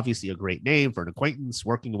Harry. Obviously a great name for an acquaintance,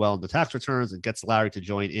 working well in the tax returns, and gets Larry to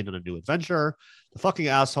join in on a new adventure. The fucking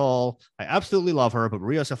asshole. I absolutely love her, but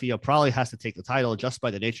Maria Sophia probably has to take the title just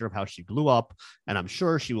by the nature of how she blew up, and I'm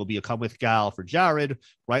sure she will be a come with gal for Jared,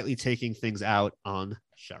 rightly taking things out on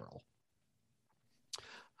Cheryl.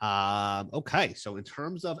 Okay, so in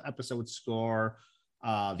terms of episode score,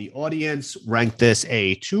 the audience ranked this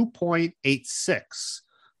a 2.86.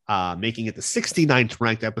 Making it the 69th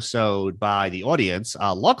ranked episode by the audience.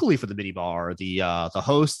 Luckily for the minibar, the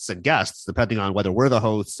hosts and guests, depending on whether we're the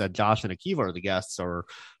hosts and Josh and Akiva are the guests or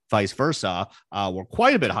vice versa, were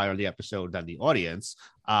quite a bit higher in the episode than the audience.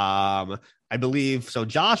 I believe so.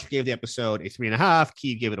 Josh gave the episode a 3.5.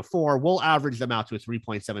 Keith gave it a 4. We'll average them out to a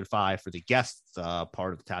 3.75 for the guests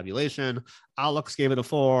part of the tabulation. Alex gave it a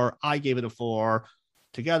 4. I gave it a 4.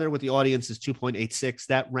 Together with the audience's 2.86,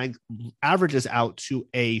 that rank averages out to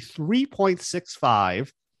a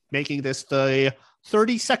 3.65, making this the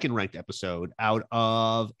 32nd ranked episode out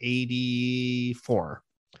of 84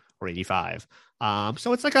 or 85.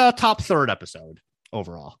 So it's like a top third episode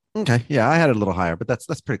overall. Okay. Yeah, I had it a little higher, but that's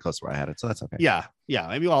pretty close to where I had it, so that's okay. Yeah.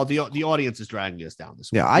 I mean, well, the audience is dragging us down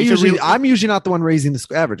this week. Yeah, I'm usually not the one raising the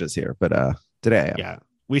averages here, but today I am. Yeah.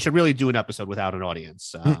 We should really do an episode without an audience,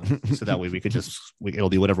 so that way we could it'll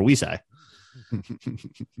be whatever we say.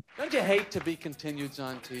 Don't you hate to be continued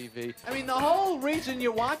on TV? I mean, the whole reason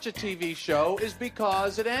you watch a TV show is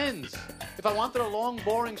because it ends. If I wanted a long,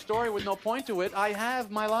 boring story with no point to it, I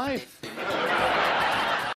have my life.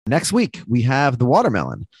 Next week, we have The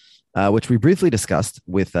Watermelon, which we briefly discussed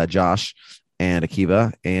with Josh and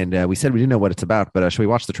Akiva, and we said we didn't know what it's about, but should we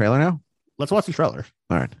watch the trailer now? Let's watch the trailer.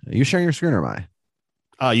 All right. Are you sharing your screen or am I?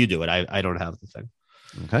 You do it. I don't have the thing.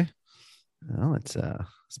 Okay. Well, it's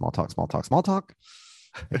small talk.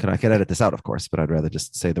 I could edit this out, of course, but I'd rather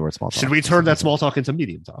just say the word small talk. Should we turn that small talk into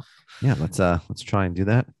medium talk? Yeah, let's try and do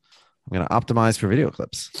that. I'm going to optimize for video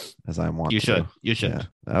clips as I want. You should. Yeah.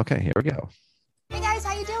 Okay, here we go. Hey guys,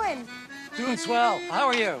 how you doing? Doing swell. How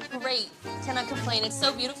are you? Great. Cannot complain. It's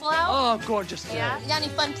so beautiful out. Oh, gorgeous day. Yeah? You got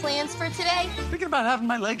any fun plans for today? Thinking about having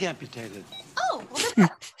my leg amputated. Oh, well,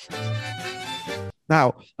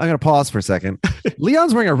 Now, I'm going to pause for a second.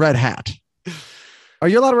 Leon's wearing a red hat. Are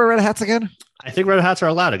you allowed to wear red hats again? I think red hats are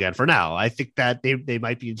allowed again for now. I think that they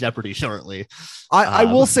might be in jeopardy shortly. I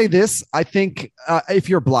will say this. I think if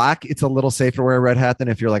you're black, it's a little safer to wear a red hat than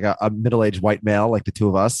if you're like a middle-aged white male like the two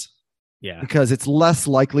of us. Yeah. Because it's less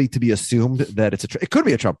likely to be assumed that it could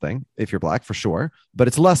be a Trump thing if you're black for sure, but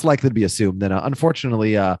it's less likely to be assumed than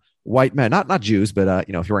unfortunately white men, not Jews, but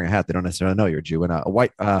if you're wearing a hat, they don't necessarily know you're a Jew. And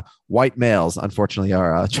white males, unfortunately,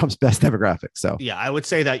 are Trump's best demographic. So yeah, I would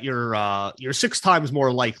say that you're 6 times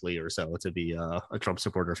more likely or so to be a Trump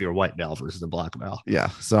supporter if you're a white male versus a black male. Yeah.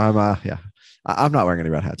 So I'm not wearing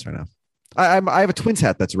any red hats right now. I have a Twins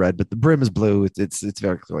hat that's red, but the brim is blue. It's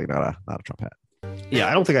very clearly not a Trump hat. Yeah,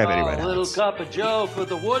 I don't think I have any red hats. A little cup of Joe for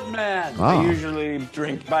the Woodman. Oh. I usually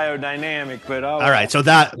drink biodynamic, but all right. So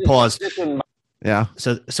that pause. Yeah.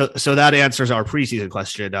 So that answers our preseason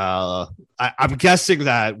question. I'm guessing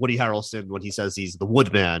that Woody Harrelson, when he says he's the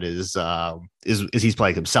Woodman, is he's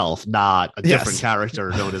playing himself, not a different character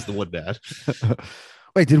known as the Woodman.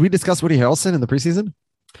 Wait, did we discuss Woody Harrelson in the preseason?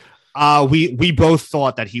 We both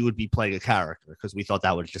thought that he would be playing a character because we thought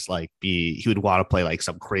that would just he would want to play like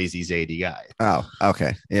some crazy zany guy. Oh,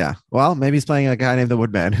 okay, yeah. Well, maybe he's playing a guy named the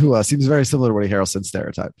Woodman who seems very similar to Woody Harrelson's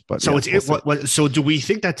stereotype. But so so do we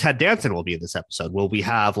think that Ted Danson will be in this episode? Will we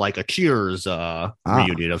have like a Cheers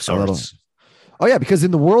reunion of sorts? Oh yeah, because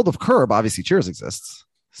in the world of Curb, obviously Cheers exists.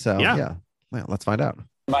 So yeah. Well, let's find out.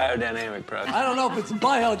 Biodynamic, bro. I don't know if it's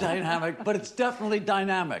biodynamic, but it's definitely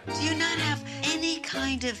dynamic. Do you not have any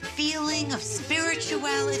kind of feeling of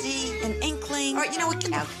spirituality, an inkling, or what?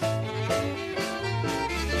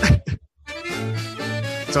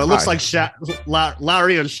 So it looks like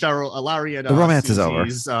Larry and Cheryl, Larry and the romance is over.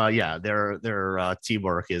 Their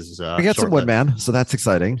teamwork is. We got some Woodman, so that's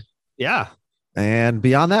exciting. Yeah, and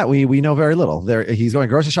beyond that, we know very little. He's going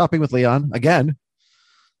grocery shopping with Leon again.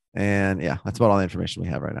 And yeah, that's about all the information we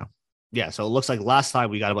have right now. Yeah, so it looks like last time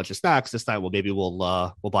we got a bunch of snacks. This time, we'll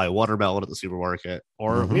buy a watermelon at the supermarket,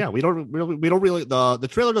 or we don't really. The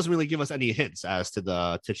trailer doesn't really give us any hints as to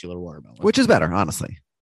the titular watermelon, which is better, honestly.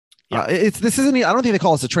 Yeah. This isn't. I don't think they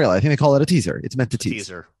call this a trailer. I think they call it a teaser. It's meant to tease.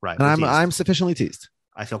 Teaser, right? And I'm sufficiently teased.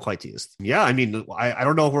 I feel quite teased. Yeah, I mean, I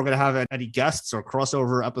don't know if we're gonna have any guests or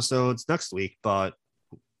crossover episodes next week, but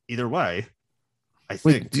either way, I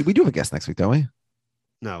think we do have a guest next week, don't we?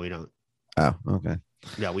 No, we don't. Oh, okay.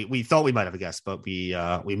 Yeah, we thought we might have a guest, but we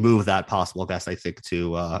moved that possible guest, I think,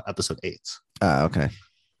 to episode 8. Okay.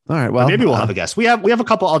 All right. Well, maybe we'll have a guest. We have a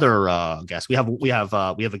couple other guests. We have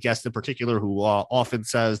a guest in particular who often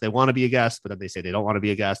says they want to be a guest, but then they say they don't want to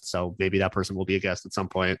be a guest. So maybe that person will be a guest at some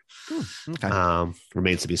point. Okay.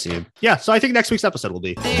 Remains to be seen. Yeah. So I think next week's episode will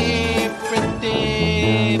be pretty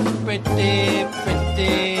good.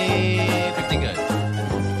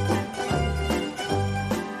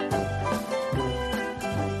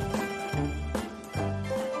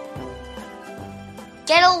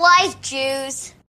 Get a life, Jews.